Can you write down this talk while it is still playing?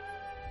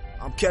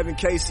I'm Kevin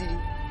Casey.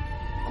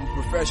 I'm a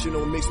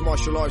professional mixed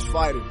martial arts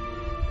fighter.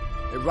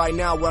 And right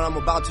now what I'm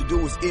about to do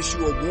is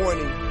issue a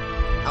warning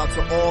out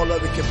to all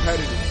other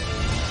competitors.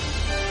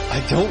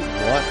 I don't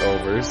want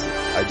overs.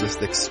 I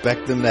just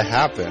expect them to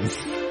happen.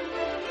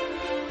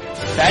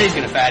 Fatty's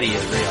gonna fatty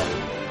is real.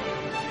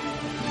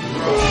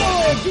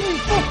 Oh, give me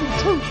fucking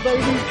truth,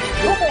 baby.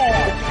 Come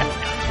on.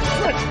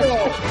 Let's go.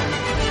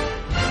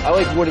 I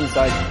like wood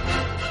inside.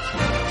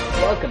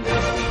 Welcome to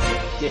this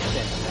week's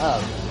edition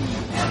of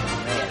the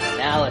MMA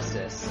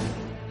Analysis.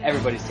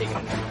 Everybody's taking a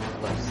drink. I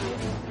love to see it.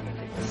 I'm gonna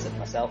take a sip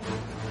myself.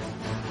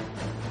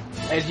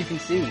 As you can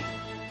see,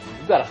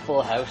 we've got a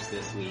full house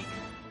this week.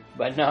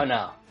 But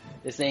no.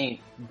 This ain't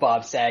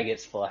Bob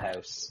Saget's full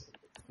house.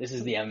 This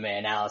is the MMA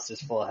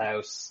Analysis full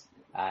house.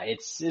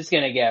 It's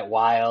gonna get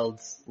wild,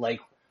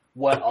 like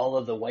what all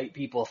of the white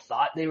people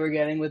thought they were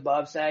getting with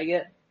Bob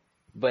Saget,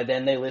 but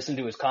then they listened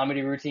to his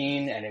comedy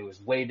routine and it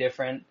was way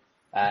different.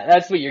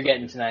 That's what you're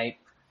getting tonight.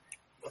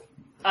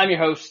 I'm your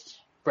host,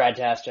 Brad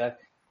Taschuk.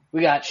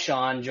 We got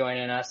Shaun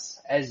joining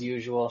us as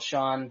usual.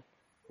 Shaun,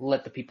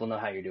 let the people know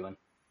how you're doing.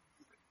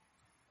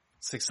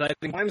 It's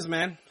exciting times,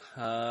 man.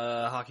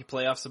 Hockey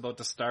playoffs about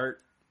to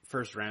start.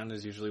 First round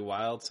is usually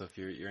wild, so if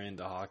you're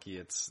into hockey,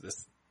 it's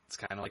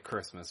kind of like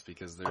Christmas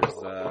because there's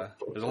a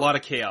lot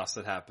of chaos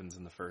that happens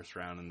in the first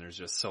round, and there's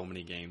just so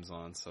many games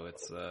on. So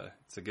it's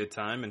a good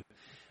time, and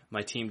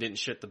my team didn't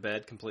shit the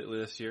bed completely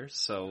this year,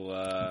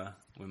 so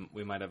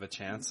we might have a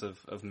chance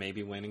of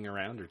maybe winning a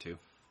round or two.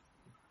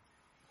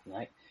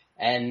 Right,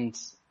 and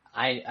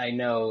I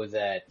know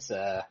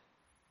that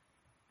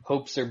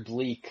hopes are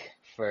bleak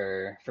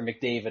for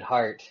McDavid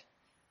Hart,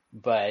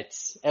 but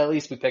at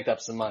least we picked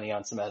up some money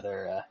on some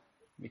other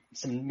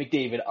some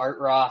McDavid Art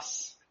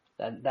Ross.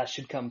 That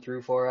should come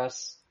through for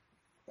us.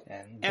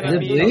 And is it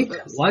bleak?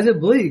 Why is it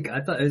bleak?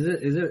 I thought is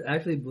it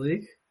actually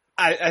bleak?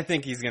 I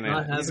think he's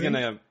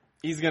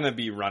gonna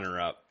be runner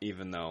up,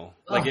 even though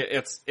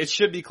it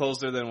should be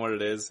closer than what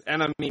it is.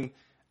 And I mean,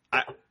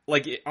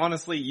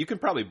 honestly, you could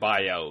probably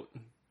buy out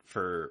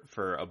for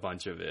a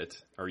bunch of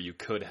it, or you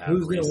could have.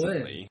 Who's recently.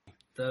 Gonna win?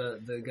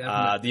 The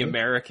guy the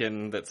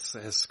American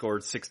has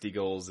scored 60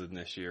 goals in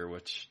this year,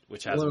 which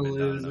hasn't been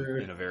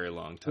done in a very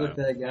long time. With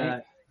that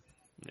guy.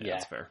 Yeah,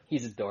 that's fair.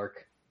 He's a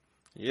dork.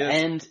 Yes.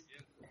 And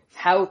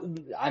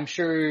I'm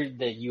sure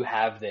that you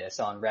have this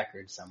on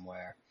record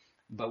somewhere,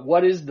 but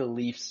what is the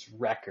Leafs'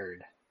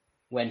 record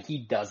when he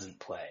doesn't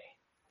play?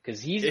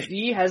 Because he's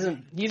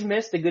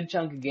missed a good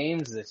chunk of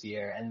games this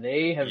year, and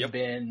they have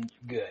been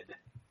good.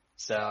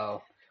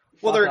 So,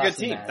 well, they're a good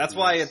team. That's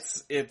why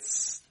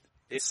it's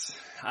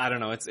I don't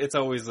know. It's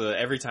always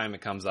every time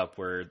it comes up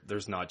where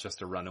there's not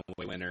just a runaway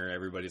winner.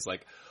 Everybody's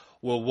like,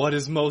 well, what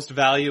does most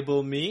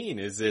valuable mean?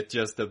 Is it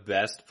just the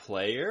best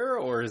player,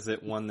 or is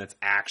it one that's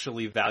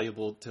actually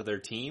valuable to their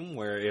team,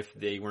 where if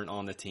they weren't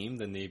on the team,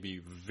 then they'd be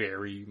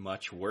very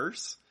much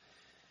worse?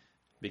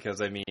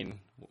 Because, I mean,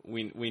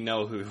 we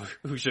know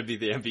who should be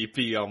the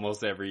MVP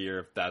almost every year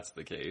if that's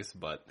the case,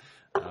 but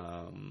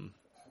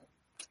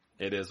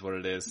it is what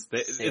it is.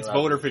 It's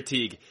voter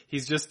fatigue.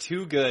 He's just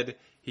too good.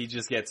 He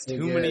just gets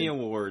too many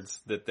awards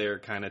that they're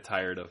kind of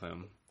tired of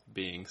him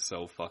being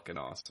so fucking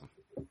awesome.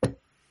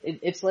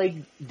 It's like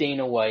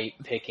Dana White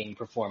picking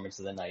Performance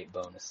of the Night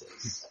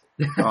bonuses.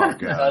 Oh,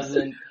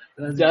 God.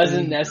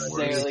 Doesn't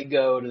necessarily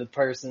go to the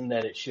person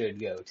that it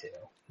should go to.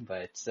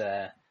 But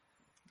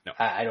no.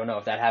 I don't know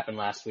if that happened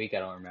last week. I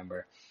don't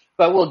remember.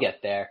 But we'll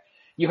get there.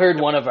 You heard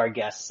one of our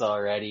guests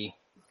already.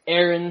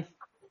 Aaron,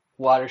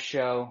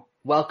 Watershow,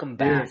 welcome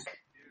back. Cheers.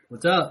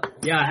 What's up?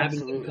 Yeah, happy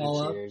Absolutely, to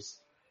call up. cheers.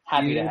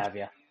 Happy to have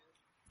you.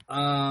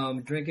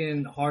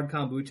 Drinking hard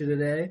kombucha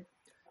today,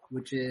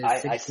 which is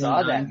I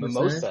saw that 6.9%.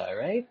 Mimosa,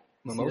 right?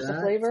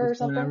 Mimosa flavor or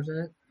something?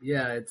 6.9%?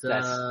 Yeah, it's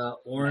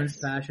orange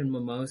passion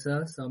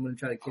mimosa. So I'm gonna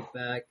try to kick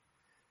back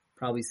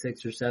probably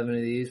 6 or 7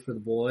 of these for the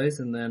boys,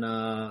 and then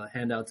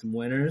hand out some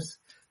winners,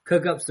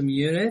 cook up some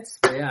units.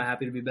 But yeah,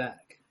 happy to be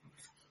back.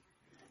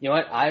 You know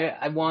what? I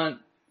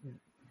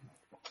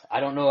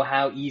don't know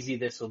how easy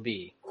this will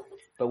be,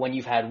 but when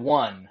you've had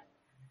one,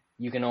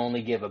 you can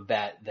only give a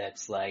bet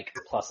that's like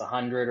plus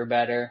 100 or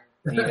better.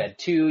 When you've had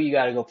two, you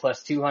got to go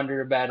plus 200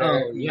 or better.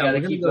 Oh, you yeah, got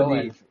to keep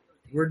going. Deep.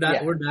 We're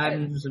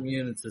diving into some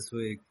units this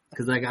week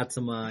because I got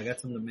some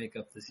to make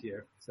up this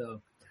year.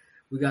 So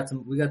we got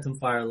some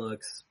fire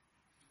looks.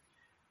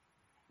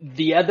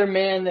 The other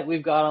man that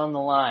we've got on the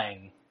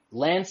line,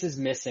 Lance is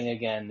missing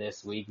again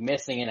this week,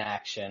 missing in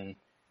action.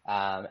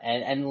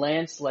 And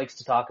Lance likes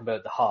to talk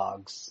about the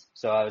Hogs.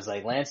 So I was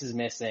like, Lance is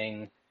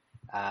missing.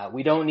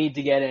 We don't need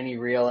to get any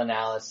real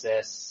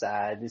analysis.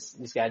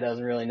 This guy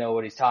doesn't really know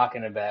what he's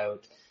talking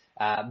about.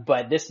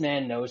 But this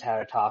man knows how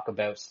to talk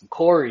about some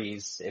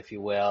Corys, if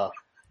you will.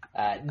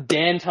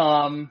 Dan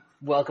Tom,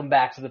 welcome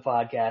back to the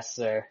podcast,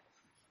 sir.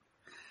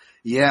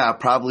 Yeah,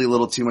 probably a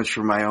little too much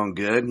for my own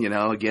good.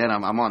 Again,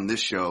 I'm on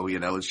this show,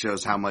 it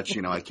shows how much,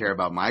 I care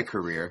about my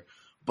career.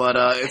 But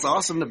it's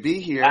awesome to be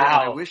here. And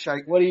I wish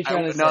What are you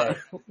trying to say?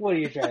 What are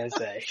you trying to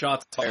say?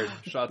 Shots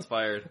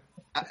fired.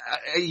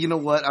 You know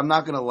what? I'm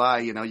not gonna lie.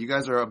 You know, you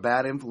guys are a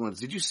bad influence.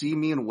 Did you see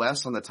me and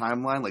Wes on the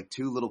timeline, like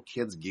two little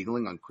kids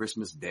giggling on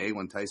Christmas Day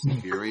when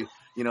Tyson Fury,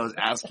 you know, is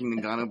asking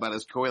Ngannou about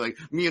his Koi? Like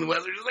me and Wes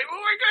are just like,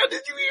 oh my god,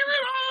 did you hear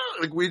it?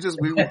 Oh! Like we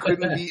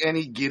couldn't be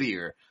any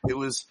giddier. It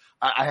was.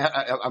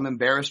 I'm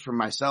embarrassed for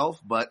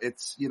myself, but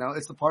it's, you know,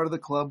 it's the part of the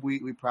club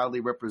we proudly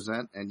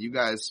represent, and you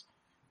guys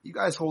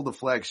hold the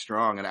flag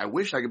strong. And I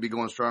wish I could be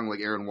going strong like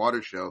Aaron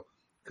Watershow,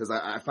 because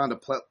I found a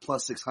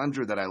plus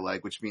 600 that I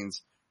like, which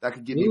means that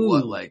could give me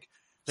what, like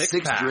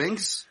six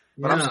drinks?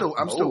 But yeah.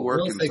 I'm still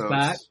working,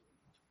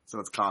 so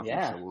it's coffee.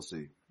 Yeah. So we'll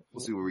see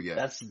what we get.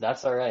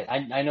 That's all right.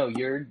 I know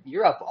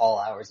you're up all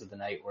hours of the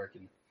night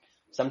working.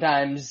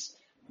 Sometimes,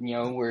 you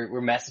know,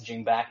 we're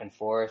messaging back and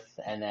forth,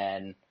 and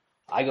then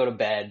I go to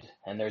bed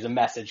and there's a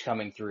message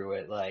coming through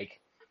at like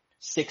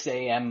 6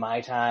 a.m.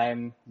 my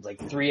time,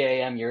 like 3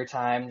 a.m. your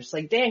time. Just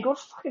like, Dan, go to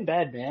fucking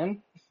bed,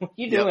 man. What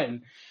you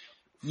doing?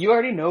 You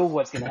already know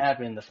what's going to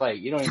happen in the fight.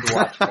 You don't need to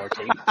watch more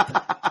tape.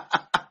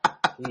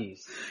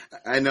 Jeez.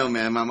 I know,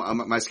 man.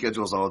 My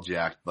schedule's all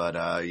jacked,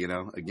 but you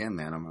know, again,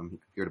 man, I'm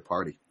here to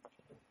party.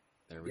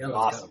 There we go.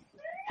 Awesome.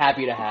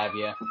 Happy to have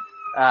you.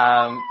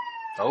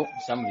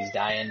 Somebody's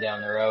dying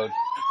down the road.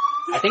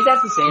 I think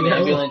that's the same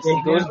ambulance.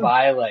 He goes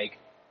by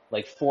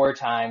like 4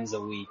 times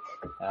a week.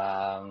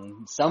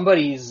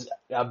 Somebody's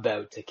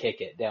about to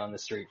kick it down the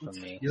street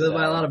from me. You live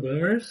by a lot of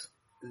boomers?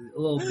 A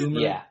little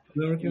boomer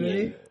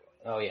community? Yeah.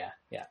 Oh yeah.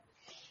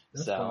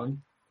 That's so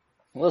fun.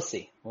 We'll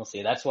see.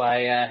 That's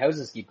why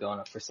houses keep going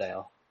up for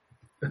sale.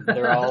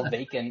 They're all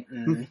vacant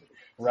and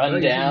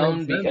run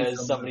down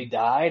because somebody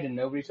died and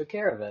nobody took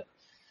care of it.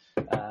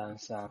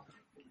 So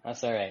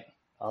that's all right.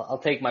 I'll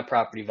take my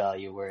property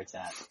value where it's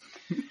at.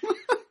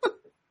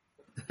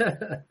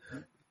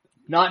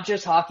 Not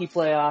just hockey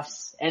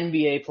playoffs,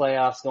 NBA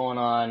playoffs going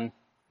on.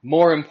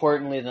 More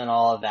importantly than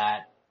all of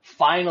that,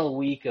 final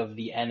week of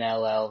the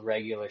NLL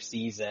regular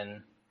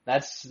season.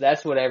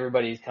 That's what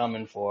everybody's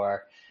coming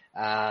for.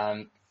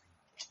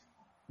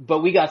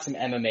 But we got some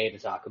MMA to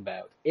talk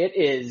about. It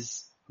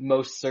is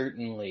most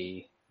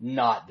certainly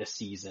not the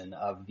season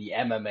of the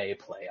MMA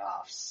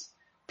playoffs,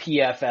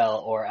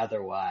 PFL or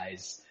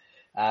otherwise.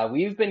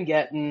 We've been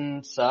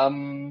getting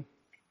some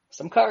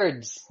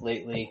cards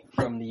lately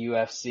from the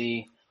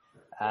UFC.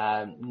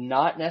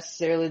 Not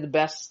necessarily the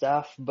best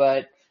stuff,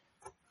 but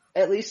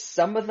at least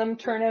some of them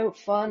turn out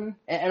fun.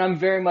 And I'm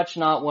very much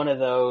not one of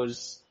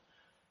those,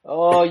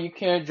 oh, you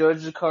can't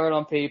judge a card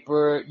on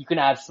paper. You can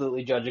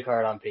absolutely judge a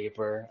card on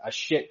paper. A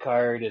shit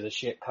card is a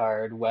shit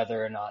card,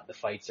 whether or not the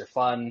fights are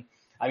fun.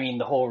 I mean,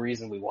 the whole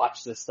reason we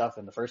watch this stuff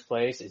in the first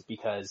place is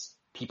because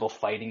people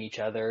fighting each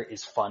other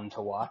is fun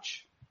to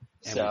watch.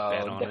 And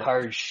so the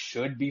cards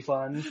should be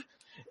fun,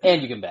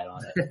 and you can bet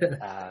on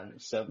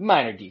it. So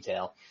minor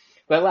detail.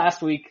 But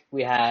last week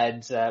we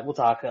had, we'll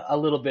talk a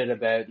little bit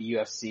about the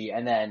UFC,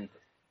 and then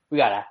we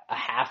got a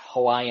half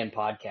Hawaiian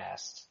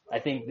podcast. I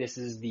think this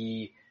is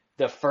the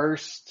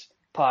first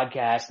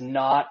podcast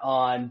not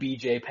on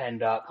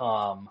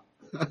bjpenn.com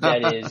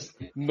that is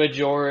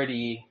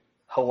majority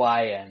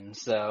Hawaiian.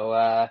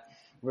 So,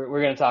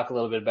 we're going to talk a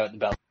little bit about the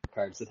Bellator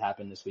cards that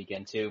happened this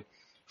weekend too.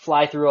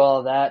 Fly through all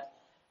of that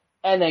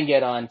and then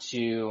get on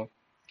to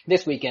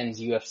this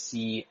weekend's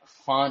UFC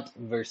Font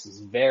versus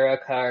Vera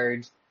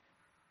card.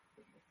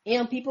 You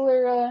know, people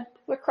are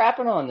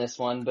crapping on this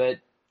one, but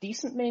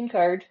decent main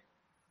card.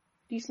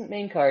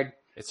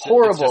 It's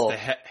horrible.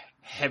 It's just a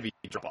heavy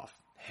drop off.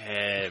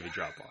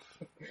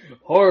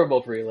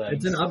 Horrible prelims.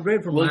 It's an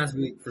upgrade from last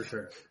week for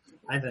sure,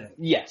 I think.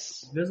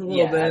 Yes. There's a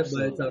little bit,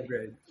 absolutely. but it's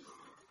upgrade.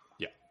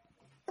 Yeah.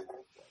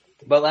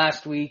 But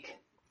last week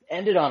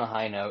ended on a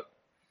high note.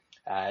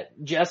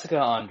 Jessica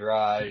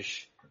Andrade,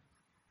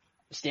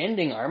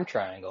 standing arm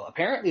triangle.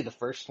 Apparently the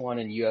first one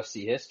in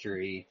UFC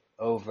history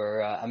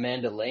over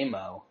Amanda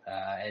Lemo,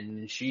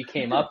 and she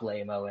came up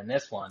Lemo in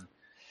this one.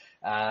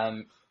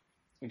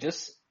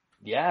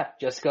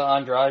 Jessica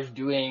Andrade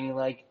doing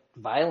like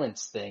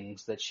violence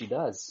things that she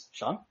does.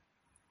 Shaun?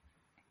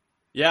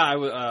 Yeah,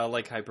 I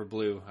like Hyper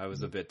Blue. I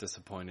was a bit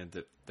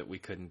disappointed that we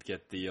couldn't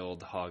get the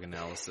old hog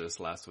analysis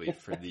last week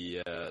for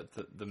the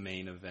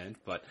main event,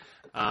 but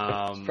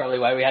that's probably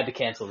why we had to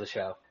cancel the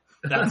show.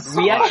 That's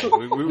we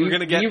were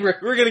gonna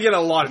get a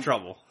lot of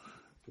trouble.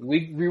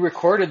 We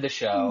recorded the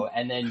show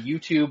and then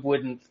YouTube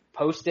wouldn't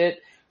post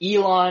it.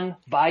 Elon,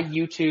 buy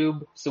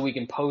YouTube so we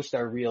can post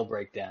our real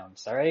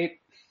breakdowns. All right.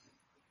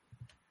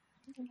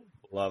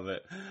 Love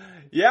it.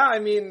 Yeah, I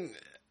mean,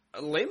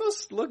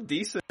 Lemos looked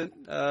decent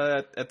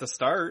at the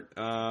start.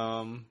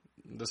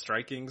 The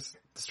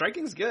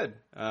striking's good.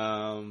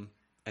 And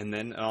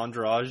then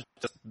Andrade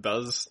just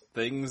does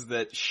things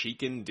that she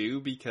can do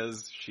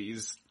because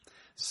she's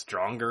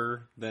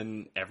stronger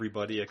than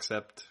everybody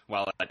except,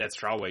 well, at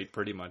strawweight,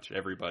 pretty much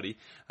everybody.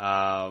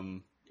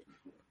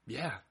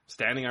 Yeah,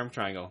 standing arm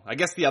triangle. I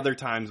guess the other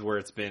times where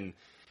it's been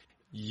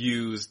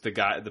used,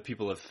 the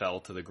people have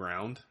fell to the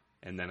ground.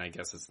 And then I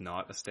guess it's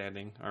not a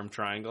standing arm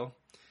triangle.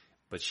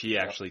 But she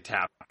actually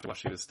tapped while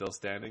she was still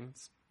standing.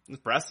 It's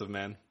impressive,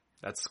 man.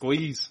 That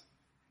squeeze.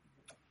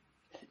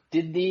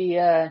 Did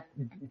the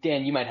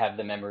Dan, you might have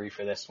the memory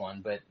for this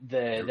one, but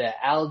the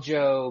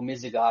Aljo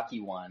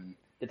Mizugaki one,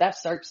 did that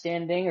start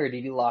standing, or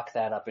did he lock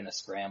that up in a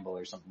scramble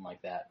or something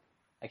like that?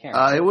 I can't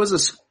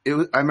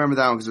remember. I remember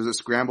that one because it was a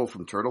scramble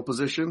from turtle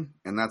position,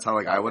 and that's how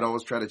I would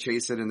always try to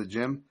chase it in the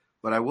gym.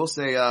 But I will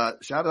say,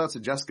 shout out to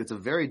Jessica. It's a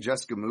very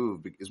Jessica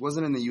move. It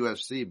wasn't in the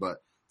UFC, but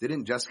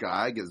didn't Jessica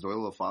I get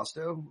Zoila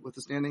Fausto with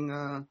the standing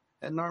head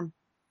and arm?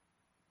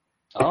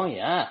 Oh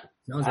yeah.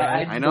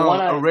 I know,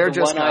 a rare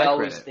Jessica I I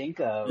always credit. think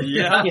of.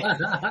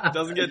 Yeah.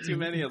 Doesn't get too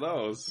many of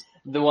those.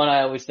 The one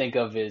I always think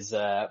of is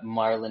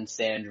Marlon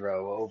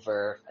Sandro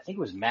over, I think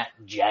it was Matt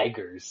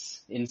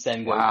Jaggers in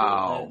Sengoku.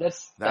 Wow.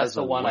 That's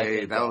the one I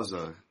think that of. was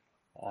a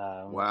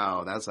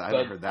wow. I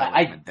haven't heard that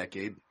in a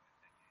decade.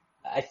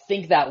 I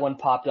think that one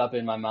popped up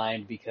in my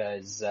mind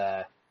because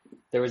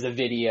there was a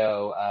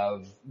video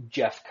of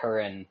Pat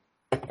Curran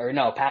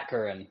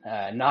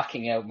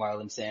knocking out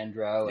Marlon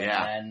Sandro,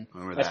 and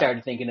then I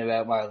started thinking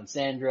about Marlon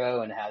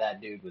Sandro and how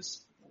that dude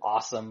was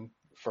awesome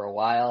for a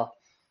while,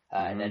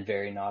 and then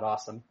very not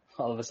awesome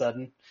all of a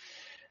sudden.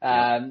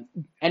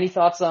 Any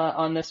thoughts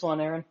on this one,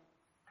 Aaron?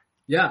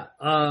 Yeah,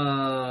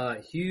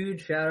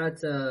 huge shout out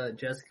to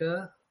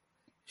Jessica,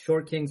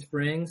 Short King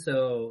Spring.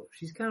 So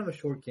she's kind of a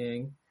short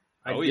king.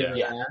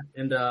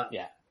 And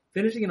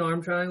finishing an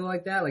arm triangle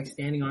like that, like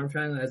standing arm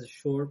triangle as a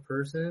short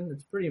person,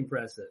 it's pretty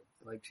impressive.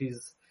 Like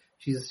she's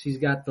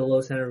got the low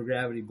center of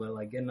gravity, but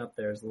like getting up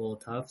there is a little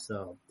tough.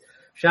 So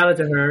shout out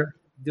to her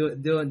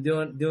doing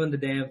the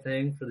damn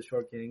thing for the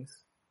Short Kings.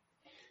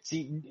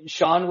 See,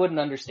 Shaun wouldn't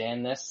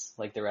understand this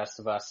like the rest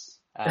of us.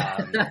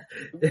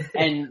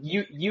 And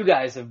you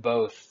guys have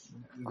both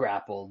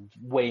grappled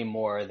way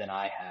more than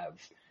I have.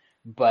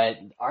 But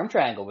arm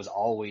triangle was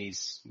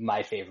always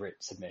my favorite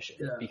submission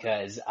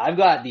because I've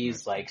got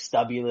these like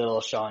stubby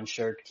little Shaun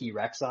Shirk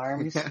T-Rex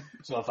arms.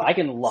 So if I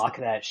can lock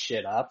that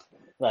shit up,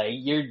 like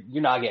you're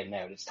not getting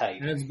out. It's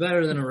tight. And it's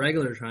better than a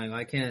regular triangle.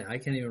 I can't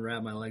even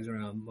wrap my legs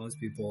around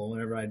most people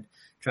whenever I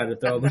try to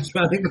throw a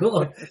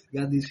triangle.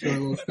 Got these short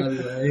little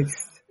stubby legs.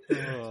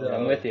 So,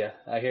 I'm with you.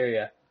 I hear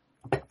you.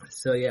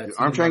 So yeah,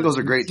 arm triangles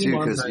are great too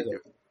because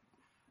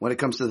when it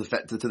comes to the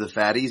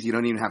fatties, you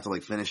don't even have to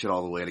like finish it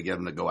all the way to get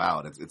them to go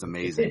out. It's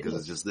amazing because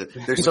it's just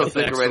they're so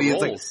thick already.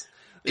 It's like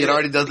it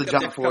already does the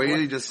job for you.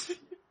 You just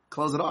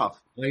close it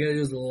off. All you gotta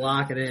do is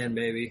lock it in,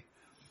 baby.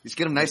 Just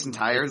get them nice and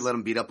tired, let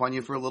them beat up on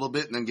you for a little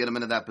bit, and then get them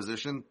into that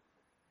position.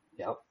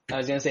 Yep. I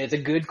was gonna say it's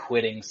a good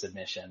quitting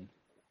submission.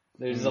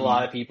 There's a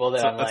lot of people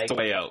that I'm like, the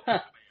way out.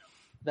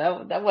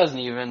 That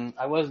wasn't even.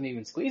 I wasn't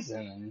even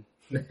squeezing, and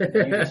you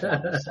just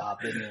wanted to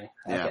stop, didn't you?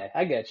 Yeah. Okay,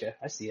 I get you.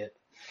 I see it.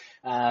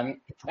 All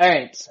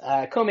right.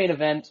 Co-main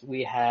event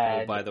we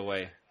had. Oh, by the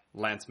way,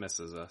 Lance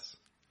misses us.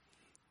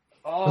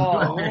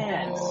 Oh,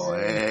 Lance. Oh,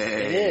 hey.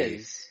 It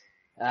is.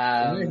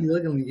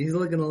 He's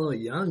looking a little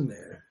young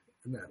there.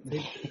 In that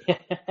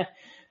picture.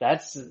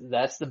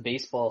 That's the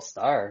baseball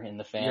star in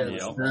the family.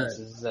 Yeah, This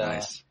is,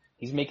 nice.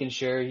 He's making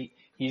sure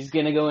he's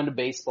gonna go into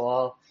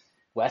baseball.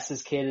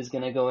 Wes's kid is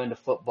gonna go into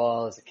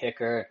football as a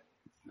kicker.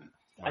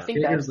 I think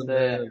Kicker's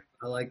that's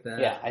I like that.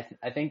 Yeah,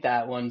 I think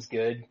that one's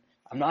good.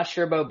 I'm not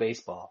sure about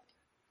baseball.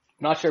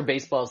 I'm not sure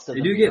baseball's still.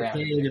 They do get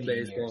paid in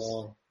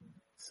baseball.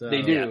 So,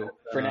 they do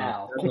for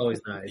now. That's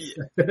always nice.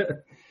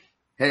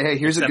 Hey,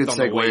 here's a good Except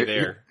on the way segue.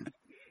 there.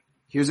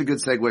 Here's a good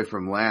segue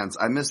from Lance.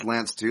 I miss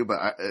Lance too,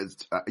 but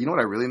you know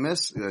what I really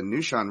miss?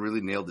 Nushan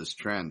really nailed this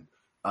trend.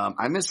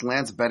 I miss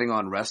Lance betting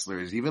on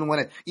wrestlers, even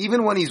when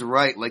he's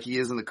right, like he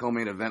is in the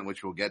co-main event,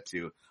 which we'll get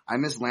to. I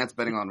miss Lance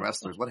betting on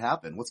wrestlers. What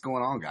happened? What's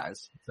going on,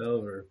 guys? It's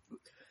over.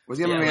 Where's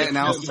the MMA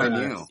analysis I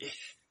knew?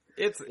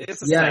 It's a Yeah,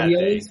 sad he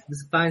day. always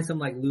just finds some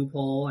like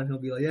loophole, and he'll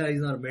be like, "Yeah, he's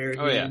not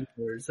American,"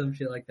 or some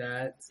shit like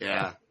that. So,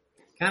 Yeah.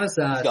 kind of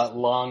sad. He's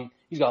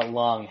got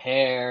long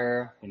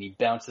hair, and he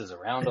bounces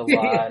around a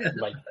lot,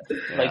 like He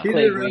Clay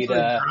didn't wrestle in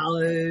Guida.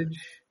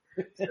 college,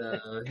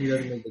 so he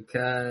doesn't make the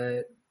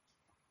cut.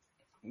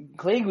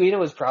 Clay Guida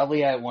was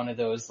probably at one of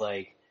those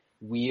like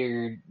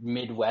weird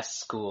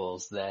Midwest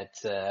schools that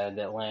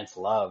Lance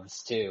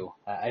loves too.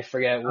 I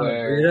forget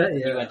where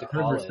he went to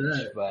college,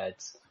 100%.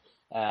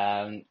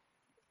 but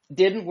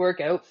didn't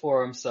work out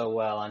for him so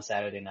well on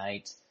Saturday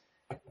night.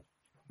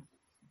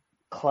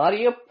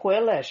 Claudio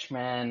Puelles,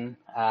 man,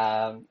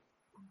 I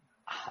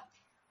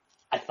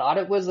thought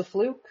it was a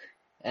fluke,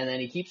 and then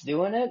he keeps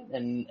doing it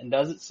and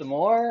does it some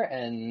more,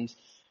 and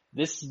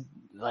this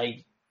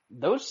like.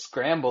 Those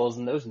scrambles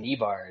and those knee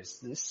bars,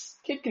 this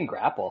kid can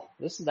grapple.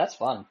 That's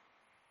fun.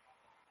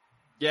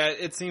 Yeah,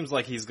 it seems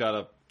like he's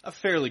got a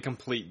fairly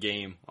complete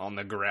game on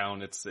the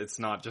ground. It's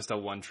not just a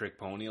one-trick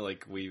pony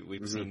like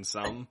we've seen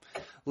some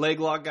leg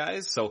lock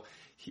guys. So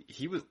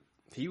he was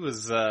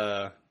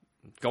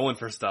going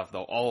for stuff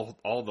though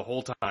all the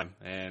whole time,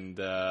 and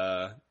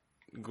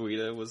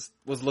Guida was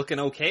looking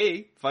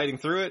okay fighting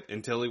through it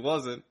until he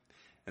wasn't.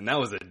 And that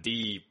was a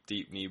deep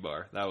knee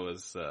bar. That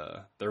was,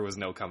 there was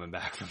no coming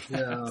back from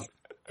that. Yeah.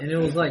 And it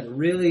was like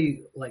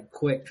really like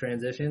quick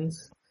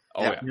transitions.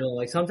 Oh yeah. You know,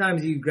 like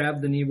sometimes you grab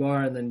the knee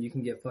bar and then you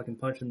can get fucking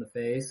punched in the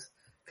face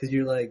because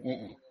you're like,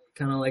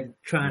 kind of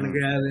like trying to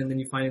grab it, and then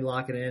you finally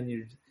lock it in, and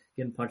you're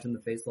getting punched in the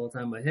face the whole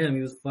time. But him,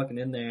 he was fucking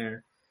in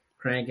there,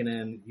 cranking,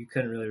 and you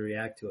couldn't really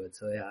react to it.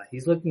 So yeah,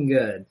 he's looking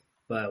good,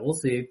 but we'll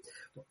see.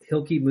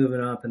 He'll keep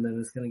moving up, and then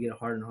it's going to get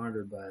harder and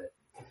harder, but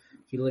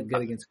he looked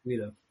good against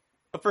Guido.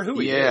 But for who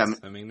he is,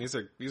 I mean, these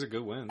are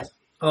good wins.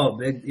 Oh,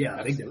 big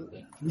difference.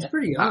 He's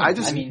pretty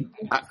young.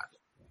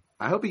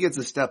 I hope he gets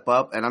a step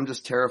up, and I'm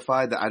just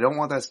terrified that I don't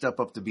want that step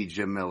up to be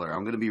Jim Miller.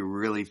 I'm going to be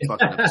really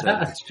fucking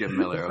upset if it's Jim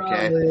Miller,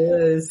 okay?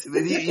 Is.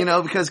 You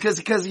know, because,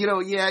 you know,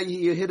 yeah,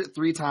 you hit it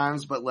 3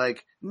 times, but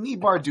like, knee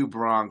bar Do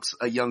Bronx,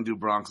 a young Do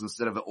Bronx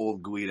instead of an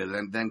old Guida,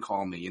 then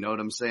call me, you know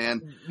what I'm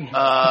saying?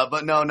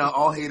 But no,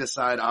 all hate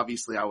aside,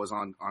 obviously I was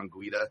on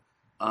Guida.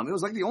 It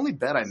was like the only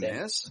bet I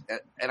missed,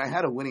 and I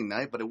had a winning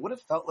night, but it would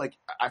have felt like,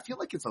 I feel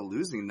like it's a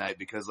losing night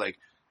because like,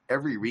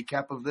 every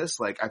recap of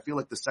this, like, I feel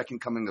like the second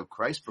coming of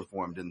Christ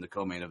performed in the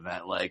co-main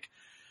event. Like,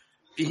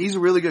 he's a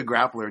really good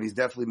grappler, and he's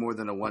definitely more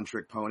than a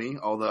one-trick pony,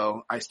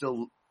 although it's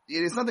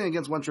nothing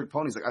against one-trick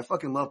ponies. Like, I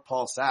fucking love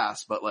Paul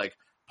Sass, but, like,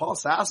 Paul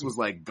Sass was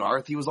like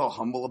Garth. He was all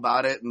humble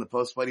about it in the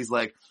post-fight. He's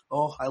like,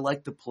 oh, I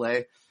like to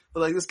play. But,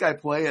 like, this guy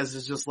Playas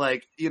is just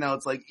like, you know,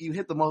 it's like you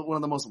hit one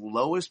of the most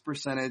lowest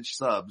percentage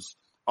subs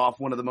off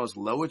one of the most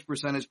lowest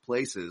percentage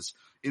places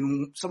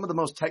in some of the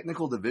most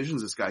technical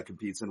divisions this guy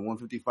competes in,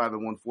 155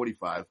 and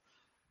 145.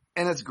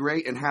 And it's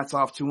great, and hats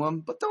off to him,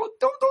 but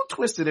don't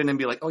twist it in and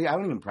be like, oh yeah, I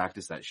don't even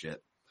practice that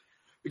shit.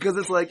 Because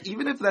it's like,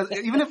 even if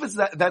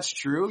that's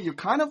true, you're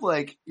kind of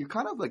like, you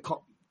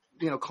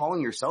know,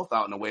 calling yourself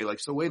out in a way, like,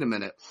 so wait a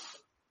minute.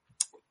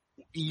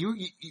 You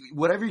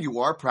whatever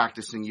you are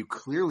practicing, you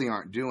clearly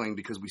aren't doing,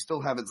 because we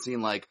still haven't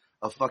seen like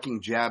a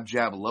fucking jab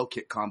low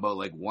kick combo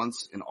like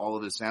once in all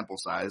of his sample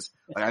size.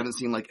 Like, I haven't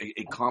seen like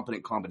a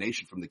competent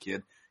combination from the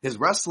kid. His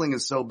wrestling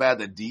is so bad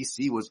that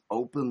DC was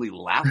openly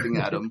laughing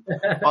at him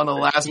on the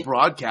last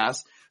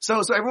broadcast. So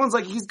everyone's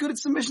like, he's good at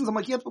submissions. I'm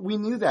like, yeah, but we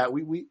knew that.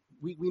 We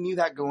knew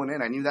that going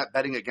in. I knew that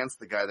betting against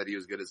the guy that he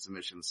was good at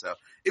submissions. So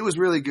it was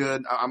really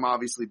good. I'm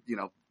obviously, you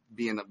know,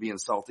 being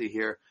salty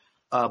here.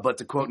 But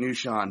to quote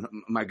Shaun,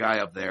 my guy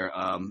up there,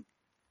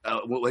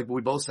 like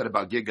we both said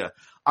about Giga,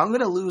 I'm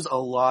going to lose a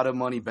lot of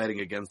money betting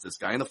against this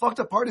guy. And the fucked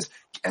up part is,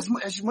 as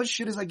much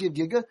shit as I give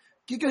Giga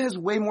has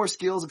way more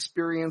skills,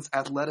 experience,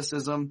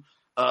 athleticism,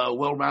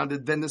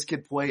 well-rounded than this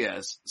kid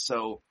Playas.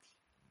 So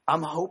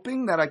I'm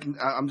hoping that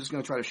I'm just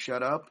going to try to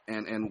shut up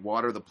and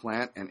water the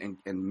plant and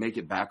make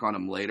it back on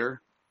him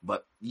later.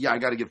 But yeah, I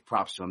got to give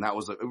props to him.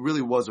 It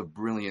really was a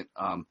brilliant,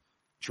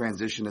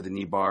 transition to the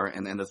knee bar,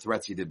 and the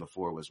threats he did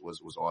before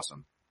was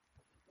awesome.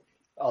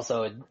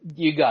 Also,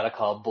 you gotta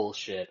call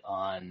bullshit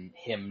on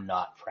him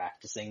not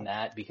practicing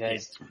that,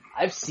 because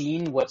I've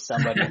seen what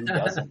somebody who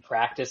doesn't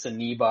practice a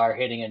knee bar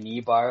hitting a knee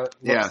bar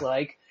looks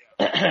like.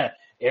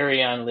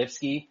 Ariane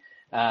Lipsky.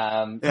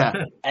 And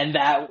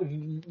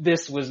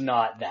this was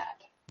not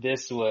that.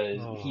 This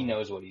was, he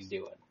knows what he's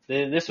doing.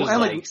 This was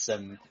like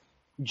some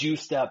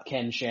juiced up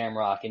Ken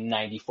Shamrock in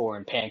 94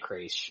 and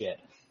Pancrase shit.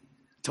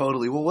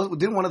 Totally. Well,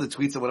 didn't one of the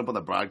tweets that went up on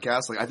the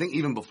broadcast, like, I think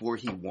even before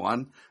he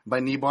won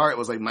by knee bar, it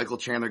was like Michael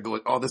Chandler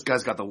going, oh, this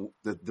guy's got the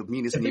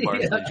meanest knee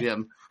bars in the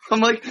gym. I'm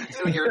like,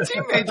 dude, your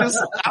teammate just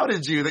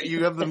outed you that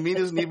you have the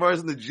meanest knee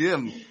bars in the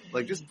gym.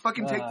 Like, just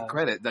fucking take the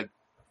credit. Like,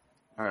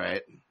 all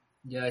right.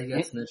 Yeah, he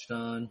got snitched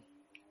on.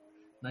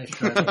 Nice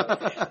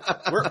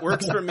try.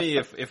 Works for me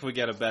if we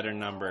get a better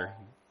number.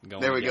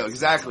 There we go.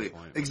 Exactly.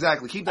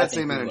 Keep that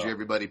same energy,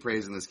 everybody,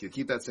 praising this kid.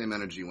 Keep that same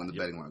energy when the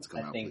betting lines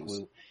come out,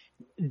 please.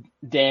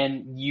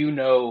 Dan, you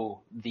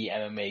know the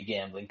MMA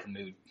gambling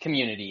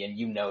community, and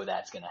you know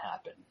that's going to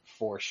happen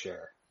for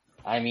sure.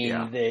 I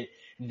mean,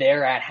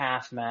 they're at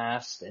half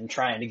mast and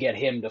trying to get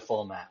him to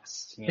full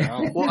mast, you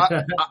know?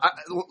 Well,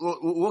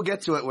 we'll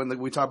get to it when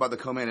we talk about the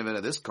co-main event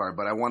of this card,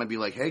 but I want to be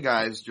like, hey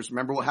guys, just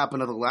remember what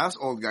happened to the last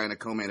old guy in a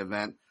co-main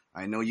event.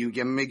 I know you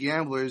MMA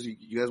gamblers,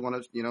 you guys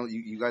want to, you know,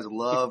 you guys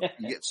love,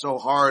 you get so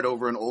hard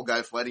over an old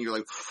guy fighting. You're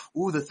like,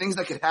 ooh, the things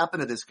that could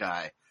happen to this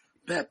guy.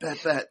 Bet.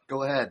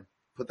 Go ahead.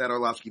 Put that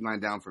Arlovsky line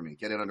down for me.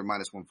 Get it under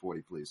minus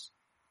 140, please.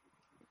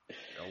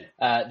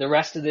 The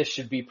rest of this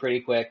should be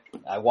pretty quick.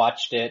 I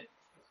watched it.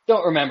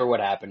 Don't remember what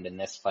happened in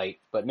this fight,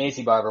 but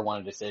Macy Barber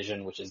won a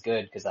decision, which is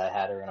good because I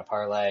had her in a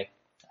parlay.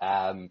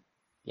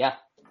 Yeah.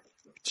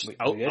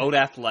 Out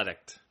athletic.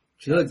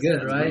 She looked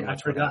good, right? I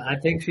forgot. I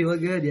think she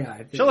looked good.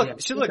 Yeah.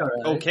 She looked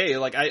okay.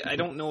 Like, I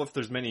don't know if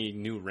there's many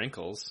new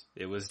wrinkles.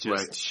 It was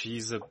just,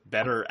 she's a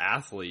better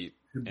athlete.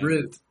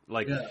 Brute.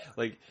 Like,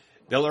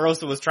 De La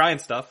Rosa was trying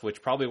stuff,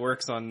 which probably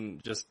works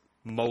on just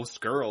most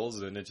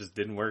girls, and it just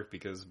didn't work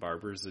because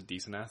Barber's a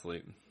decent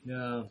athlete.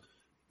 Yeah.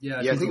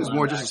 I think it was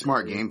more just a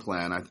smart game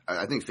plan.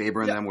 I think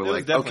Faber and them were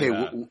like, okay,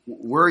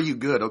 where are you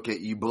good? Okay,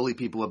 you bully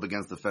people up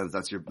against the fence.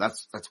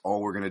 That's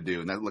all we're gonna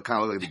do. And that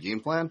kind of looked like the game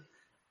plan.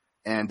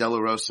 And De La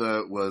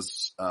Rosa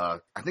was,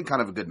 I think,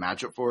 kind of a good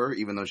matchup for her,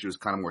 even though she was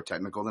kind of more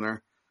technical than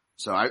her.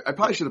 So I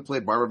probably should have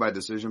played Barber by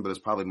decision, but it's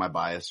probably my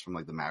bias from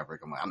like the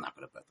Maverick. I'm like, I'm not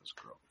gonna bet this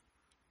girl.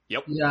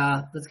 Yep.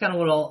 Yeah, that's kind of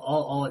what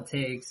all it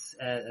takes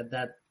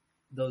at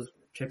those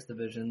chicks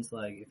divisions.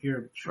 Like, if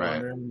you're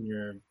stronger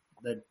and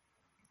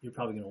you're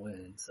probably going to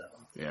win. So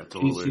Yeah,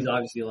 totally. She's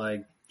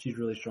obviously she's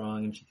really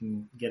strong and she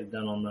can get it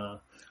done on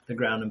the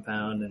ground and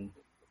pound, and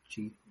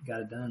she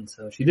got it done.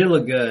 So she did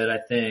look good, I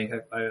think.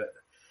 It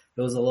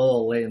was a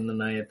little late in the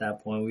night at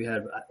that point. We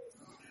had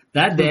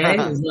that day it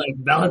was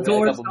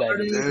Bellator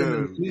started.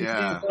 Dude,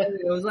 yeah.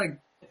 It was like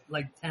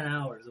 10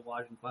 hours of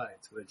watching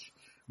fights, which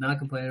I'm not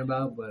complaining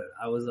about, but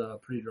I was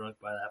pretty drunk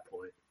by that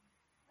point.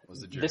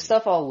 This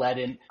stuff all led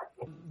in.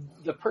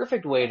 The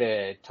perfect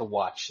way to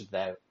watch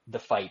the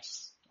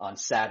fights on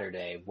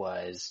Saturday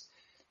was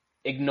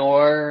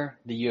ignore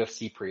the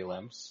UFC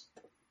prelims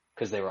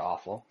because they were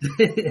awful.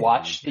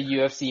 Watch the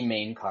UFC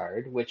main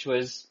card, which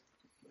was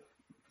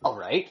all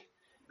right.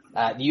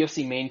 The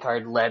UFC main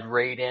card led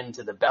right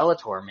into the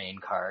Bellator main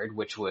card,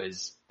 which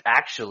was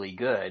actually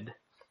good.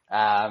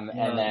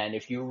 And then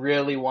if you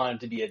really wanted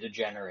to be a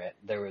degenerate,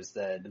 there was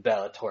the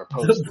Bellator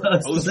post. No,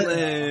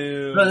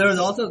 there was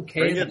also KSW.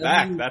 Bring it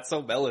back. That's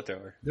so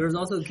Bellator. There was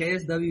also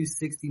KSW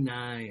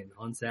 69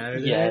 on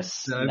Saturday. Yes.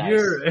 So nice.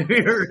 if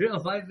you're a real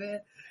fight fan,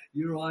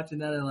 you were watching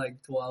that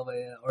at 12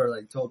 a.m. or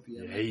 12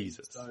 p.m.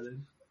 Jesus.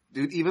 Started.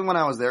 Dude, even when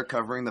I was there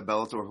covering the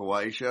Bellator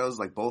Hawaii shows,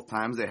 both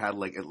times they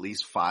had at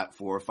least 4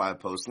 or 5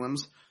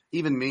 post-lims.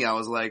 Even me, I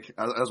was I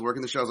was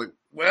working the show, I was like,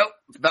 well,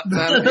 it's about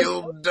time to the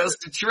old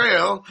dusty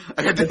trail.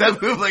 I did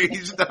that move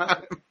each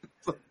time.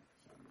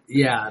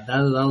 Yeah,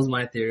 that was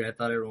my theory. I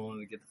thought everyone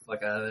wanted to get the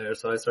fuck out of there,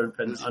 so I started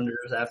putting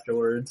unders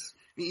afterwards.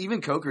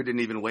 Even Coker didn't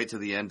even wait till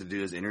the end to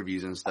do his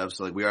interviews and stuff,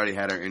 so we already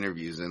had our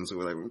interviews in, so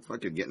we're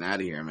fucking getting out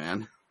of here,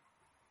 man.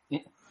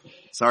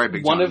 Sorry,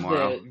 Big John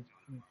tomorrow.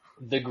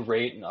 The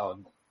great,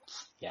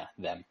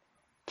 them.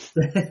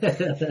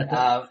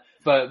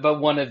 But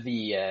one of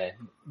the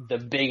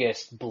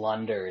biggest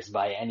blunders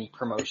by any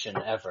promotion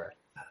ever.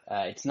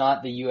 It's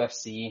not the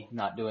UFC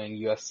not doing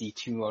UFC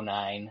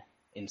 209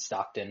 in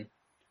Stockton.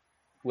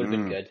 Would have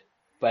been good,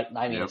 but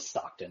I mean it's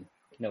Stockton.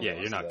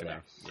 Nobody you're not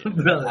gonna.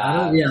 Brother,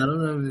 I don't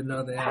even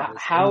know they have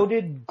this. How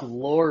did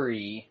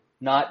Glory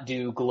not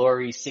do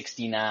Glory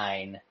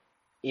 69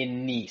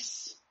 in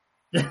Nice?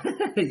 Yeah,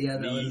 that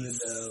Nice.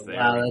 was There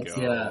we that's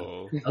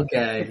go.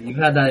 Okay, you've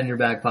had that in your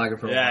back pocket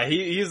for a while. Yeah,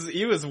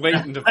 he was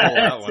waiting to pull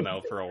that one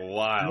out for a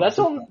while.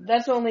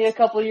 That's only a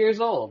couple years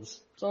old.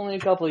 It's only a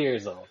couple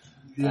years old.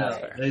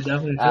 Yeah, they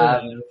definitely should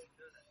have.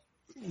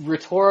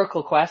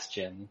 Rhetorical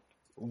question.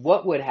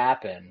 What would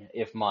happen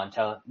if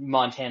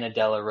Montana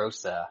De La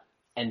Rosa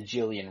and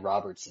Jillian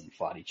Robertson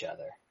fought each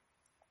other?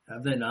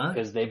 Have they not?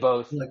 Because they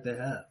both... I feel like they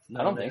have. No,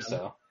 I don't they think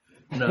haven't.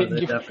 so. No,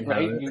 they definitely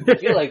right? haven't. You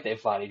feel like they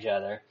fought each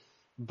other.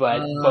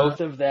 But both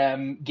of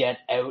them get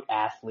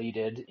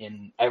out-athleted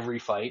in every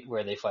fight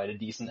where they fight a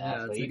decent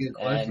athlete. That's a good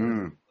question.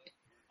 And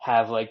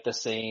have the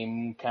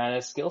same kind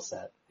of skill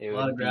set. It A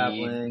lot would of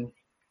grappling.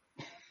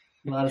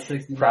 A lot of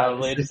 69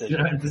 Probably a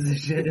 69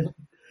 position.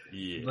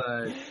 Yeah.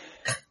 But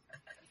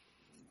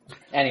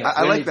anyway,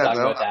 I like that, talk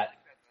though. about that.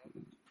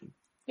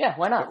 Yeah,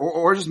 why not?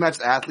 Or just match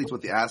the athletes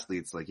with the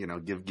athletes,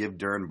 give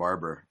Dern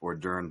Barber or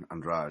Dern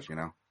Andrade,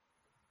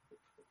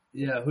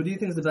 yeah, who do you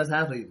think is the best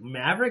athlete?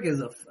 Maverick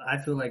I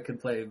feel like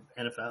could play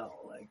NFL.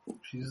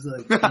 She's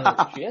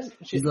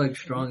she's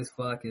strong as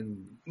fuck,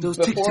 and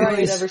Before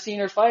I had ever seen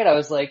her fight, I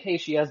was like, hey,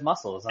 she has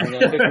muscles. I'm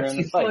gonna pick her in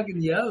the she's fight.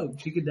 fucking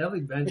yoked. She could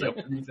definitely bench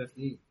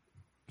 315.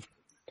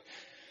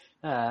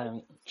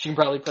 She can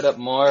probably put up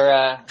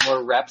more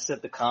reps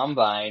at the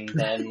combine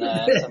than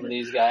some of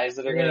these guys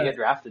that are going to get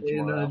drafted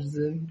tomorrow.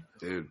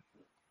 Dude.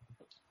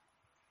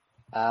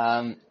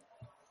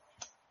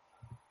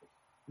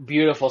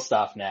 Beautiful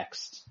stuff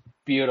next.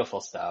 Beautiful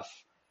stuff.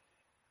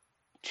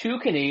 2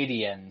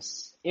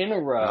 Canadians in a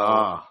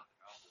row.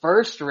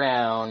 First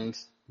round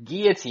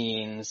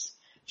guillotines.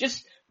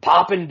 Just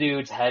popping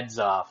dudes' heads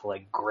off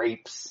like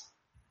grapes.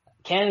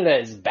 Canada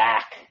is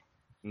back.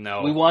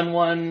 No. We won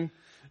one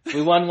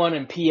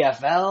in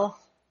PFL.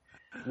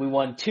 We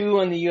won 2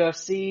 in the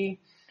UFC.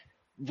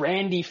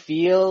 Randy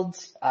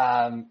Fields,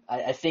 I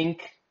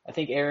think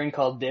Aaron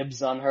called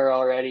dibs on her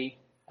already.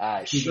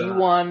 She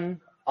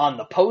won on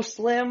the post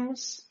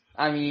limbs.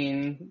 I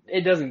mean,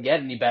 it doesn't get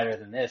any better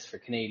than this for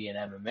Canadian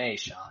MMA,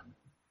 Shaun.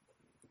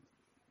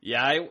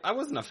 Yeah, I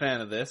wasn't a fan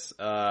of this,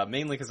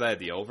 mainly because I had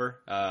the over.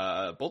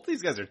 Both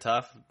these guys are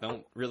tough,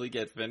 don't really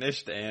get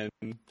finished, and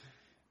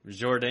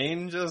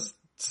Jourdain just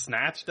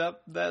snatched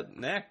up that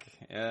neck.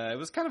 It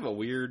was kind of a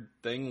weird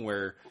thing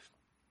where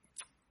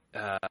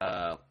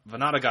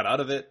Venata got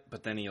out of it,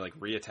 but then he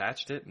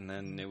reattached it, and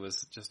then it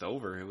was just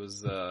over. It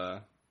was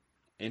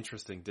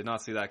interesting. Did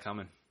not see that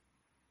coming.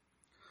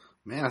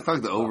 Man, I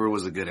thought the over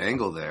was a good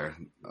angle there.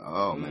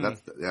 Oh man,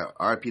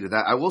 RIP to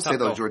that. I will say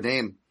though,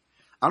 Jourdain,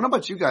 I don't know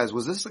about you guys.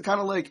 Was this the kind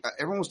of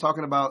everyone was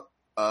talking about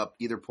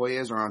either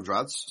Poirier or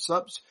Andrade's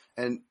subs,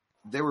 and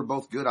they were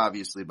both good,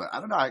 obviously, but I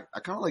don't know. I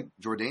kind of like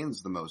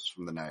Jourdain's the most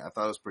from the night. I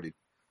thought it was pretty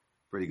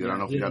good. I don't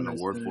know if he got an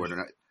award for it or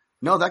not.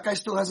 No, that guy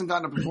still hasn't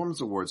gotten a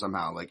performance award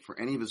somehow, for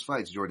any of his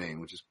fights,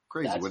 Jourdain, which is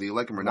crazy, whether you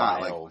like him or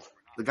not.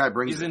 The guy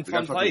brings He's it. in The guy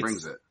fun fucking fights.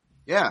 brings it.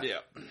 Yeah. Yeah.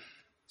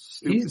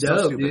 He's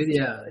dope, dude.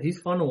 Yeah, he's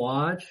fun to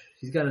watch.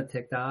 He's got a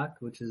TikTok,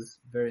 which is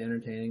very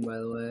entertaining, by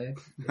the way.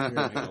 If you're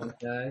a golf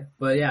guy.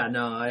 But yeah,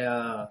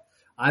 no,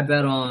 I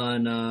bet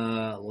on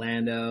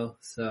Lando,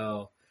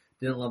 so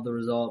didn't love the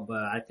result,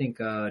 but I think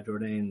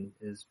Jourdain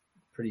is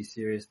pretty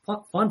serious,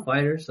 fun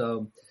fighter.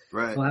 So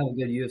right. he'll have a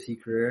good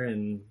UFC career.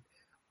 And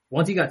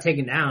once he got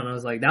taken down, I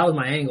was like, that was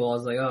my angle. I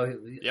was like, oh,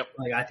 yep.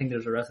 Like I think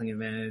there's a wrestling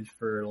advantage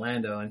for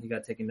Lando, and he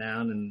got taken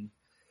down and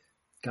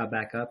got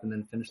back up and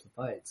then finished the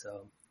fight.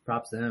 So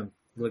props to him.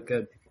 He looked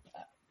good.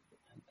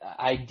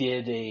 I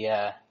did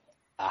a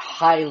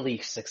highly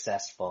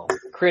successful,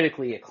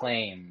 critically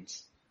acclaimed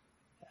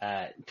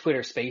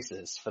Twitter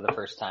Spaces for the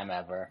first time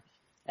ever,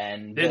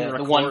 and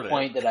the one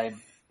point that I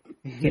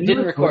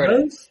didn't record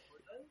it.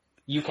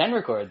 You can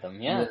record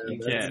them, yeah. You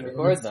can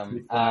record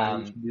them.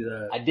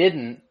 I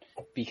didn't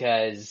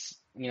because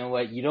you know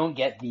what? You don't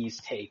get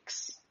these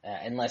takes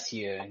unless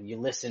you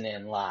listen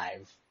in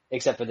live.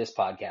 Except for this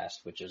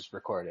podcast, which is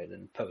recorded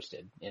and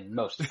posted in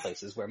most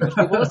places where most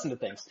people listen to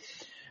things.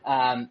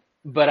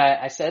 But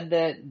I said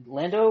that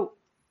Lando,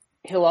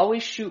 he'll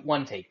always shoot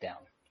one takedown.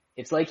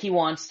 It's like he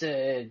wants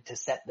to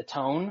set the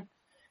tone,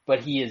 but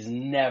he is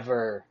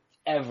never,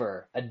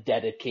 ever a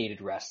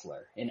dedicated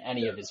wrestler in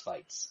any of his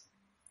fights.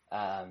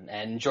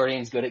 And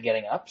Jourdain's good at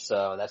getting up,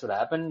 so that's what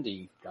happened.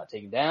 He got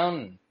taken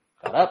down,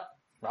 got up,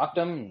 rocked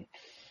him, and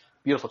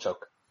beautiful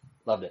choke.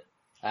 Loved it.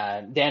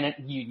 Dan,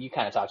 you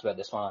kind of talked about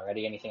this one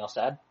already. Anything else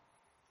to add?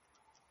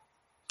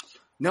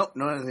 Nope,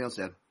 not anything else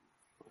to add.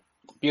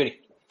 Beauty.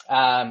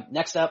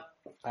 Next up,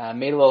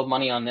 made a little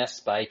money on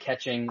this by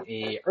catching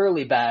a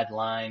early bad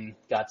line.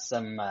 Got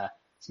some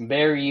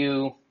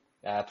Bear-U,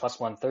 plus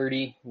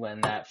 130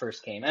 when that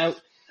first came out.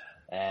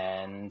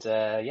 And,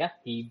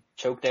 he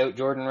choked out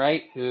Jordan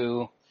Wright,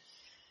 who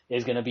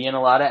is going to be in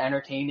a lot of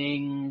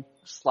entertaining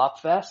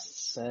slop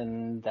fests,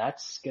 and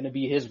that's going to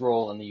be his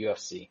role in the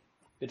UFC.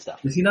 Good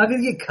stuff. Is he not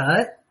going to get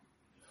cut?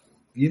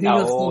 You think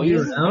he'll still be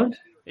around?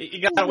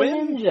 He got a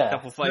win a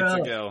couple fights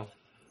ago.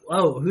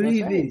 Oh, who did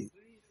he beat?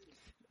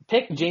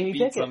 Jamie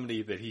Pickett.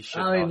 Somebody that he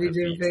should he beat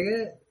Jamie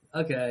Pickett?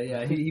 Okay,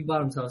 yeah, he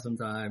bought himself some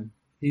time.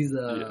 He's,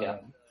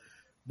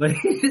 but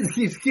he just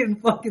keeps getting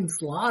fucking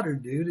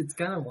slaughtered, dude. It's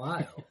kind of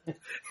wild.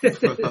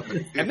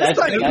 And this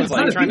time he was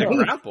like trying to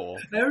grapple.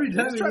 Every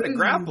time he was trying to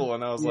grapple,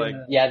 and I was like,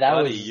 yeah,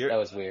 that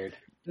was weird.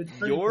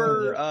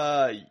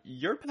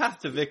 Your path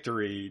to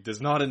victory does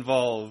not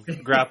involve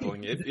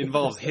grappling. It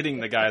involves hitting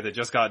the guy that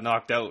just got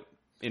knocked out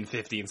in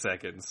 15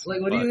 seconds.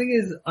 Like, what do you think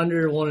is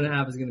under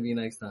 1.5 is going to be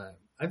next time?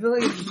 I feel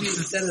like it should be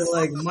instead of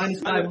like minus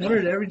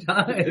 500 every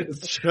time.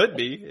 It should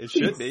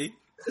be.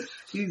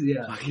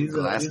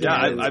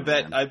 I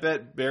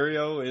bet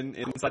Barrio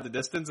inside the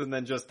distance and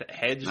then just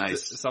hedged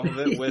some of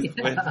it with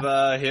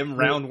him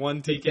round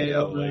one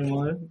TKO. Round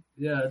one.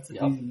 Yeah, it's easy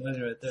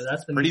money right there.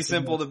 That's pretty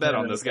simple to bet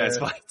on this guy's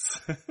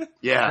fights.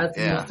 That's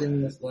the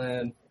stimulus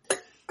land.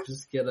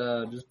 Just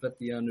bet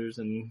the unders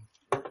and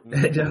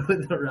hedge out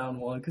with the round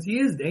one because he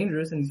is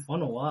dangerous and he's fun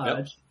to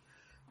watch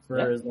for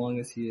as long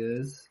as he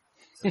is.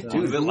 So,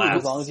 as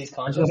long as he's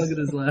conscious. Look at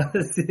his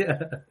last, yeah.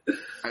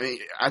 I mean,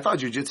 I thought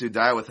jiu-jitsu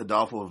died with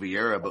Adolfo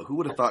Vieira, but who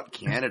would have thought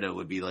Canada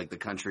would be like the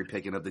country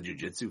picking up the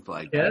jiu-jitsu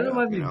flag? Canada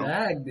might be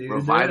back, dude.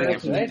 Reviving it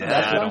from the dead.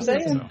 That's what I'm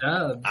saying.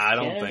 I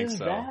don't think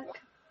so.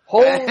 Back?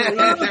 Holy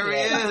there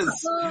he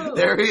is.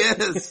 There he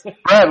is.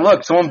 Brad,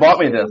 look, someone bought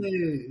me this.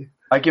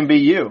 I can be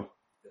you.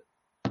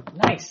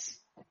 Nice.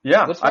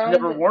 Yeah, I've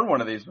never worn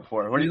one of these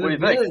before. What do you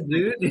think? Good,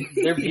 dude.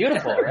 They're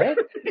beautiful, right?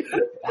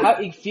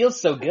 It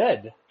feels so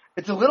good.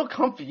 It's a little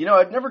comfy. You know,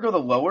 I'd never go the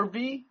lower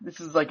V. This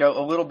is like a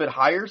little bit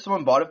higher.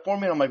 Someone bought it for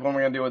me, and I'm like, what am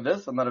I going to do with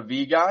this? I'm not a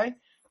V guy.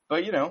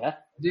 But, you know. Yeah.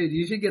 Dude,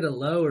 you should get a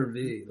lower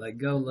V. Like,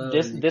 go low.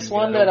 This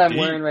one that I'm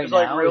wearing right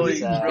now really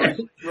stretch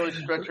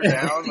her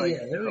down. Like,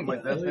 something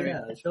like this. Maybe.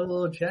 Show a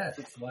little chest.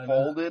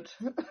 Fold it.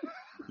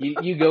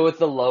 You go with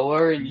the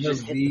lower and you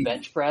just hit the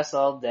bench press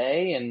all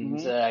day and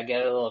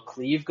get a little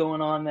cleave going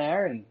on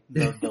there and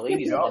the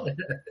ladies love it.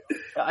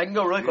 I can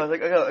go really quick.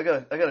 Like, I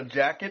got a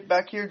jacket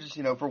back here just,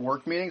 for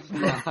work meetings.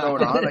 Throw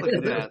it on. I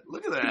can do that.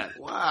 Look at that.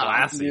 Wow.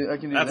 Classy. I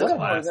can do That's that.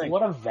 classy.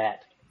 What a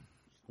vet.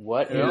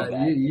 What a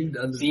vet. You've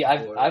done this See,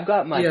 before. I've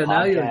got my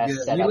podcast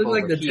set you up look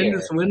like the here.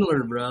 Tinder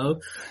swindler, bro.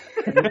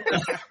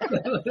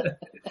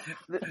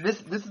 This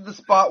is the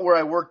spot where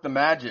I work the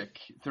magic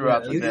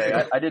throughout the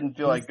day. I didn't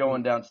feel like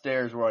going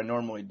downstairs where I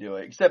normally do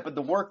it. Except at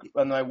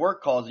on my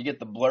work calls, you get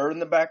the blur in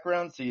the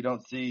background, so you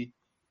don't see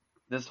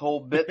this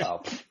whole bit.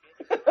 Oh.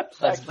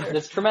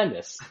 That's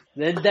tremendous.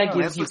 That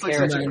gives you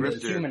character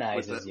and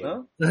humanizes you.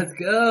 Huh? Let's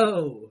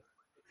go.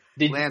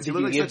 Did Lance, you you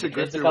look give like such a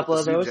kids a grifter couple with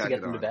of the those suit to get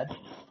jacket them to on. bed?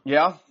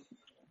 Yeah.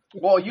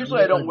 Well,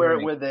 usually I don't wear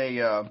it with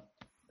a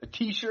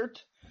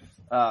t-shirt,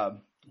 but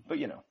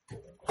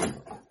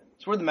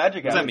it's where the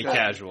magic happens.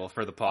 Semi-casual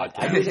for the podcast.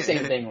 I do the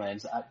same thing,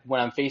 Lance.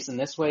 When I'm facing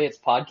this way, it's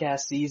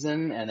podcast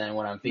season, and then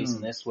when I'm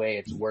facing this way,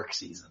 it's work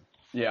season.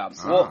 Yeah.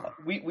 Well,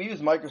 we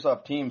use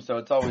Microsoft Teams, so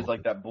it's always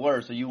like that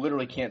blur, so you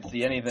literally can't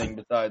see anything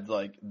besides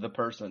like the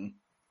person.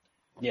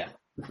 Yeah.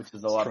 Which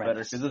is a lot better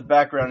because this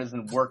background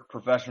isn't work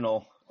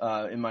professional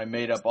in my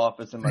made-up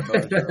office in my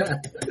brother's room.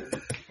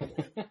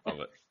 Love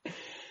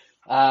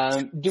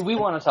it. Do we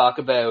want to talk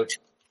about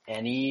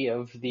any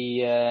of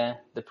the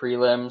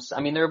prelims?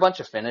 I mean, there were a bunch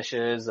of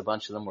finishes. A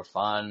bunch of them were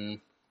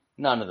fun.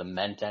 None of them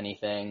meant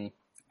anything.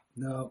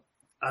 No,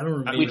 I don't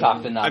remember. We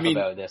talked enough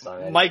about this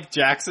already. Mike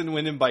Jackson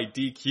winning by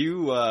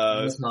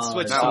DQ,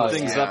 switched some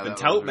things up in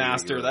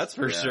Toutmaster, that's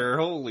for sure.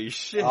 Holy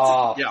shit.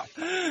 Oh, Yeah.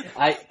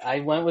 I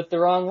went with the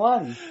wrong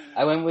one.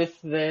 I went with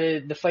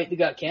the fight that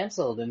got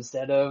canceled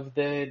instead of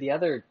the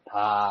other.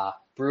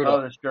 Brutal.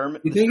 Oh, the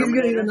Sherman. You think he's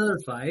gonna get another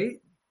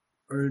fight?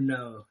 Or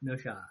no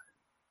shot?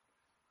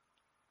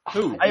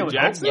 Who? I would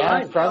Jackson? Yeah,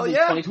 Right. probably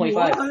Hell yeah.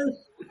 2025.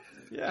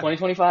 Yeah.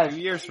 2025. 2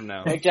 years from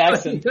now. Mike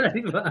Jackson.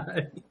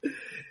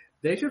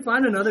 They should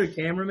find another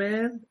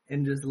cameraman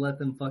and just let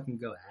them fucking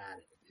go at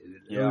it,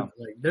 dude. Yeah.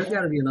 Like, there's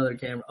gotta be another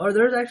camera. Or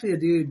there's actually a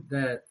dude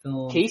that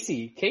filmed.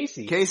 Casey.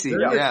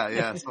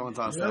 Yeah. Someone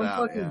tossed Let that him out.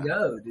 fucking Yeah.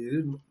 go,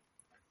 dude.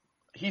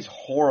 He's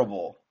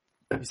horrible.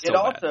 He's It so bad.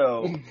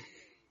 also,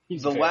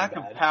 He's the very lack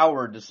bad. of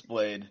power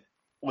displayed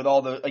with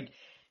all the, like,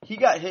 he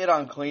got hit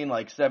on clean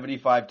like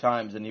 75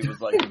 times and he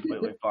was like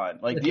completely fine.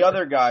 Like the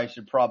other guy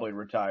should probably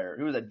retire.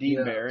 Who was that? Dean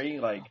Yeah. Barry?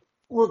 Like,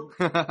 Well,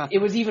 it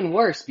was even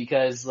worse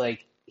because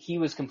like he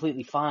was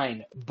completely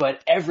fine,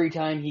 but every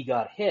time he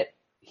got hit,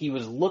 he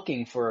was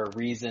looking for a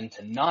reason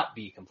to not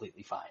be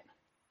completely fine.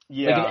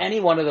 yeah. Like if any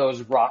one of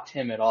those rocked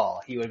him at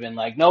all, he would have been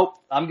like, "Nope,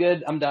 I'm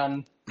good, I'm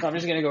done. I'm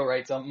just gonna go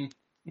write something."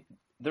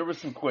 There was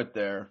some quit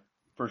there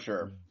for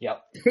sure.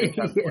 Yep. Big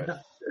time quit. Yeah.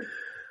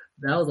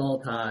 That was all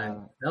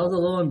time. That was a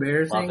little Love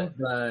embarrassing, it.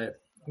 but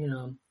you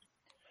know. I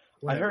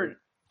whatever. heard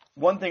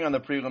one thing on the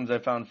prelims I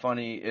found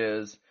funny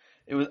is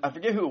it was, I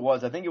forget who it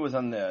was. I think it was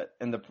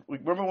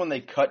remember when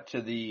they cut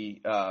to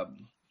the,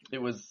 it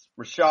was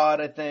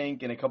Rashad, I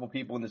think, and a couple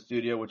people in the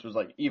studio, which was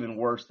like even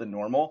worse than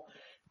normal.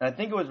 And I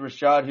think it was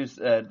Rashad who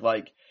said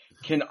like,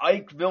 can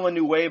Ike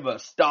Villanueva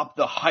stop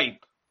the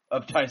hype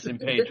of Tyson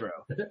Pedro?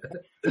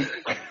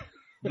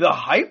 The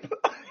hype?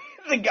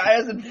 The guy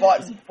hasn't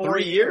fought in 4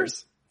 3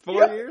 years? 4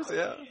 Yeah. years?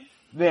 Yeah.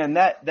 Man,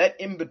 that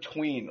in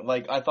between,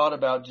 like I thought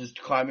about just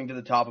climbing to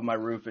the top of my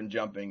roof and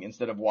jumping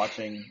instead of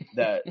watching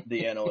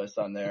the analysts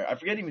on there. I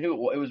forget even who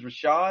it was.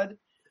 Rashad,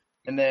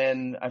 and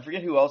then I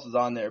forget who else was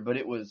on there, but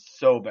it was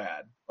so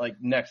bad, like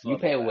next You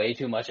level. pay bad. way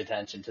too much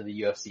attention to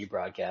the UFC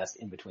broadcast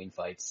in between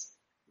fights.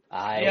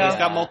 Yeah. He's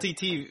got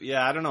multi-TV.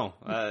 Yeah, I don't know.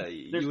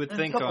 You would there's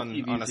think a couple on a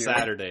TVs here.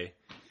 Saturday,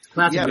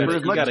 Classic Yeah, you but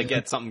British. as much- gotta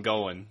get something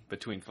going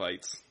between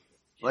fights.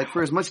 Like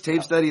for as much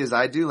tape study as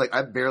I do, like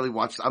I barely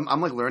watch.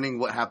 I'm like learning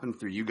what happened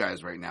through you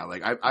guys right now.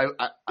 Like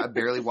I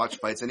barely watch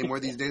fights anymore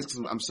these days because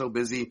I'm so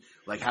busy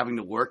like having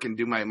to work and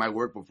do my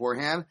work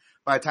beforehand.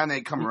 By the time they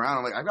come around,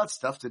 I'm like I've got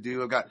stuff to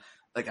do. I've got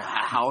like a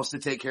house to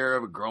take care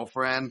of, a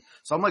girlfriend.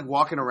 So I'm like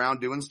walking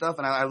around doing stuff,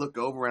 and I look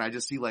over and I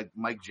just see like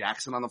Mike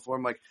Jackson on the floor.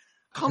 I'm like,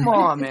 come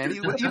on, man!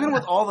 Even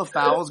with all the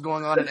fouls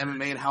going on in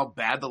MMA and how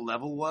bad the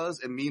level was,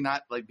 and me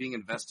not like being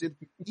invested,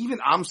 even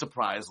I'm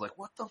surprised. Like,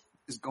 what the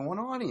is going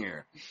on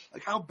here?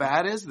 Like, how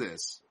bad is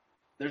this?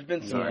 There's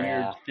been some Yeah.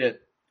 weird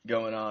shit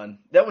going on.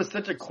 That was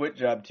such a quit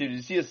job too. Did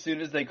you see as soon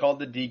as they called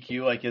the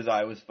DQ, like his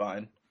eye was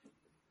fine?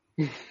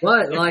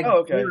 But like Oh,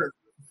 okay.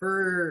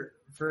 for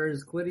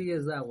as quitty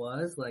as that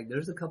was, like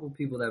there's a couple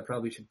people that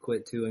probably should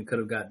quit too and could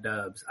have got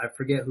dubs. I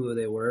forget who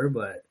they were,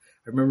 but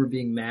I remember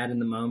being mad in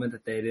the moment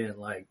that they didn't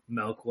like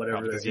milk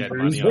whatever because their you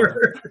had injuries money on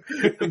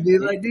were. And be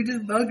like, dude,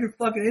 just milk your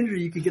fucking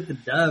injury. You could get the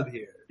dub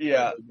here.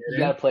 Yeah. You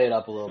gotta play it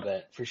up a little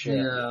bit for sure.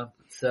 Yeah.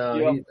 So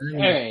Yep. All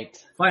right.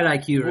 fight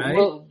IQ, right?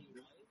 Well,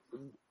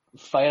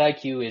 Fight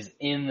IQ is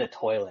in the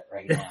toilet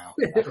right now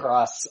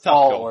across Tough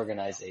all call.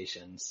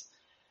 organizations.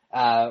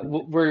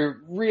 We're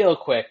real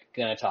quick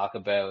gonna talk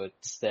about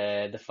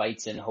the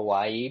fights in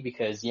Hawaii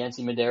because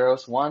Yancy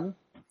Medeiros won.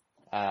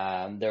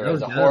 There That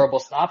was was a good. horrible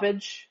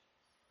stoppage.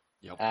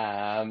 Yep.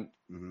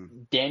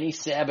 Danny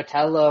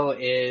Sabatello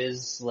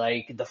is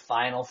like the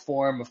final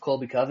form of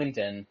Colby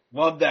Covington,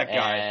 Love that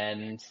guy.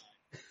 and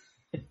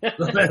I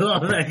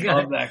love that guy.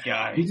 Love that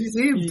guy. Did you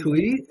see him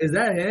tweet? Is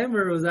that him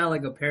or was that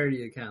like a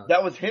parody account?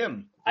 That was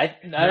him.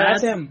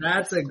 that's him.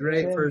 That's a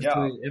great first Yeah.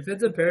 tweet. If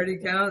it's a parody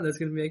account, that's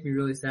gonna make me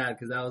really sad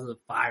because that was a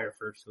fire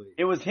first tweet.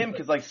 It was him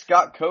because like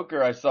Scott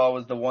Coker I saw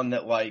was the one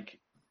that like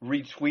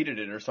retweeted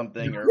it or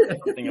something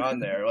on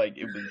there. Like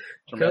it was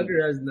tremendous.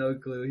 Coker has no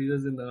clue. He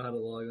doesn't know how to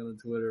log on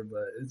to Twitter,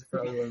 but it's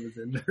probably one of his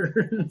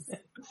interns.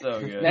 So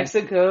good.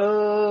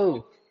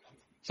 Mexico.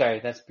 Sorry,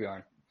 that's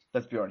Bjorn.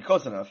 That's Bjorn.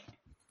 Close enough.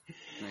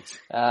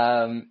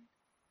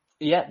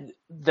 Yeah,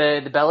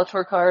 the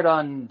Bellator card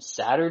on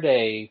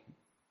Saturday,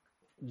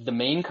 the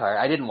main card,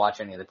 I didn't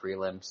watch any of the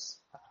prelims.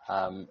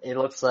 It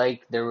looks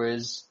like there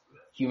was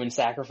human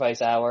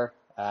sacrifice hour,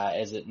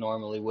 as it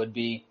normally would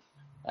be.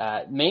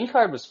 Main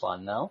card was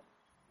fun though.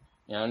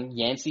 You know,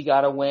 Yancy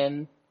got a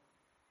win.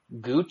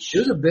 Gooch. He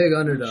was a big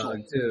underdog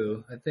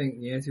too. I think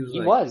Yancy was. He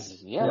like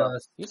was, yeah.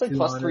 plus He was like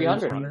plus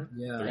 300.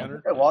 Yeah.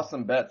 300? I lost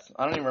some bets.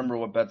 I don't even remember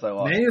what bets I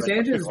lost. Manuel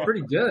Sanchez is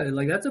pretty good.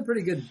 Like that's a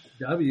pretty good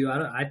W.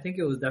 I think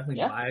it was definitely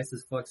Yeah. biased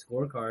as fuck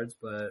scorecards,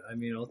 but I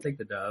mean, I'll take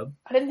the dub.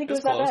 I didn't think it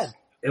was that Close. bad.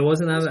 It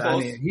wasn't that. I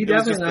close. mean, he It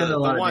was definitely just landed a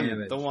lot of one,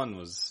 damage. The one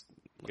was.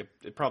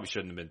 It probably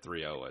shouldn't have been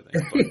 3-0, I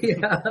think.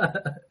 Yeah.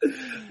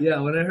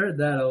 Yeah, when I heard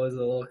that, I was a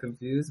little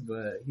confused,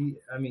 but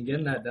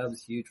getting that dub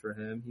is huge for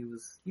him.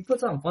 He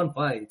puts on fun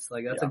fights.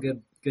 Like, that's a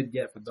good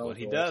get for Bellator. That's what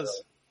he does.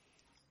 So.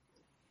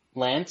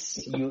 Lance,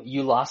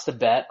 you lost a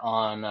bet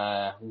on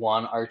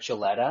Juan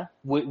Archuleta.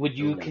 Would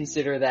you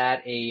consider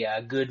that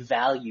a good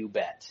value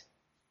bet?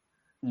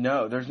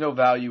 No, there's no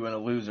value in a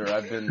loser.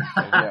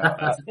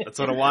 That's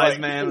what a wise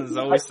man has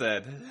always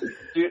said.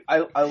 Dude,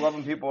 I love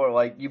when people are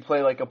like, you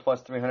play like a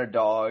plus 300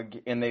 dog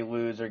and they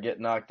lose or get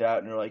knocked out,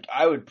 and you're like,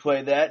 I would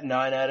play that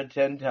 9 out of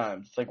 10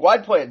 times. It's like,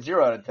 why'd play it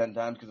 0 out of 10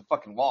 times because it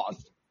fucking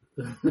lost?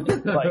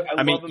 Like,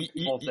 I love when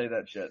people say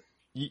that shit.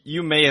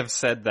 You may have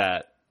said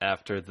that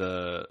after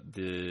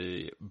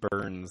the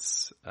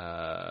Burns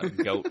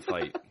goat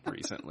fight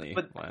recently.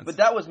 But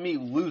that was me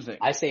losing.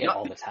 I say it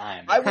all the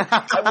time.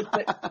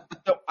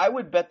 I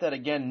would bet that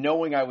again,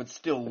 knowing I would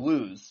still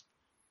lose,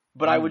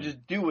 but I would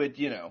just do it,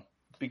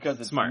 because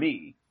it's Smart.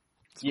 me.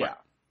 Smart. Yeah,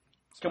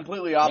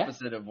 completely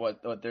opposite of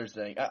what they're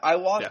saying. I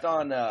lost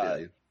on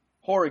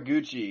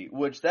Horiguchi,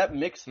 which that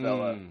mixed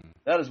fella,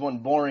 that is one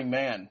boring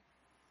man.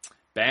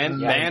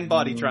 Ban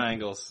body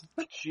triangles.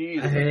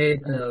 Jesus. I hate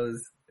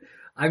those.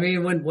 I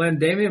mean, when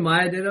Damian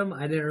Maia did them,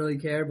 I didn't really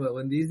care, but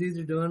when these dudes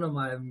are doing them,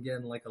 I'm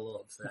getting like a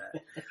little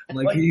upset. I'm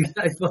like, you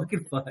guys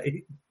fucking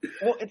fight.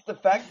 Well, it's the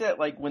fact that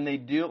like when they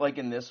do like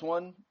in this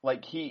one,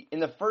 like in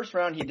the first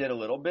round he did a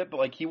little bit, but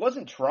like he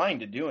wasn't trying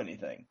to do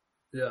anything.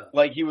 Yeah.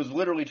 Like he was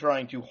literally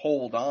trying to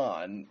hold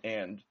on,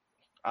 and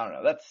I don't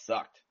know, that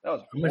sucked. That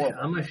was horrible.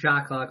 I'm a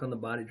shot clock on the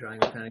body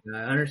triangle kind of guy.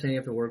 I understand you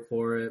have to work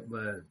for it,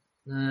 but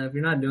if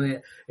you're not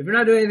doing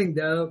anything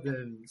dope,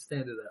 then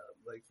stand it up.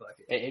 Like, fuck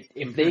it.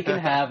 If they can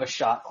have a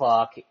shot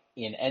clock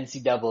in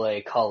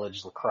NCAA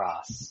college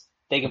lacrosse,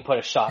 they can put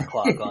a shot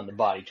clock on the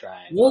body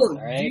triangle. Well,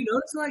 all right? do you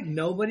notice like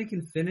nobody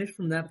can finish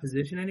from that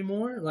position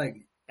anymore? Like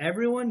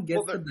everyone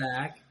gets the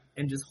back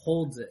and just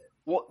holds it.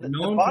 Well, the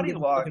one body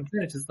can lock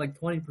finish. It's like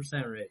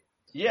 20% rate.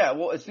 Yeah,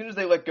 well, as soon as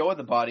they let go of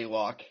the body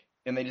lock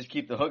and they just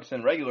keep the hooks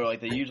in regular,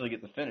 like they usually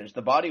get the finish.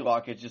 The body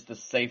lock is just a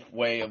safe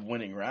way of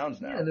winning rounds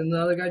now. Yeah, then the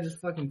other guy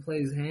just fucking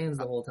plays hands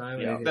the whole time.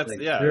 Yeah, and that's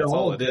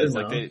all it is.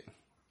 Like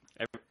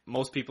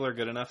most people are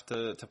good enough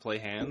to play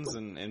hands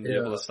and be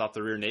able to stop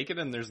the rear naked,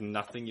 and there's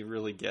nothing you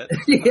really get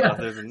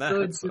other than that.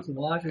 So it's just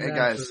watching. Hey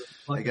guys,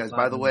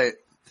 by the way,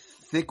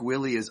 Thick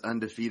Willie is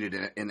undefeated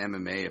in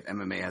MMA if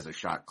MMA has a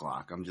shot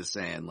clock. I'm just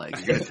saying, like,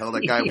 you're gonna tell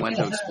that guy when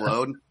to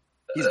explode.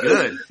 He's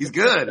good. He's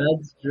good.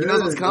 That's true, he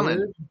knows what's coming.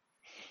 Dude.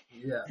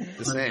 Yeah.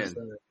 Just saying.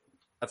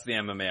 That's the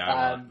MMA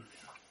I want.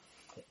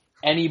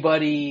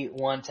 Anybody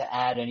want to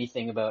add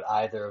anything about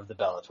either of the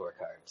Bellator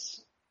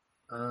cards?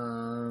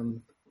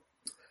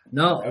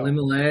 No,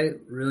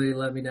 Limele really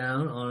let me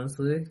down,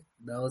 honestly.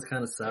 That was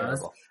kind of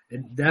sus.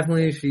 It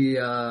definitely,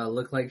 she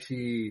looked like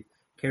she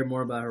cared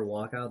more about her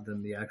walkout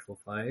than the actual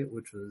fight,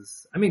 which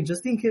was,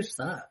 Justine Kish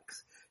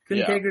sucks.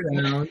 Couldn't take her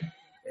down.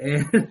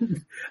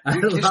 And I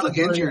had Kish looked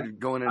injured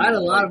going into I had a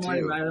lot of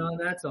money right on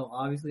that, so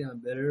obviously I'm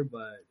bitter,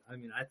 but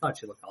I thought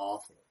she looked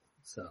awful.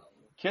 So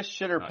Kish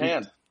shit her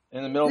pants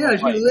in the middle of the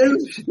fight. Yeah, she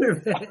literally shit her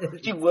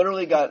pants.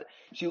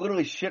 She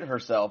literally shit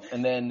herself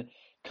and then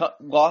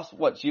lost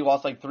she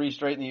lost like 3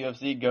 straight in the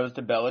UFC, goes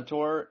to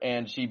Bellator,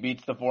 and she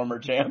beats the former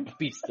champ.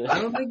 I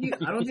don't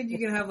think you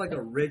can have like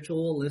a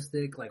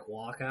ritualistic like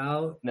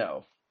walkout.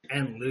 No.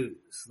 And lose.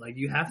 Like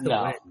you have to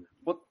win.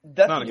 Well,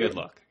 that's not a good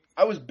look.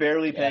 I was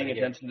barely paying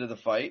attention to the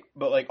fight,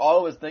 but like all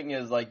I was thinking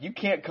is like you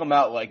can't come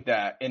out like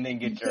that and then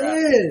get your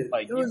ass.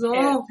 Like it was you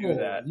can't awful. do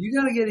that. You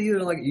gotta get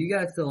you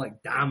got to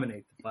like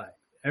dominate the fight.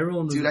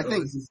 Everyone was I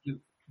think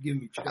give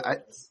me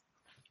chance.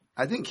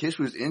 I think Kish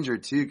was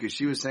injured too because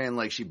she was saying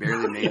like she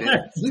barely made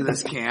it to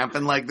this camp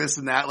and like this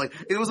and that. Like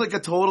it was like a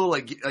total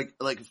like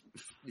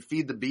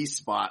feed the beast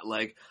spot.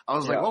 Like I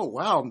was like, oh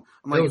wow.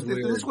 I'm like, if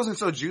this wasn't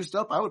so juiced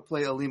up, I would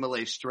play Alima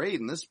Lay straight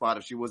in this spot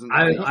if she wasn't.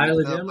 I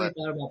legitimately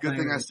thought about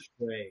playing her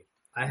straight.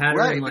 I had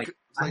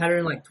her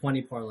in like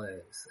 20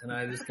 parlays, and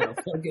I just got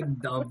fucking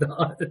dumped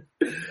on.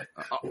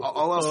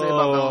 All I'll say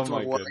about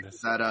Bellator Hawaii is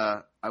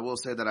that I will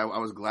say that I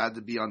was glad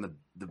to be on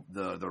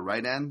the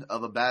right end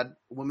of a bad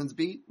women's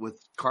beat with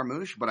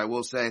Carmouche, but I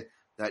will say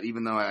that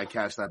even though I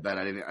cashed that bet,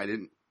 I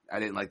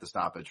didn't like the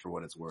stoppage for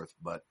what it's worth,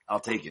 but I'll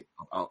take it.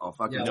 I'll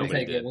fucking we'll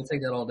take it. We'll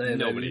take that all day.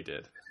 Nobody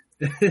did.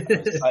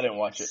 I didn't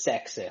watch it.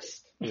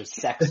 Sexist. It was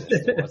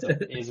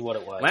sexist. Is what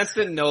it was. Lance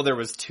didn't know there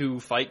was 2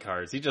 fight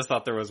cards. He just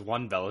thought there was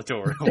one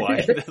Bellator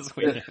Hawaii this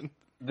weekend.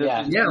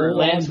 Well,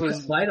 Lance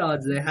was fight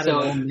odds. They had it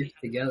all mixed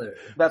together.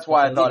 That's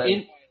why I thought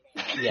in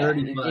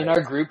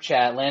our group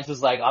chat, Lance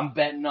was like, "I'm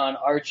betting on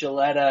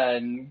Archuleta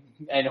and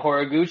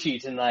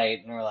Horiguchi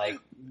tonight," and we're like,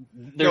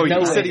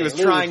 he said he was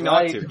trying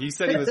not to. He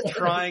said he was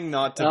trying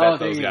not to bet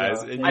those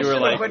guys, and you were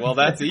like, "Well,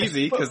 that's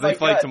easy because they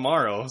fight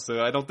tomorrow,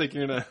 so I don't think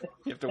you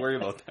have to worry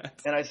about that."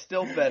 And I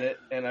still bet it,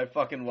 and I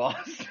fucking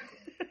lost.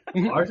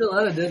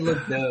 Archuleta did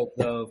look dope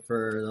though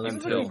for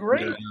those 2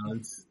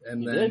 rounds,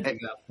 and then he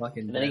got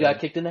fucking. And then he got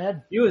kicked in the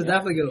head. He was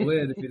definitely gonna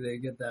win if he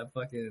didn't get that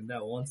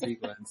one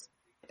sequence.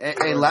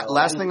 Hey,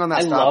 last thing on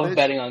that stoppage. I love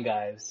betting on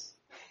guys.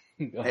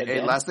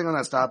 Hey, last thing on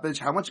that stoppage.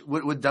 How much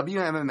would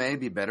WMMA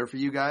be better for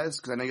you guys?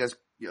 Because I know you guys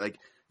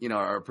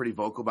are pretty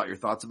vocal about your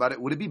thoughts about it.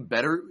 Would it be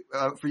better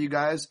for you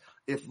guys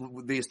if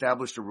they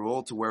established a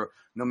rule to where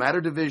no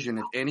matter division,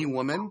 if any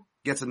woman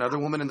gets another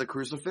woman in the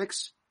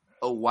crucifix,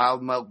 a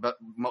wild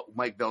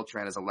Mike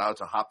Beltran is allowed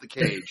to hop the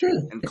cage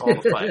and call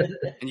the fight,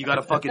 and you got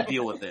to fucking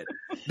deal with it.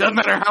 Doesn't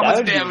matter how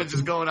much damage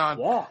is going on.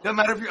 Yeah. Doesn't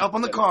matter if you're up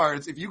on the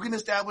cards. If you can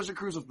establish a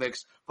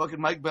crucifix,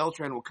 fucking Mike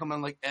Beltran will come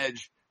in like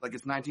Edge, like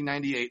it's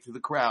 1998 through the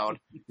crowd.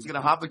 He's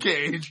gonna hop the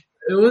cage.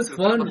 It was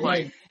fun,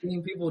 like,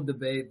 seeing people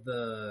debate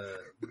the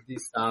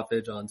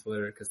stoppage on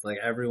Twitter, because, like,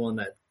 everyone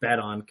that bet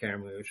on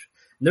Caramouche,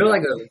 there were,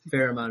 like, a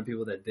fair amount of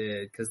people that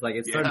did, because, like,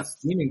 it started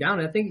steaming down.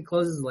 I think it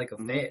closes, like,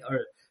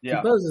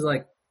 it closes,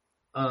 like,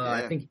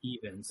 I think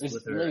evens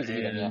with her.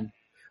 And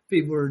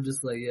people were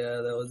just like,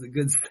 yeah, that was a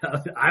good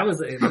stuff. I was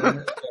saying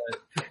that,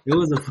 but it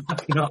was a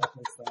fucking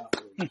awful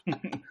stoppage.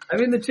 I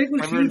mean, the chick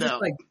was,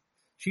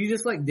 she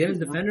just didn't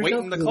defend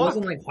herself because it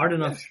wasn't like hard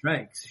enough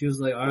strikes. She was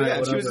like, all right,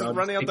 whatever. She was just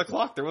running up the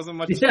clock. There wasn't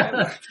much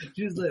time.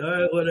 She was like, all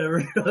right,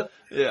 whatever.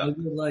 Yeah.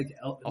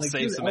 I'll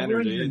save some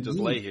energy and just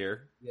lay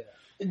here. Yeah.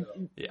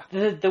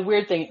 The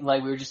weird thing,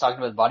 like we were just talking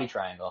about the body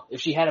triangle.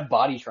 If she had a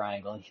body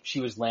triangle and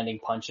she was landing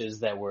punches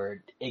that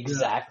were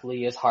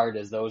exactly as hard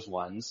as those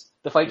ones,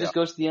 the fight just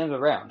goes to the end of the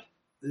round.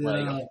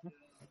 Like,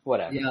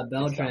 whatever. Yeah,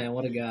 Beltran,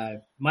 what a guy.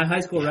 My high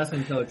school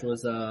wrestling coach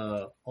was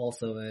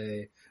also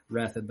a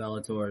ref at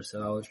Bellator,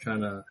 so I was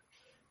trying to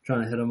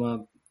hit him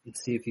up and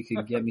see if he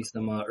could get me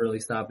some early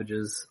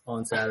stoppages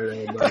on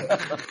Saturday,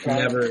 but he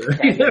never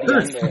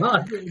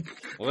responded.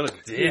 What a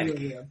dick.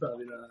 Yeah,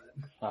 probably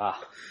not.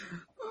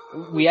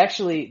 We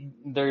actually,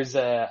 there's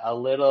a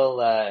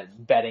little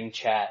betting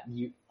chat,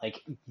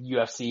 like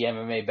UFC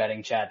MMA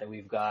betting chat that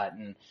we've got,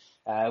 and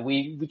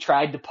we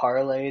tried to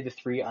parlay the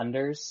 3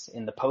 unders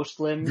in the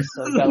post-lims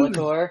of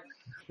Bellator.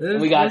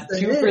 We got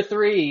 2 for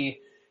 3,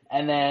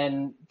 and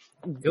then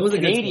it was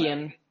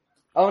Canadian.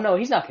 Oh no,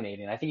 he's not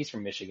Canadian. I think he's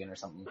from Michigan or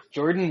something.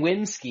 Jordan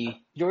Winsky.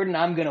 Jordan,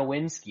 I'm gonna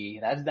Winsky.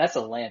 That's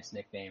a Lance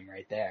nickname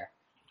right there.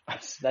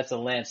 That's a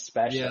Lance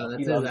special. Yeah,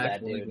 that's he loves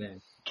that dude.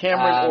 Nickname.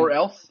 Cameron or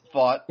else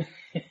fought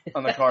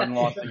on the card and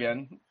lost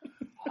again.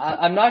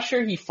 I'm not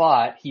sure he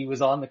fought. He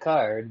was on the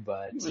card,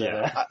 but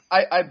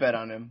I bet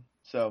on him.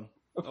 So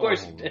of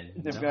course you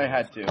did. I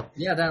had to.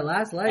 Yeah, that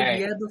last leg, Right.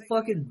 he had the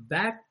fucking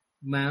back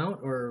mount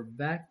or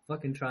back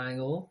fucking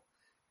triangle,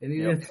 and he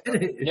didn't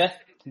finish. Yeah,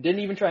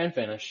 didn't even try and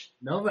finish.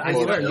 No, but I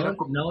swear,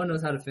 no one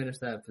knows how to finish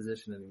that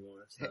position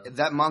anymore. So.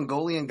 That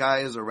Mongolian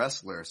guy is a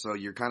wrestler, so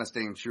you're kind of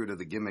staying true to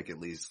the gimmick at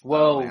least.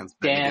 Whoa, Dan.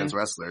 Against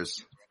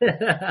wrestlers.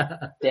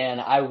 Dan,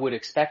 I would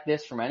expect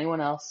this from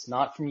anyone else,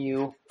 not from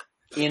you.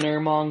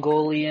 Inner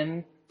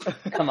Mongolian.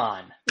 Come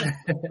on.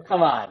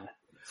 Come on.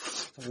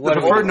 The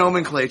preferred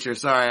nomenclature.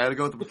 Sorry, I had to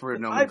go with the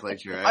preferred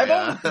nomenclature.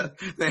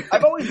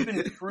 I've always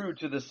been true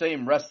to the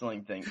same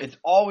wrestling thing. It's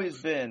always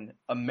been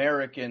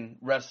American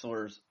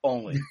wrestlers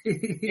only.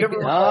 You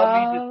ever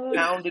saw me just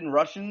pounding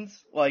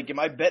Russians? Like,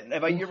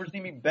 have you ever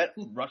seen me bet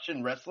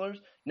Russian wrestlers?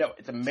 No,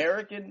 it's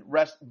American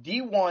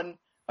D1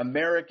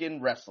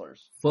 American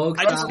wrestlers. Folks,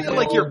 I just feel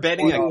like you're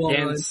betting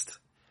against.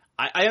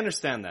 I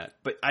understand that,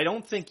 but I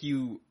don't think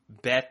you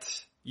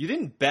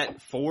didn't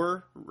bet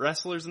for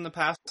wrestlers in the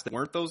past that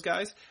weren't those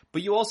guys,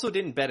 but you also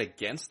didn't bet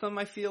against them,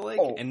 I feel like,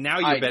 and now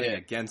you're betting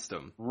against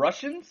them.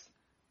 Russians?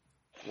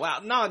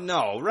 Wow,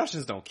 no,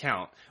 Russians don't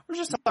count. We're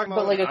just talking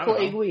about like a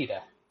Clay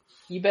Guida.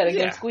 You bet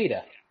against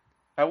Guida.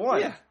 I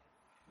won. Yeah.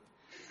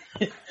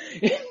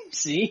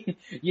 See?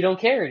 You don't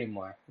care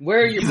anymore.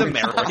 Where are your He's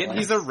American,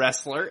 he's a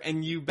wrestler,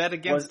 and you bet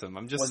against him.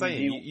 I'm just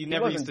saying, you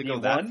never used to go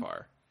that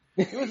far.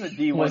 He was a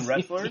D1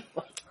 wrestler.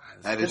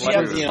 That is true.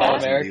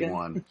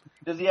 D1.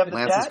 Does he have the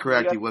Lance tat? is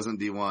correct. He wasn't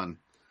D1.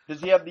 Does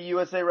he have the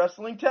USA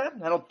Wrestling tat?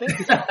 I don't think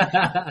so.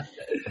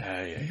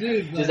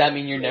 Dude, does that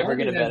mean you're never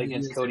going to bet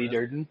against Cody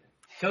Durden?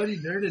 Cody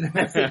Durden.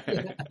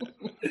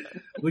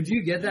 Would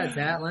you get that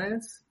tat,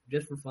 Lance?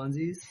 Just for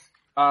funsies?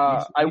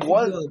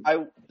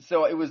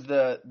 So it was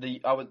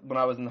when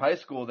I was in high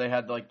school, they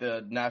had like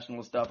the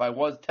national stuff. I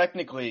was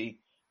technically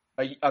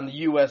on the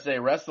USA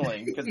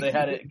Wrestling because they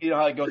had it, you know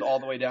how it goes all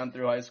the way down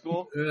through high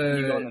school?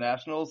 You go on the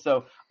nationals.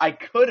 So I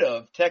could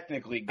have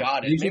technically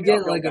got it. You should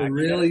get like a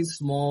really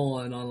small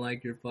one on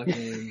like your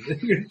fucking,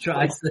 your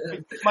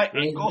tricep. My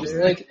ankle. Just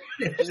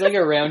like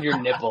around your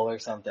nipple or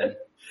something.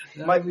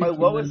 My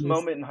lowest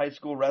moment in high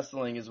school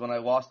wrestling is when I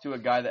lost to a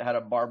guy that had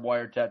a barbed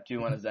wire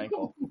tattoo on his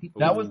ankle.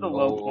 That was the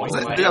low point.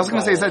 I was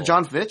going to say, is that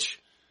John Fitch?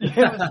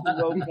 Yeah, it was the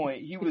low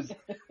point. He was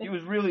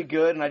really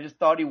good, and I just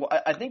thought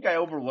I think I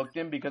overlooked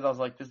him because I was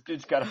like, this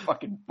dude's got a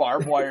fucking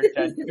barbed wire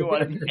tattoo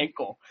on his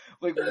ankle.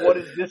 Like, what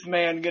is this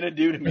man gonna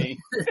do to me?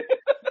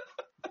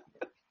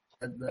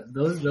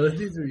 Those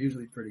dudes are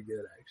usually pretty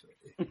good,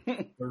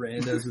 actually. The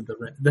randos with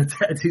the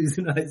tattoos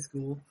in high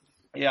school.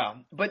 Yeah,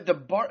 but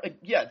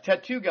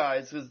tattoo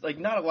guys is like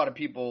not a lot of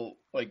people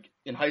like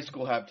in high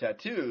school have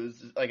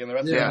tattoos, like in the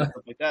rest of stuff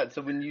like that.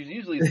 So when you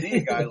usually see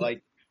a guy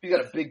like If he's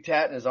got a big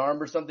tat in his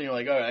arm or something, you're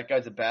like, oh, that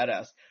guy's a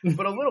badass.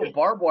 But a little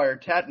barbed wire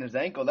tat in his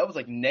ankle, that was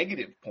like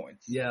negative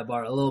points. Yeah, a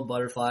little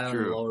butterfly on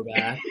the lower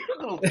back.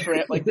 A little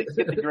tramp, like the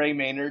kid, the Gray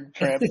Maynard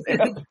tramp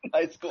in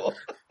high school.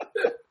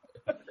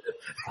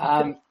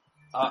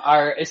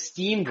 Our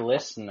esteemed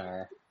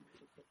listener,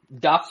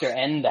 Dr.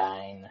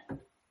 Endine,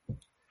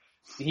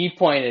 he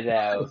pointed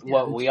out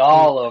what we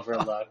all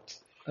overlooked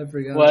I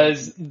forgot.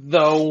 was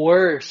the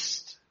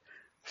worst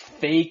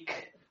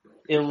fake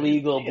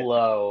illegal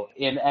blow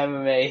in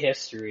MMA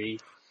history.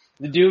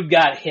 The dude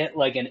got hit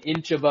like an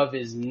inch above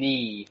his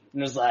knee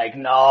and was like,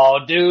 no,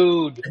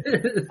 dude,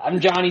 I'm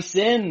Johnny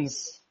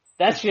Sins.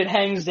 That shit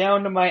hangs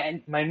down to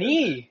my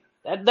knee.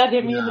 That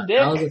hit me in the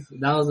dick.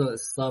 That was a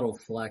subtle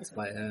flex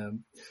by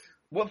him.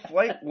 What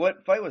fight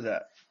was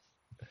that?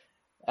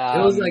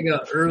 It was like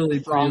a early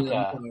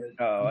Franca.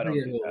 Oh, I don't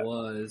forget think who that. it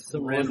was.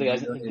 Some What was the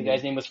random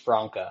guy's name was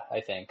Franca,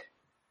 I think.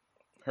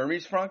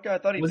 Hermes Franca? I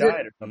thought he Was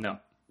died or something. No.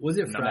 Was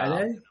it No.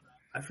 Friday?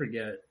 I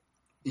forget.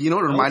 You know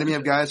what it reminded me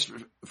of, guys?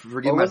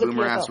 Forgive Or my was it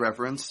boomer ass PFL?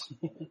 reference.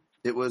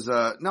 It was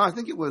no, I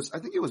think it was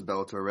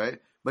Bellator, right?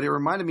 But it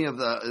reminded me of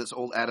this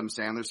old Adam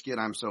Sandler skit,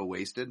 I'm So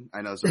Wasted.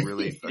 I know it's a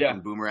really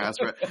fucking boomer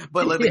ass, right?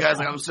 But like the guy's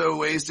like, I'm so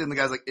wasted, and the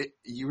guy's like,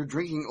 you were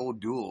drinking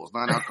old duels,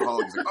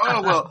 non-alcoholic. He's like,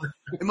 oh well,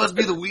 it must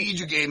be the weed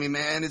you gave me,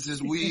 man. It's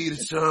this weed,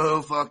 it's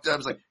so fucked up.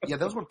 It's like, yeah,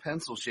 those were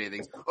pencil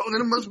shavings. Oh,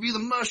 then it must be the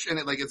mush, and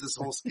it's this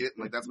whole skit,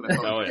 and like that's what I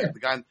felt. Oh, yeah. The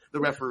guy, the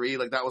referee,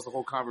 like that was the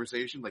whole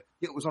conversation. Like,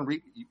 yeah, it was on.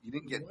 You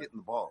didn't get hit in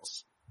the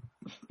balls.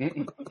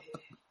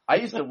 I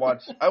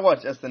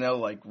watched SNL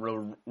like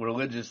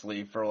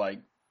religiously for like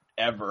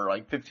ever,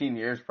 like 15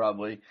 years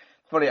probably.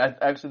 It's funny, I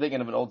actually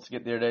thinking of an old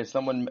skit the other day.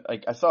 Someone,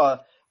 like, I was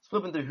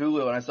flipping through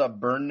Hulu and I saw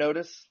Burn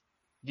Notice.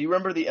 Do you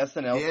remember the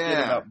SNL skit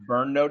about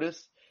Burn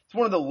Notice? It's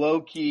one of the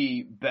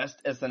low-key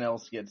best SNL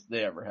skits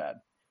they ever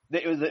had.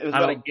 It was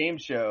about a game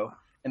show,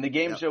 and the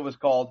game show was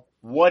called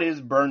What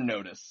is Burn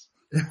Notice?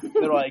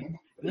 They're like,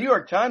 New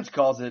York Times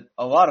calls it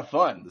a lot of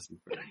fun.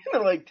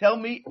 They're like, tell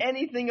me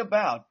anything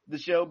about the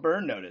show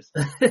Burn Notice.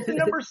 It's the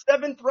number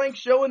 7th ranked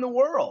show in the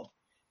world.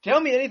 Tell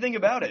me anything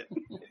about it.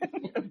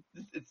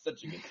 It's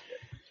such a good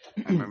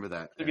skit. I remember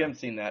that. If you haven't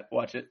seen that,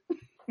 watch it.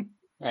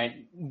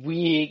 Right.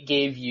 We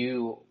gave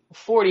you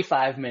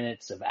 45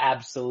 minutes of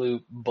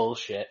absolute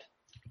bullshit.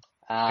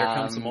 Here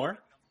comes some more.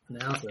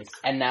 Analysis.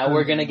 And now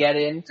we're gonna get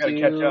Gotta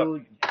catch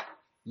into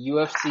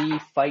UFC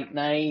Fight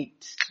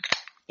Night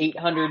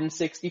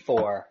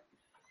 864.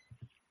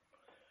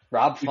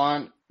 Rob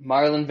Font,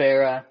 Marlon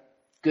Vera,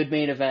 good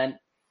main event,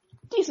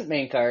 decent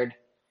main card,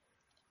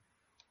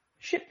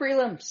 shit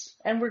prelims.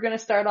 And we're gonna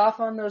start off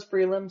on those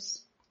prelims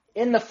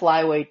in the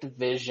flyweight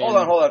division.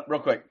 Hold on, real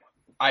quick.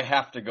 I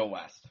have to go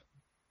last.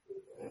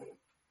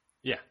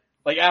 Yeah.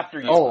 Like after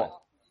you. Oh.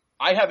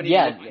 I haven't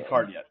even looked at the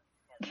card yet.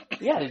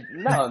 Yeah,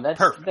 no, that's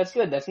Perfect. That's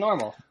good. That's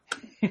normal.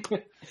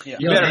 Yeah.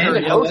 You better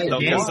hurry up, wait, though,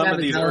 Dan because some of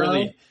these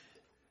early.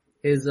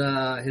 His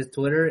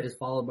Twitter is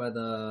followed by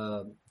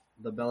the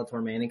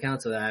Bellator main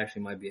account, so that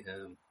actually might be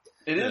him.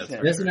 It is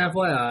him. Just an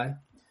FYI.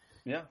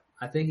 Yeah.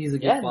 I think he's a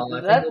good Yeah, follow.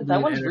 I that- think he'll that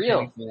be one's an real.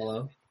 entertaining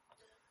follow.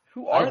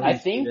 Who are I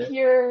these? think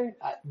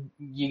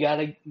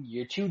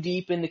you're too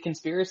deep into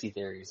conspiracy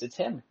theories. It's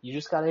him. You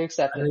just gotta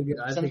accept I it. think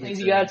Some it's things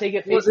you him. gotta take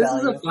at Well, face this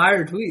value. is a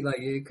fire tweet. Like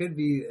it could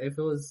be if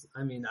it was.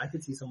 I mean, I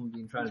could see someone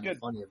trying to be good.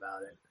 funny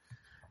about it.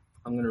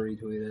 I'm gonna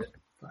retweet it.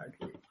 Fire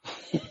tweet.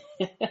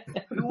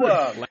 Who,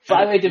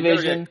 Flyweight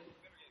division.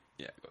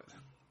 Yeah, go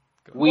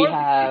ahead. We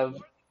have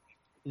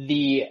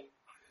the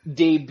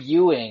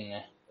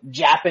debuting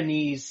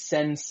Japanese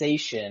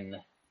sensation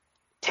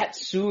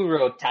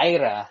Tetsuro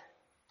Taira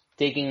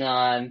taking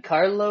on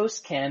Carlos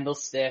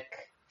Candlestick.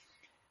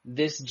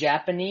 This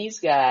Japanese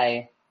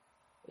guy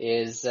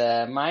is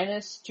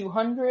minus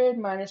 200,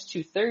 minus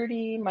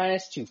 230,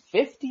 minus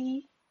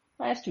 250,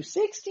 minus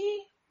 260.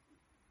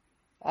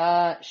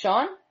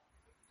 Shaun,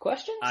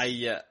 questions?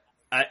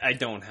 I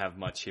don't have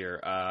much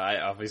here.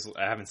 I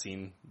haven't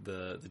seen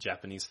the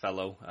Japanese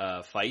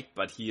fellow fight,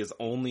 but he has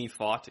only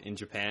fought in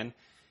Japan.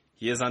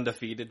 He is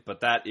undefeated,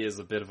 but that is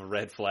a bit of a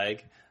red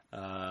flag.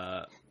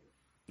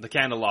 The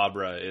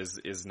candelabra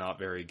is not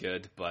very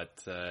good,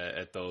 but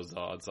at those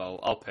odds,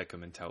 I'll pick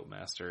him in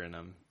Toutmaster, and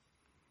I'm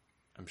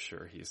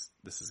sure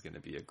this is going to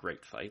be a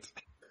great fight.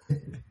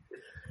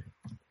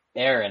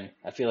 Aaron,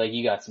 I feel like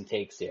you got some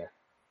takes here.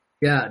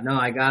 Yeah, no,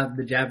 I got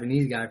the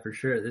Japanese guy for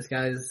sure. This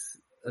guy's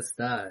a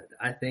stud.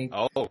 I think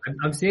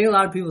I'm seeing a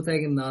lot of people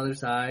taking the other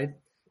side,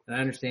 and I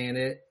understand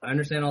it. I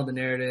understand all the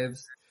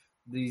narratives.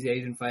 These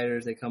Asian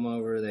fighters, they come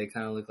over, they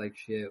kind of look like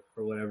shit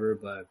or whatever,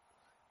 but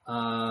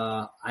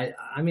I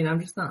mean,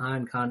 I'm just not high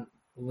on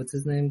what's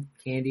his name?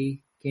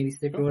 Candy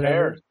Stick or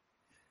whatever.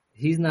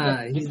 He's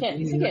not. He's a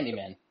candy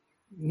man.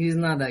 He's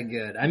not that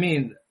good. I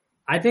mean,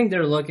 I think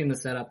they're looking to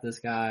set up this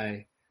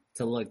guy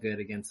to look good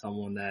against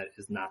someone that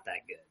is not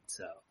that good.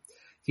 So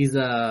he's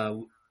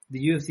the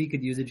UFC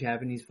could use a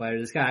Japanese fighter.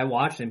 This guy, I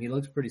watched him. He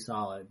looks pretty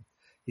solid.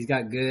 He's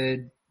got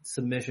good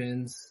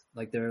submissions,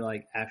 like they're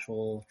like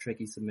actual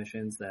tricky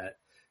submissions that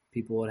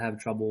people would have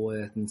trouble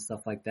with and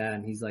stuff like that.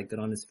 And he's like good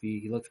on his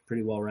feet. He looks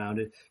pretty well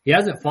rounded. He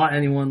hasn't fought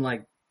anyone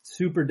like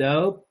super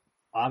dope,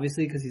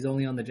 obviously, because he's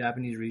only on the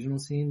Japanese regional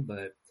scene.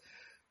 But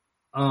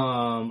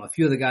a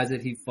few of the guys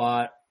that he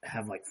fought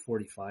have like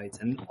 40 fights,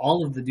 and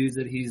all of the dudes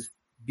that he's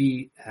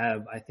beat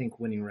have, I think,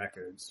 winning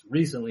records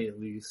recently, at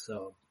least.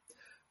 So,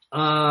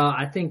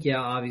 I think, yeah,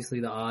 obviously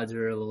the odds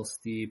are a little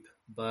steep,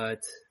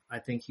 but I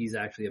think he's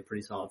actually a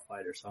pretty solid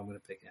fighter, so I'm going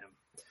to pick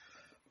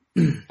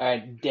him. All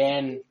right,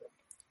 Dan,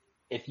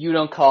 if you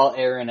don't call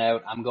Aaron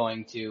out, I'm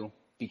going to,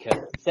 because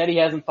he said he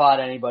hasn't fought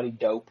anybody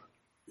dope.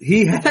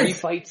 He has. 3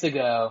 fights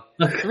ago,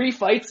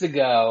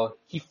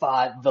 he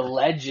fought the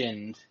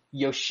legend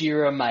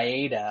Yoshiro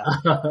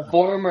Maeda,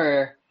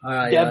 former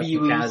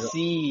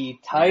WEC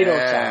title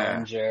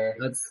challenger,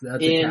 That's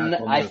in,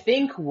 I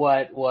think,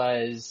 what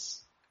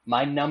was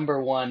my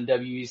number 1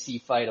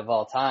 WEC fight of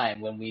all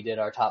time when we did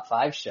our top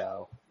 5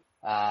 show.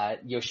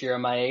 Yoshiro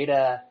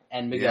Maeda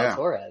and Miguel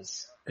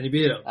Torres. And he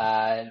beat him.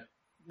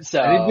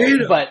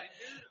 But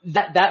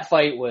that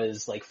fight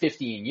was like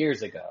 15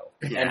 years ago,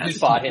 and he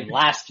fought him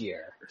last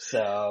year.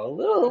 So a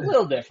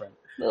little different.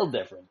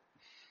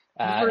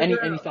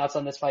 Any thoughts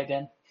on this fight,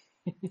 Dan?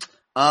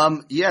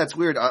 Yeah, it's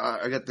weird.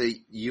 I got the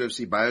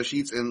UFC bio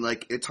sheets, and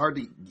like it's hard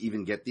to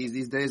even get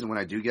these days. And when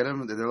I do get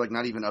them, they're like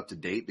not even up to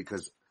date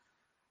because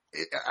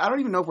I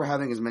don't even know if we're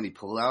having as many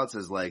pullouts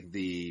as like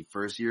the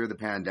first year of the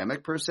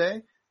pandemic per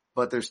se.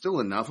 But there's still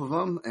enough of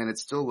them, and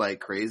it's still like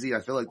crazy.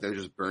 I feel like they're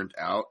just burnt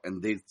out,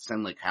 and they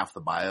send like half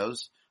the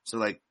bios. So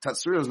like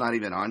Tatsuro's not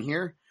even on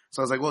here.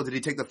 So I was like, well, did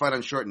he take the fight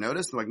on short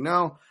notice? I'm like,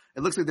 no.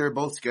 It looks like they're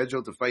both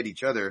scheduled to fight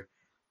each other.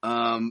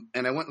 And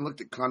I went and looked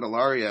at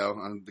Candelario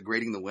on the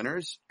grading the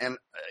winners, and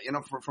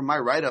from my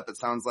write up, it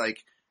sounds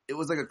like it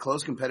was like a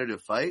close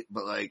competitive fight.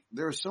 But like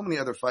there were so many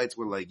other fights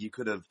where like you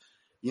could have,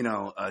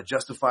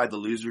 justified the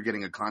loser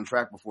getting a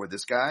contract before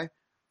this guy.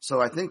 So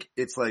I think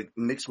it's like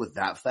mixed with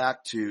that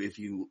fact too. If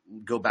you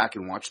go back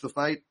and watch the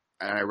fight,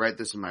 and I write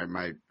this in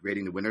my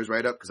rating the winners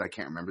write up because I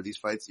can't remember these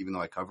fights even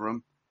though I cover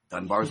them,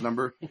 Dunbar's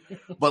number.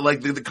 But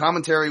like the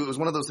commentary, it was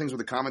one of those things where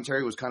the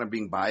commentary was kind of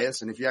being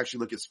biased. And if you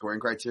actually look at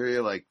scoring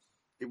criteria, like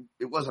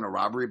it wasn't a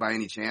robbery by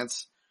any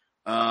chance.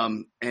 I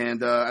don't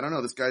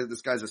know, this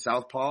guy's a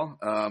southpaw.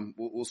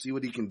 We'll see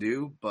what he can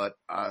do, but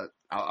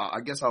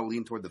I guess I'll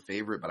lean toward the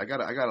favorite. But I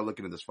gotta look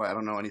into this fight. I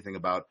don't know anything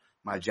about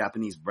my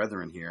Japanese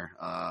brethren here.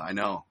 I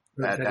know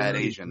that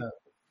Asian.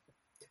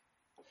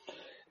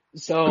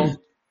 So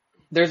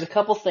there's a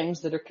couple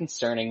things that are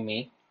concerning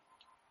me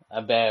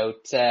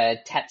about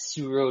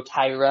Tatsuro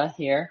Taira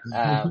here.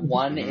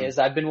 One is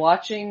I've been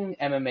watching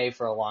MMA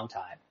for a long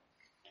time,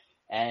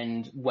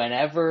 and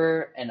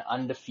whenever an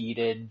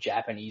undefeated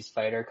Japanese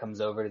fighter comes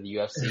over to the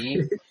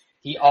UFC,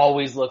 he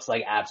always looks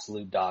like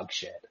absolute dog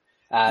shit.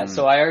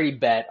 So I already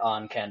bet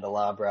on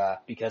Candelabra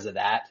because of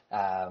that.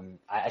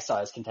 I saw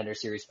his Contender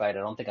Series fight.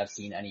 I don't think I've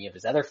seen any of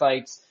his other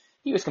fights.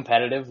 He was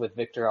competitive with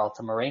Victor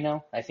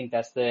Altamirano. I think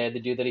that's the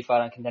dude that he fought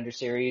on Contender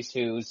Series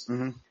who's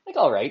like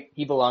alright.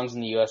 He belongs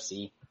in the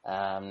UFC.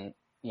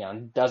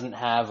 Doesn't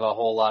have a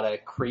whole lot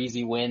of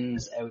crazy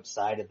wins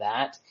outside of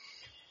that.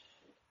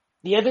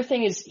 The other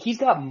thing is he's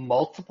got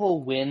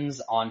multiple wins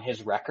on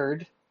his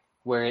record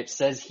where it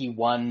says he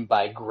won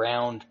by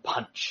ground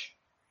punch.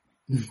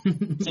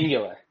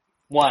 Singular.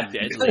 One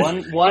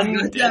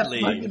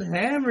deadly. Fucking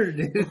hammer,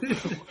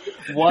 dude.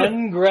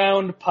 One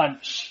ground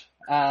punch.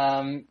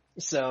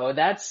 So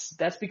that's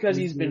because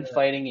he's been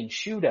fighting in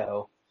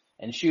Shudo,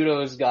 and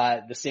Shudo's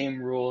got the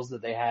same rules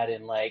that they had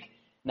in like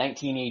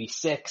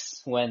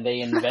 1986 when they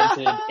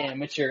invented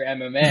amateur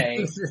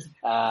MMA.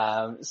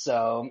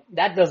 So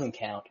that doesn't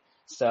count.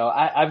 So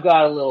I've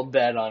got a little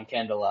bet on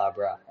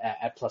Candelabra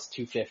at plus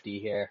 250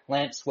 here.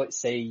 Lance, what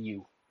say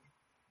you?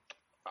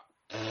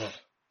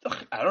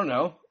 I don't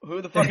know.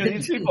 Who the fuck are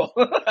these people?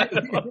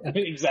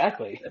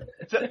 Exactly.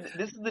 So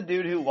this is the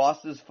dude who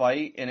lost his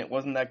fight and it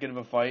wasn't that good of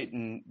a fight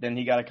and then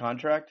he got a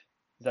contract?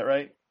 Is that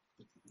right?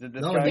 Did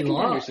this guy? He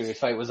lost. His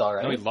fight was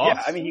alright. No, he lost.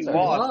 Yeah, I mean he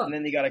lost and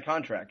then he got a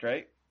contract,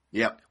 right?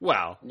 Yep.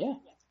 Wow. Yeah.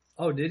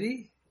 Oh, did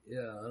he?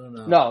 Yeah, I don't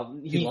know. No,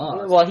 he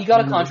lost. Well, he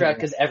got a contract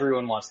because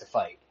everyone wants to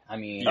fight. I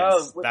mean,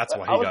 yes, that's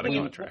why he got a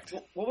contract.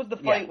 What was the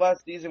fight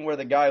last season where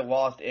the guy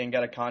lost and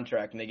got a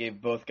contract and they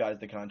gave both guys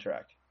the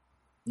contract?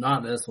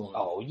 Not this one.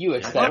 Oh, you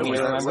expect me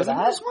to remember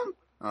that? This one?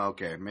 Oh,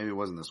 okay, maybe it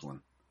wasn't this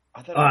one.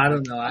 I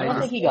don't know. I don't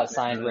think he got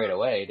signed right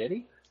away, did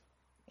he?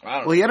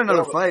 Well, he had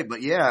another fight,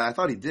 but yeah, I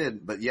thought he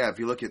did. But yeah, if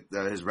you look at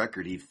his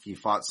record, he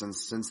fought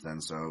since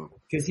then. So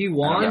because he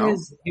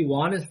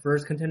won his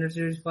first Contender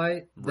Series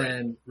fight,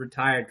 then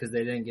retired because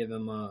they didn't give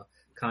him a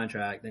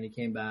contract. Then he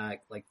came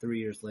back like 3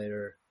 years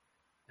later.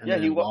 And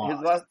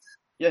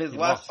his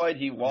last fight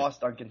he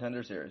lost on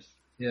Contender Series.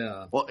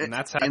 Yeah. Well, and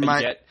that's how you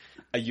get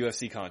a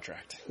UFC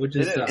contract. Which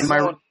is in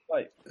my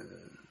fight.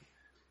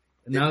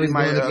 Now he's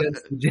going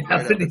against the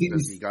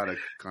Japanese. He got a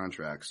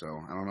contract, so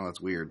I don't know. That's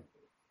weird.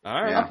 All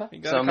right, yeah. He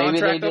got a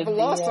contract of a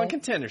loss on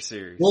Contender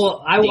Series.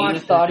 Well, I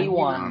watched. Thought he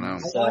won. I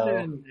watched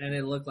it, and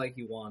it looked like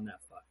he won that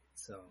fight.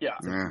 So yeah.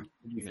 Yeah.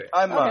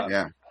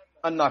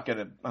 I'm not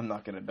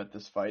gonna bet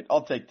this fight.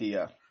 I'll take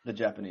the the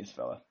Japanese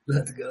fella.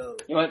 Let's go.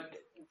 You know what?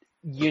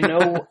 You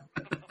know,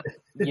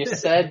 you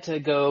said to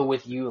go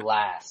with you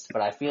last,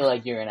 but I feel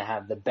like you're going to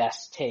have the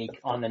best take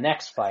on the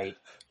next fight.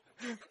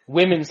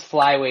 Women's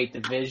flyweight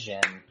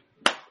division.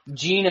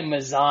 Gina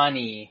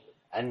Mazzani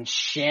and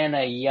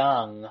Shanna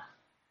Young.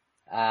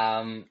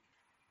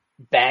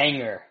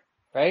 Banger,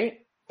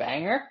 right?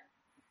 Banger?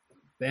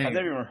 I've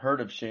never even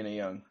heard of Shayna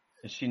Young.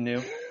 Is she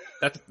new?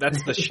 That's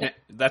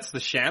the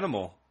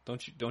Shanimal.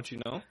 Don't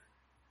you know?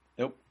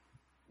 Nope.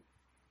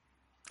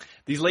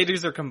 These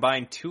ladies are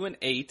combined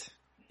 2-8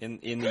 in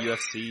the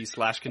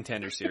UFC /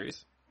 Contender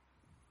Series.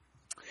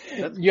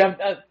 You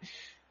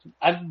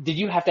have, did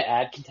you have to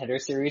add Contender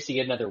Series to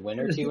get another win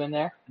or two in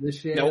there?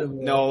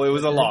 No, it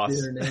was a loss.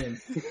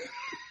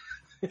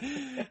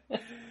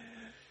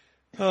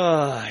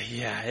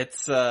 Yeah,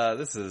 it's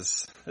this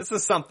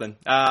is something.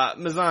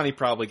 Mazzani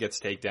probably gets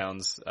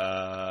takedowns.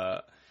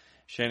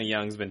 Shanna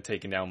Young's been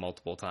taken down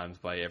multiple times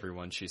by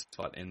everyone she's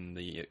fought in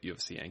the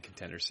UFC and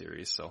Contender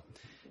Series. So,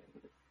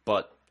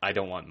 but I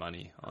don't want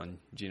money on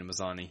Gina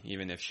Mazzani,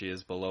 even if she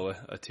is below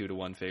a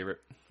 2-1 favorite.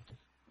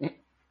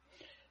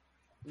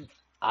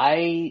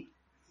 I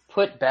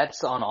put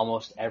bets on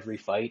almost every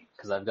fight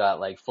because I've got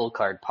like full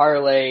card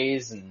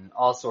parlays and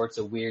all sorts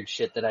of weird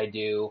shit that I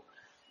do.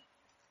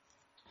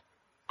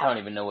 I don't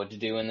even know what to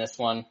do in this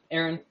one.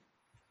 Aaron?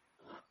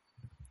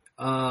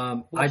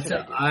 I'm going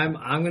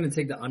to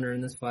take the under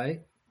in this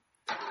fight.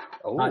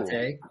 Oh, hot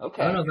take.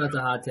 Okay. I don't know if that's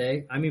a hot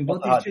take. I mean,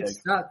 both these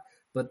chicks suck,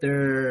 but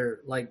they're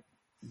like,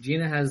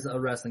 Gina has a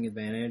wrestling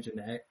advantage,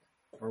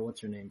 or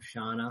what's her name?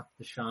 Shauna,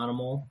 the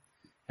Shanimal,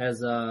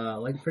 has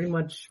like pretty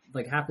much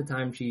like half the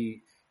time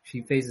she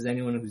faces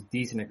anyone who's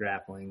decent at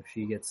grappling,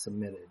 she gets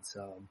submitted.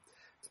 So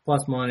it's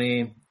plus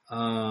money.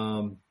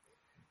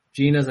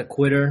 Gina's a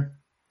quitter.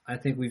 I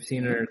think we've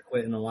seen her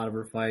quit in a lot of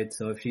her fights.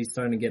 So if she's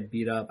starting to get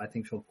beat up, I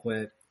think she'll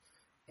quit.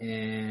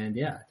 And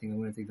yeah, I think I'm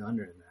going to take the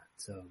under in that.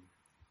 So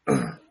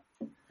I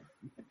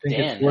think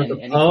it's worth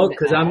a poke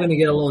because I'm going to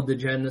get a little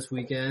degen this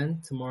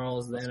weekend. Tomorrow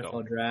is the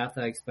NFL draft.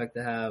 I expect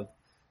to have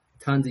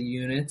tons of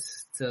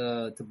units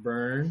to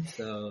burn.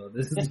 So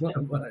this is one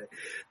of my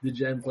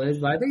degen plays.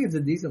 But I think it's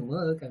a decent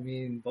look. I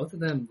mean, both of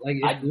them, like,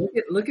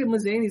 look at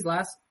Mazzani's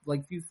last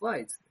like few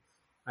fights.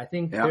 I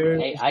think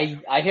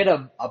I hit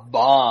a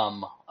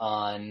bomb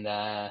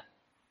on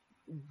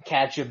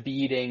catch a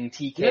beating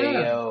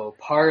TKO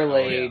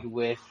parlayed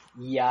with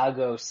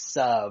Iago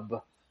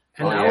sub.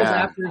 And that was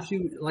after she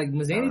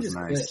Mazzani just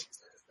quit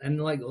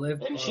and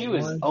lived. And she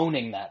was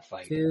owning that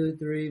fight. 2,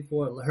 3,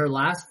 4. Her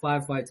last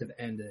 5 fights have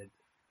ended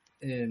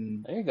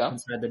in there you go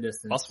inside the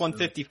distance. Plus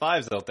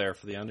 155s out there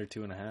for the under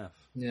 2.5.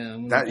 Yeah,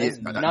 that is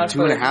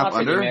 2.5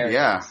 under.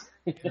 Yeah,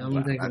 I'm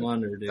gonna take them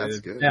under, dude. That's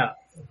good. Yeah.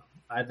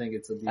 I think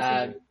it's a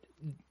decent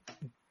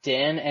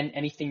Dan, and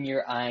anything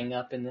you're eyeing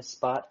up in this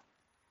spot?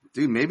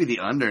 Dude, maybe the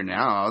under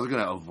now. I was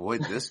going to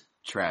avoid this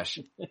trash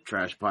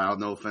pile.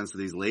 No offense to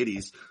these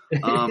ladies.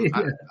 I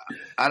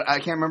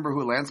can't remember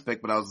who Lance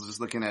picked, but I was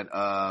just looking at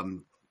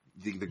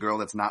the girl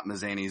that's not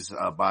Mazzani's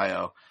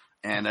bio.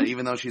 And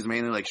even though she's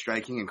mainly like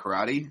striking and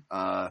karate,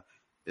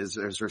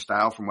 is her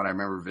style from what I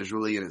remember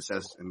visually, and it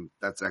says, and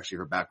that's actually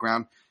her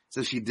background.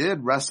 So she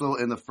did wrestle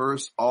in the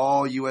first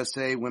all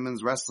USA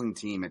women's wrestling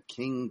team at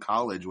King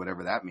College,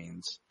 whatever that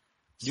means.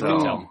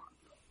 So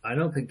I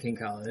don't think King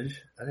College.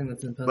 I think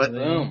that's in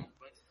Pennsylvania.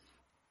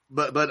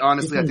 But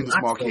honestly, I think the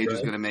small cage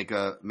is going to make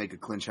a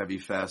clinch heavy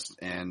fest,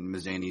 and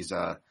Mazzani's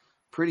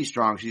pretty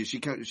strong. She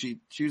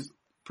was a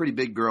pretty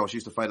big girl. She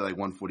used to fight at like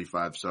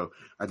 145, so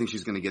I think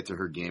she's going to get to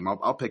her game.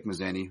 I'll pick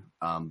Mazzani,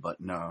 but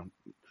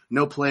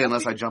no play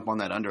unless I jump on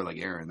that under like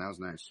Aaron. That was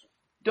nice.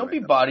 Don't be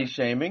body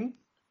shaming,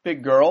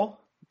 big girl.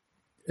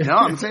 No,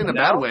 I'm saying the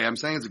bad way. I'm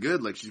saying it's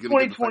good. Like she's going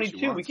to get the fight she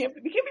 2022. We can't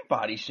be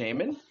body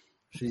shaming.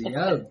 She's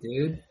young,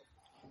 dude.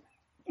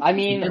 I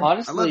mean,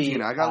 honestly, I love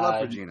Gina. I got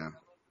love for Gina.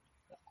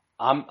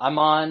 I'm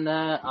on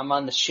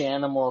the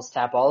Shanimals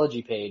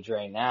Tapology page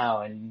right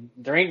now, and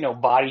there ain't no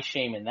body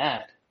shame in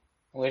that.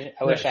 I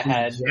wish I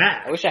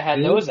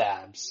had those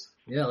abs.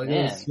 Yeah, look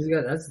at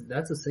this.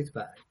 That's a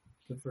 6-pack.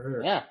 Good for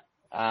her. Yeah.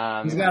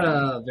 He's got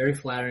a very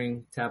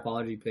flattering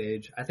Tapology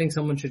page. I think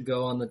someone should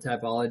go on the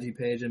Tapology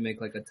page and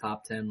make like a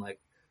top 10 like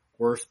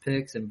worst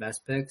picks and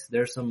best picks.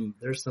 There's some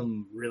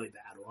really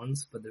bad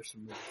ones, but there's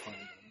some really fun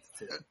ones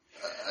too.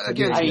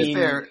 Again, to be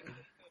fair,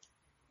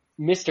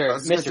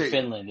 Mr.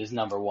 Finland is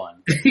number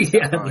 1.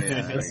 Yeah. Oh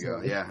yeah, there we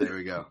go. Yeah, there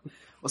we go.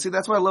 Well, see,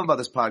 that's what I love about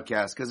this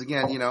podcast, because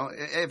again,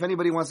 if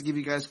anybody wants to give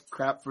you guys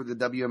crap for the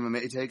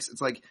WMMA takes,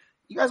 it's like,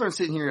 you guys aren't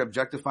sitting here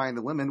objectifying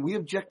the women. We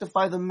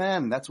objectify the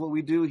men. That's what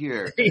we do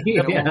here. If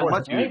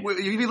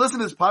you listen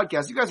to this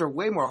podcast, you guys are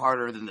way more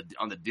harder than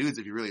on the dudes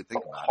if you really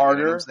think about it. Harder?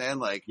 You know what I'm saying?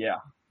 Like, yeah.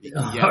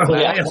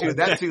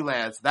 That too,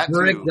 Lance.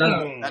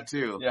 That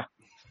too. Yeah.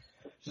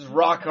 Just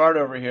rock hard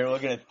over here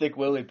looking at thick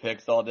Willie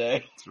picks all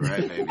day. That's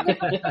right, baby.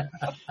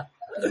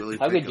 Really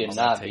How could you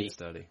not be?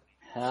 Study.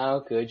 How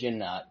could you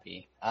not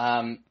be?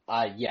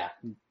 Yeah.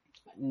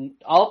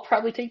 I'll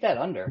probably take that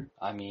under.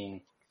 I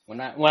mean, when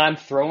I'm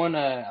throwing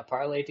a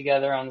parlay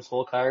together on this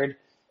whole card,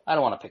 I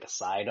don't want to pick a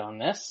side on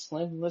this.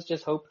 Let's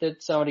just hope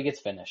that somebody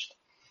gets finished.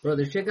 Bro,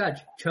 this chick got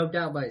choked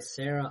out by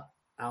Sarah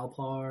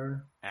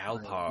Alpar.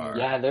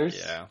 Yeah,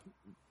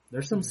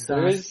 there's some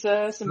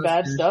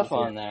bad stuff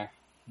on there.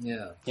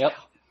 Yeah. Yep.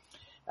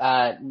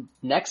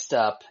 Next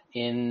up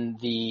in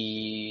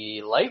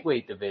the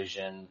lightweight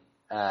division,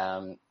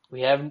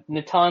 we have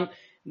Natan.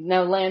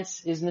 Now,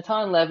 Lance, is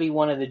Natan Levy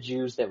one of the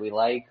Jews that we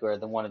like, or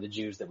one of the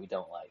Jews that we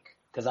don't like?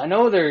 Because I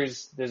know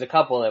there's a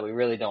couple that we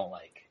really don't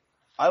like.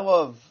 I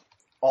love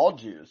all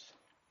Jews.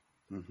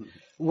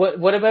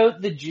 What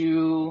about the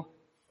Jew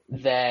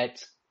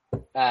that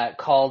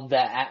called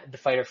the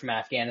fighter from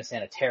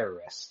Afghanistan a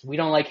terrorist? We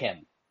don't like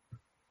him.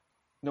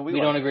 No, we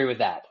don't agree with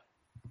that.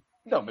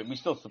 No, but we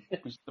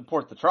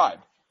support the tribe.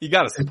 You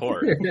gotta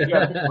support. Support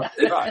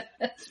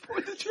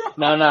the tribe.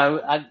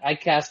 No, I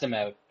cast him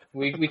out.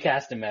 We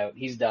cast him out.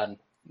 He's done.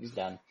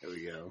 There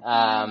we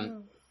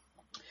go.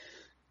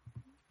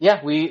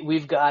 Yeah,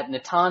 we've got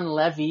Natan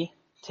Levy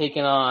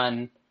taking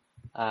on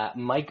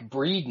Mike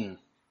Breeden.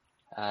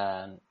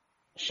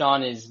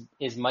 Shaun,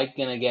 is Mike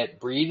gonna get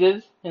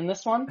breeded in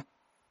this one?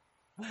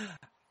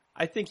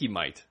 I think he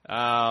might.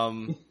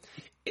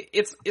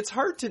 It's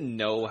hard to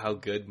know how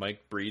good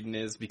Mike Breeden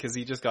is because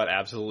he just got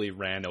absolutely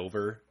ran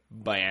over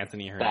by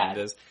Anthony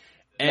Hernandez.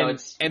 And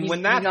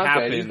when that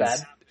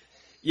happens,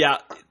 yeah,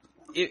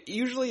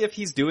 usually if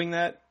he's doing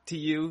that to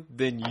you,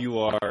 then you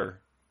are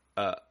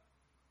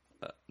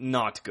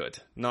not good,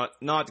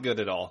 not good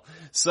at all.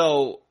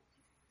 So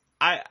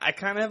I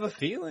kind of have a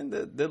feeling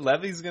that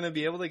Levy's going to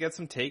be able to get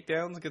some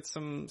takedowns, get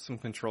some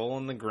control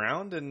on the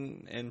ground,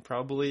 and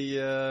probably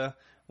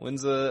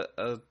wins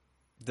a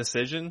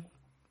decision.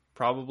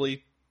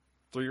 Probably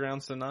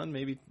 3-0.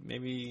 Maybe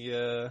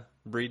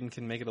Breeden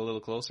can make it a little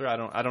closer. I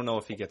don't know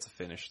if he gets a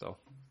finish though.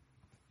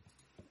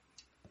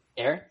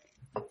 Aaron?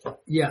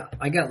 Yeah,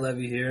 I got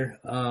Levy here.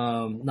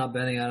 Not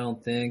betting, I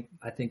don't think.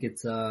 I think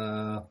it's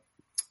the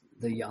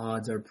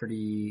odds are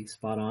pretty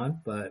spot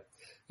on, but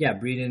yeah,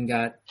 Breeden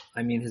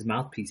his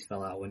mouthpiece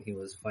fell out when he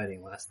was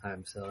fighting last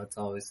time, so that's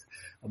always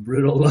a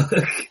brutal look.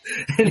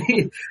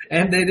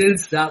 and they didn't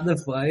stop the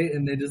fight,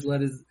 and they just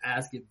let his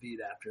ass get beat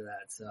after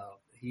that. So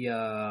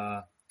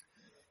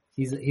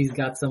he's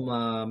got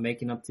some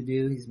making up to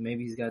do.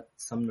 He's got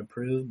something to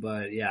prove,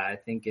 but yeah, I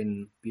think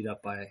in beat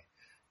up by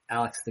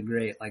Alex the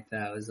Great like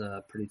that was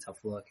a pretty tough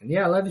look. And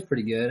yeah, Levy's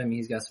pretty good. I mean,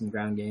 he's got some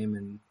ground game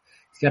and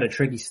he's got a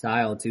tricky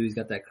style too. He's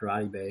got that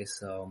karate base,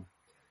 so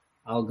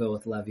I'll go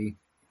with Levy.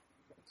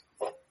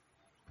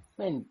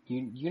 Man,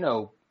 you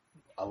know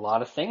a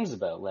lot of things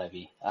about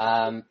Levy.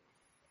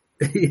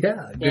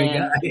 Yeah, great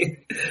guy.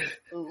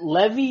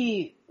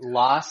 Levy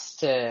lost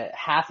to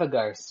half a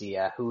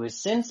Garcia, who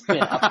has since been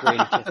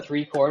upgraded to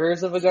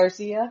 3/4 of a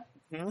Garcia.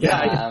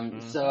 Yeah.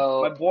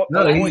 So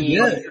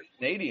he's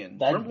Canadian.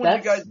 Remember when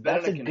you guys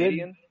bet on a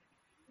Canadian?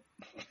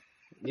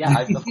 Yeah,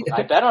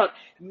 I bet on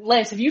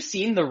Lance. Have you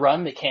seen the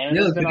run that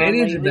Canada's been on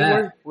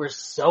lately? We're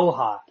so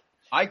hot.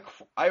 I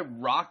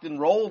rocked and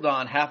rolled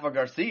on half a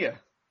Garcia.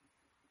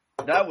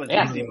 That was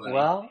easy money.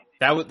 Well,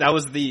 that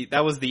was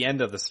the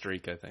end of the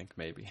streak, I think,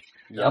 maybe.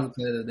 Yep.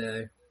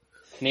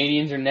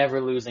 Canadians are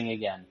never losing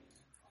again.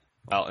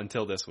 Well,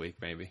 until this week,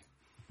 maybe.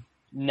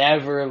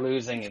 Never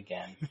losing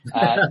again.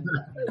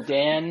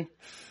 Dan,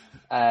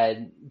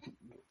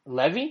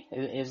 Levy?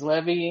 Is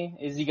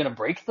he going to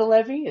break the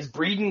levy? Is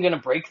Breeden going to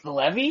break the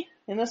levy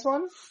in this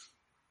one?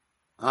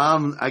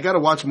 I got to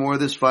watch more of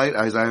this fight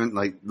as I haven't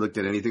looked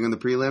at anything on the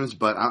prelims,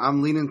 but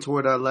I'm leaning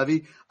toward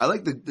Levy. I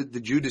like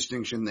the Jew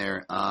distinction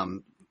there.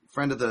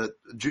 Friend of the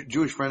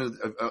Jewish friend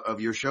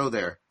of your show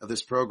there, of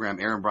this program,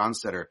 Aaron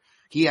Bronstetter.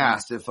 He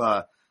asked if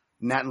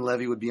Nat and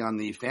Levy would be on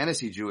the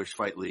fantasy Jewish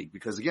fight league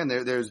because again,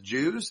 there's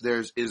Jews,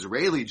 there's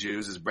Israeli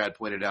Jews, as Brad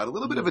pointed out, a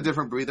little bit of a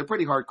different breed. They're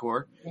pretty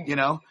hardcore, you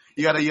know.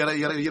 You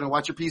gotta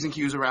watch your P's and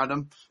Q's around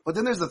them. But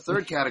then there's the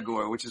third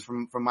category, which is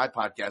from my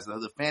podcast,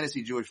 the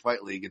fantasy Jewish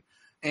fight league.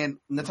 And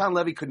Natan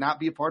Levy could not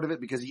be a part of it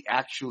because he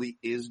actually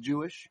is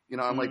Jewish. You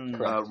know, I'm like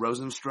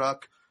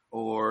Rosenstruck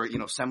or,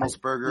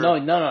 Semmelsberger.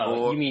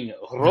 No. You mean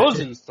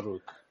Rosenstruck.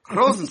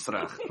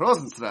 Rosenstruck.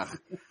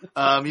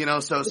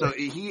 So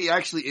he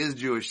actually is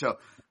Jewish. So,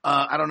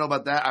 I don't know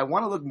about that. I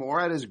want to look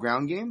more at his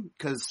ground game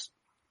because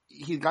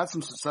he got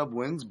some sub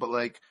wins, but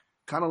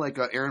kind of like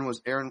Aaron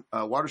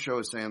Watershow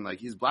was saying,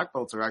 his black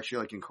belts are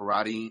actually in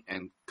karate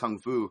and kung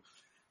fu.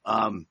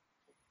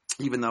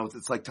 Even though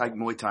it's like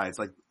Muay Thai, it's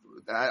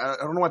I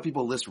don't know why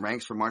people list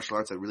ranks for martial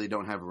arts that really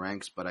don't have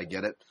ranks, but I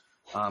get it.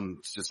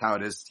 It's just how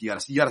it is. You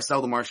gotta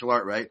sell the martial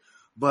art, right?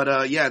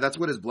 But, yeah, that's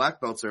what his black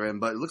belts are in.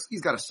 But it looks like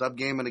he's got a sub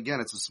game. And again,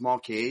 it's a small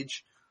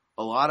cage.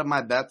 A lot of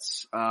my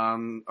bets,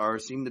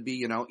 seem to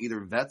be,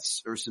 either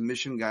vets or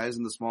submission guys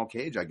in the small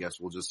cage, I guess.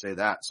 We'll just say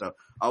that. So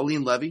I'll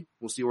lean Levy.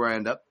 We'll see where I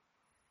end up.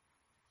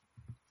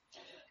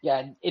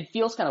 Yeah, it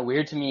feels kind of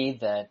weird to me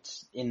that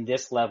in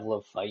this level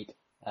of fight,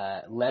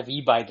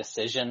 Levy by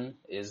decision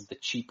is the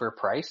cheaper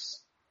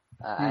price.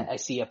 I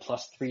see a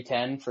plus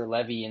 310 for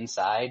Levy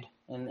inside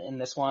in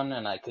this one,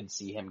 and I could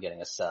see him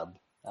getting a sub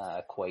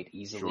quite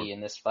easily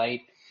in this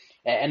fight.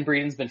 And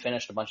Breeden's been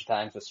finished a bunch of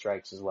times with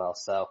strikes as well.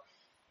 So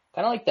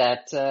Kind of like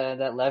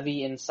that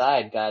Levy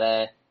inside got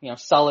a,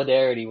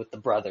 solidarity with the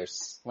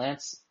brothers.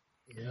 Lance?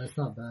 Yeah, that's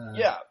not bad.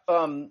 Yeah,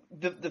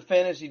 the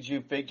fantasy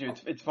Jew, fake Jew.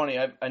 It's funny.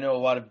 I know a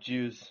lot of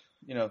Jews,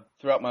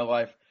 throughout my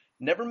life.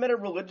 Never met a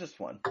religious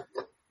one.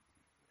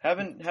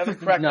 Haven't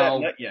cracked that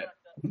nut yet.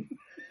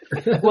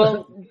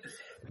 Well,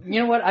 you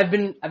know what? I've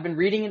been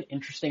reading an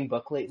interesting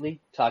book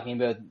lately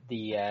talking about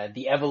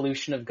the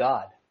evolution of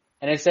God,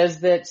 and it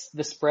says that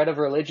the spread of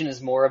religion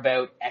is more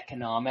about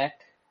economic,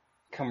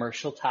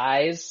 commercial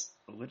ties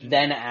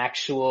than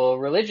actual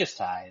religious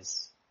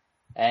ties.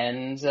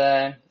 And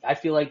I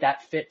feel like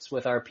that fits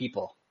with our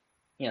people.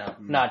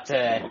 Not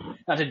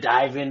to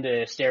dive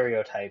into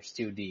stereotypes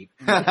too deep.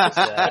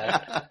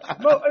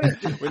 Well,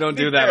 we don't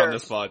do that on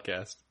this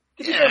podcast.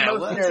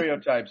 Most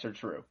stereotypes are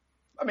true.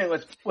 I mean,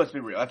 let's be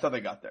real. That's how they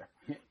got there.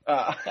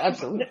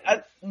 Absolutely.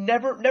 I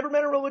never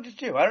met a religious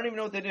Jew. I don't even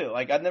know what they do.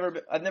 Like, I've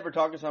never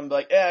talked to someone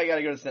like, yeah, I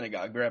gotta go to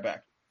synagogue. Be right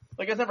back.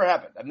 Like, it's never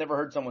happened. I've never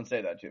heard someone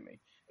say that to me.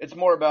 It's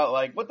more about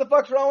like, what the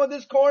fuck's wrong with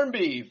this corned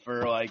beef,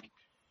 or like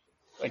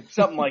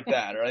something like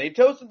that, or they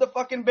toasted the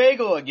fucking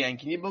bagel again.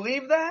 Can you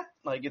believe that?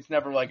 Like, it's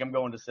never like I'm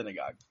going to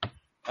synagogue.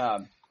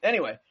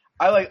 Anyway,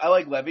 I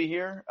like Levy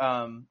here.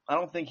 I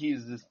don't think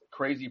he's this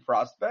crazy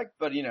prospect,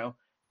 but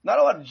not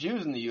a lot of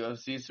Jews in the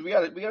UFC, so we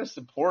gotta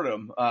support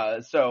him.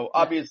 So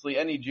obviously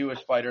any Jewish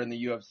fighter in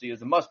the UFC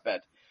is a must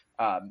bet.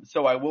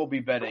 So I will be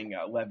betting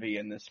Levy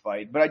in this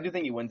fight, but I do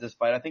think he wins this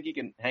fight. I think he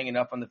can hang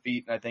enough on the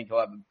feet, and I think he'll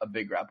have a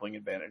big grappling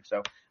advantage. So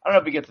I don't know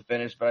if he gets a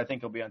finish, but I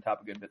think he'll be on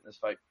top a good bit in this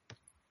fight.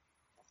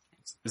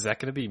 Is that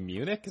going to be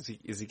Munich?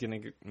 Is he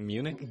going to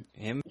Munich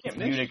him?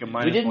 Munich a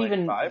minus we didn't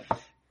even 5.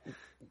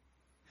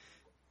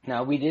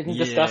 No, we didn't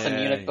discuss a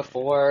Munich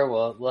before.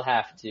 We'll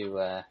have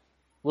to.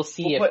 We'll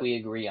see if we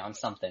agree on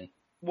something.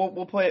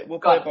 We'll play it. We'll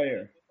play it by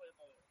ear.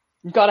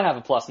 You've got to have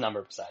a plus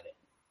number beside it.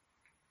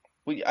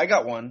 Well, I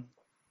got one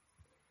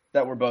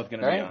that we're both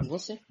going to be on. We'll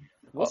see.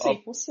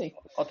 We'll see.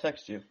 I'll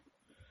text you.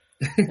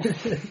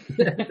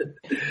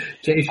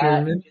 Jay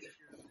Sherman.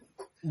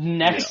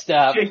 Next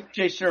up.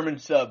 Jay Sherman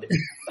sub.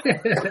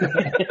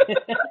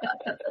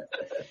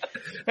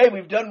 Hey,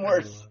 we've done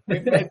worse.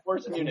 We've made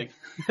worse Munich.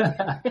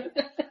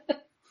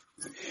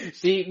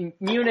 See,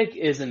 Munich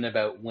isn't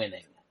about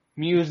winning.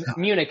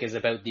 Munich is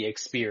about the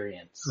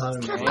experience.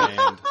 That's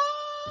why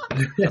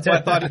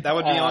I thought that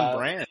would be on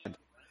brand.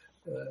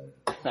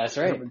 That's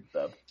right.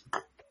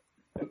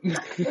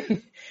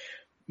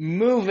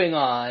 Moving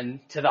on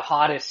to the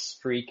hottest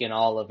streak in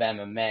all of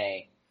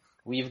MMA,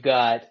 we've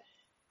got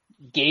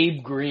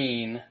Gabe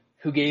Green,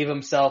 who gave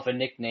himself a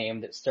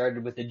nickname that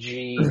started with a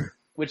G,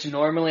 which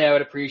normally I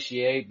would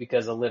appreciate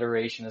because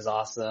alliteration is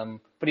awesome,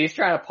 but he's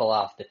trying to pull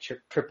off the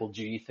triple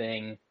G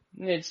thing.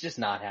 It's just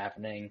not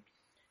happening.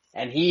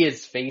 And he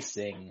is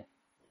facing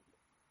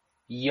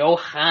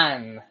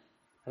Johan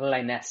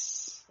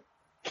Lainez,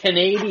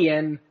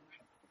 Canadian.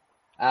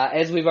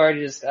 As we've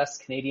already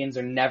discussed, Canadians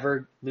are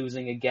never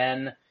losing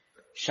again.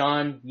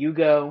 Shaun, you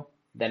go,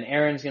 then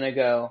Aaron's gonna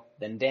go,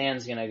 then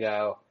Dan's gonna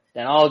go,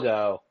 then I'll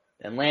go,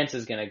 then Lance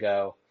is gonna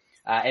go.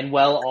 And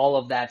while all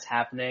of that's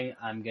happening,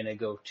 I'm gonna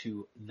go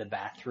to the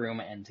bathroom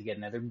and to get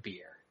another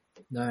beer.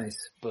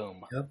 Nice.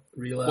 Boom. Yep.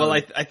 Reload. Well,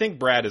 I think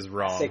Brad is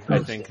wrong. I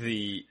think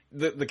the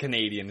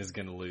Canadian is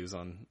going to lose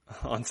on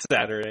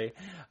Saturday.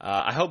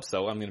 I hope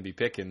so. I'm going to be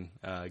picking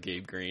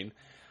Gabe Green.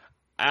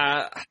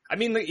 I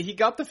mean, he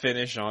got the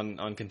finish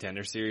on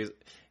Contender Series.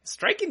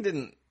 Striking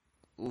didn't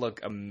look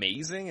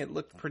amazing. It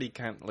looked pretty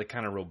kind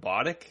of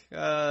robotic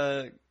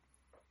at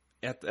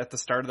the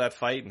start of that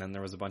fight, and then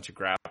there was a bunch of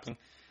grappling.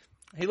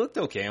 He looked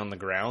okay on the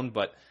ground,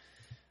 but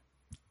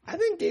I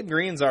think Gabe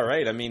Green's all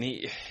right. I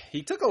mean,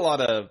 he took a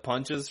lot of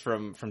punches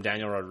from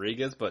Daniel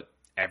Rodriguez, but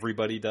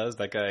everybody does.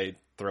 That guy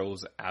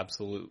throws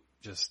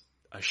just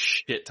a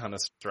shit ton of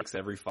strikes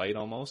every fight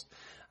almost.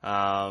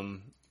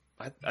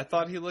 I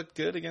thought he looked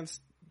good against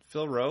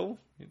Phil Rowe.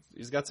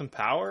 He's got some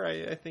power.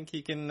 I think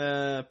he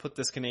can put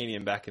this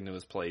Canadian back into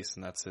his place,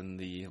 and that's in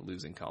the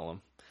losing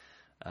column.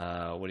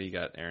 What do you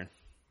got, Aaron?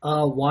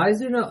 Why is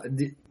there no?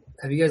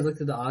 Have you guys looked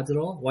at the odds at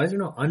all? Why is there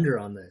no under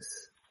on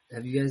this?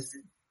 Have you guys?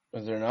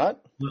 Is there not?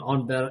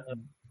 On bet,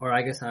 or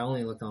I guess I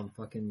only looked on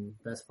fucking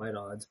best fight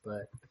odds,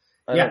 but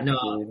yeah,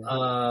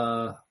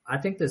 no, I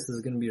think this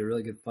is going to be a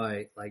really good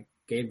fight. Like,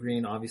 Gabe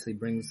Green obviously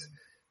brings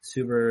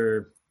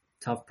super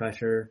tough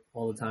pressure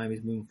all the time.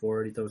 He's moving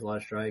forward. He throws a lot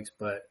of strikes,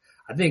 but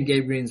I think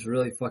Gabe Green's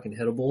really fucking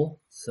hittable.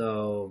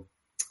 So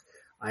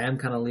I am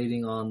kind of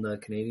leading on the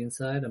Canadian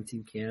side. I'm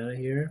Team Canada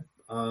here,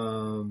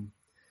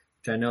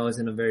 which I know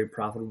isn't a very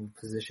profitable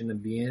position to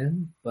be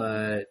in,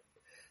 but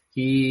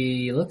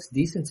he looks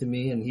decent to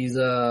me, and he's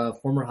a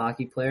former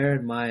hockey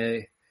player.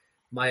 My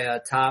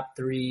top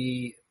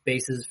 3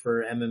 bases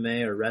for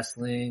MMA are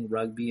wrestling,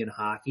 rugby, and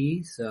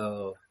hockey.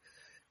 So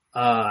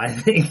I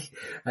think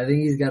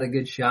he's got a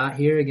good shot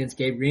here against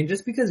Gabe Green,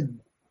 just because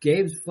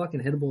Gabe's fucking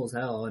hittable as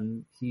hell,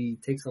 and he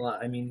takes a lot.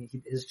 I mean,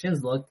 his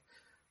chins look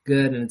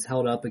good, and it's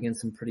held up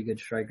against some pretty good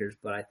strikers.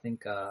 But I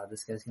think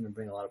this guy's going to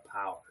bring a lot of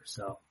power.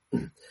 So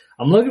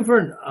I'm looking for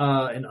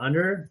an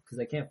under because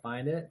I can't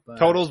find it. But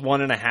Total's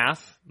 1.5,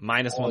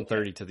 minus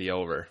 130 to the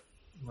over.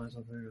 Minus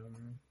 130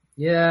 over.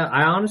 Yeah,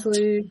 I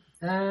honestly,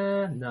 no,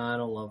 I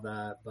don't love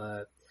that,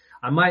 but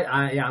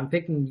I'm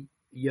picking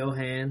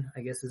Johan,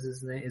 I guess is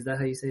his name. Is that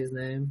how you say his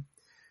name?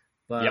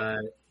 But, yep.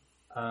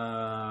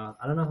 I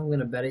don't know if I'm going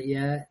to bet it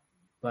yet,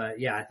 but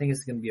yeah, I think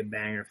it's going to be a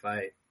banger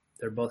fight.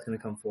 They're both going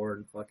to come forward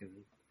and fucking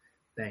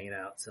bang it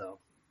out, so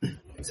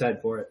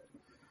excited for it.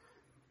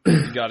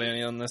 You got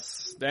any on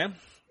this, Dan?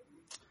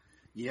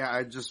 Yeah,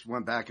 I just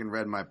went back and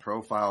read my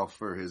profile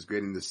for his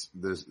grading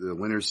the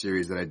winner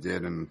series that I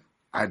did, and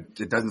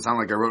it doesn't sound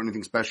like I wrote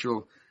anything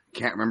special.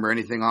 Can't remember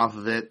anything off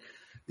of it.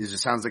 It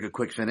just sounds like a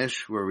quick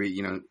finish where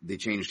they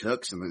changed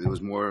hooks and it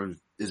was more of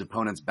his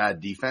opponent's bad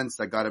defense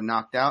that got him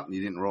knocked out and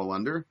he didn't roll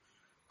under.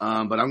 But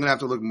I'm going to have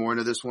to look more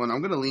into this one. I'm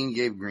going to lean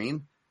Gabe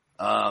Green.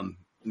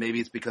 Maybe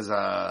it's because,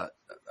 I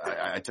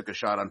took a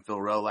shot on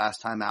Phil Rowe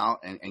last time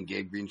out and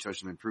Gabe Green showed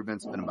some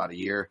improvements. It's been about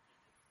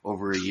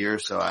over a year.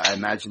 So I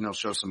imagine he'll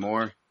show some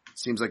more.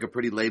 Seems like a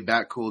pretty laid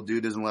back, cool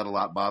dude. Doesn't let a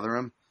lot bother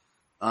him.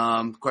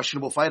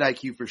 Questionable fight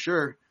IQ for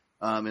sure.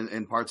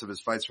 In parts of his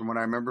fights from what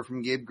I remember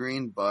from Gabe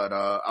Green, but,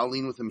 I'll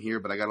lean with him here,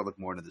 but I gotta look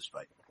more into this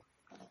fight.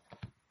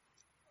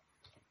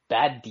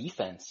 Bad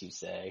defense, you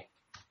say?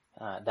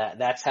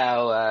 That's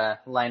how,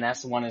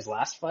 Linus won his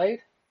last fight?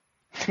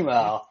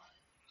 Well,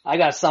 I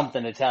got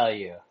something to tell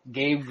you.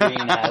 Gabe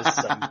Green has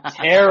some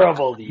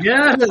terrible defense.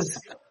 Yes!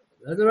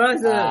 That's what I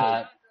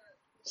said.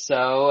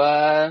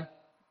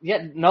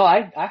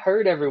 I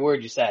heard every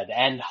word you said.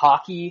 And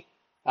hockey,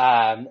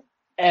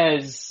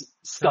 as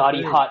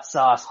Scotty Hot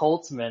Sauce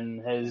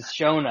Holtzman has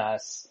shown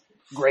us,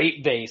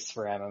 great base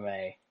for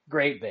MMA.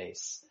 Great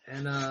base.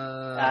 And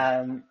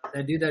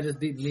that dude that just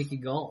beat Mickey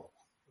Gall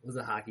was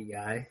a hockey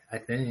guy, I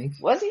think.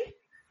 Was he?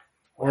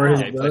 Or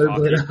his brother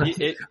played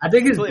hockey. I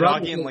think his brother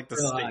hockey in like the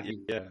state. Hockey.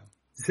 Yeah.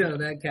 So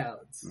that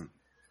counts.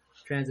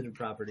 Transitive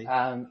property.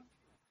 Round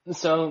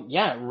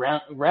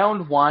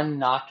one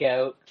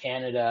knockout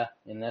Canada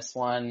in this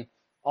one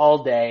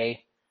all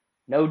day.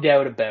 No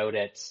doubt about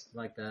it.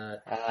 Like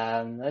that.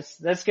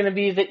 That's going to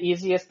be the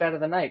easiest bet of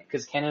the night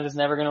because Canada's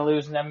never going to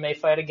lose an MMA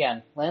fight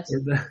again. Lance?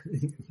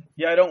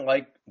 Yeah, I don't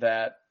like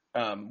that.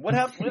 What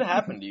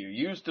happened to you?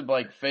 You used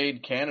to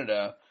fade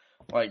Canada.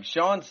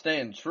 Shaun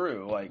staying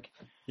true.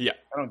 Yeah.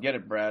 I don't get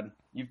it, Brad.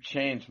 You've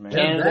changed, man.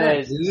 Canada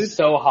is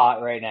so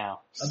hot right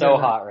now. So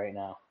hot right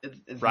now.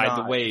 It's Ride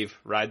not. the wave.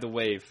 Ride the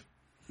wave.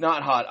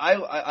 Not hot.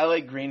 I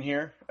like Green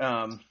here.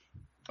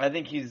 I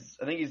think he's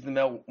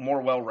the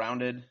more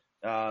well-rounded.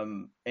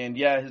 And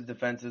yeah, his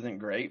defense isn't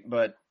great,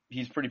 but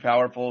he's pretty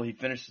powerful. He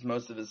finishes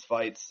most of his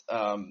fights.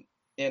 And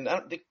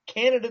the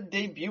Canada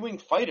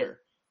debuting fighter.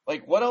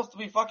 What else do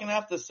we fucking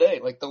have to say?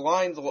 The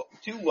line's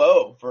too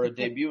low for a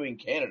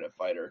debuting Canada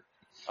fighter.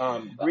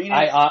 Green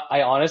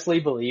I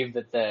honestly believe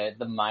that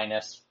the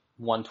minus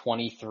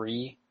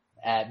 123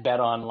 at Bet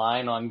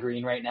Online on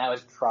Green right now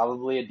is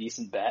probably a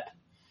decent bet.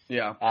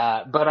 Yeah.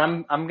 But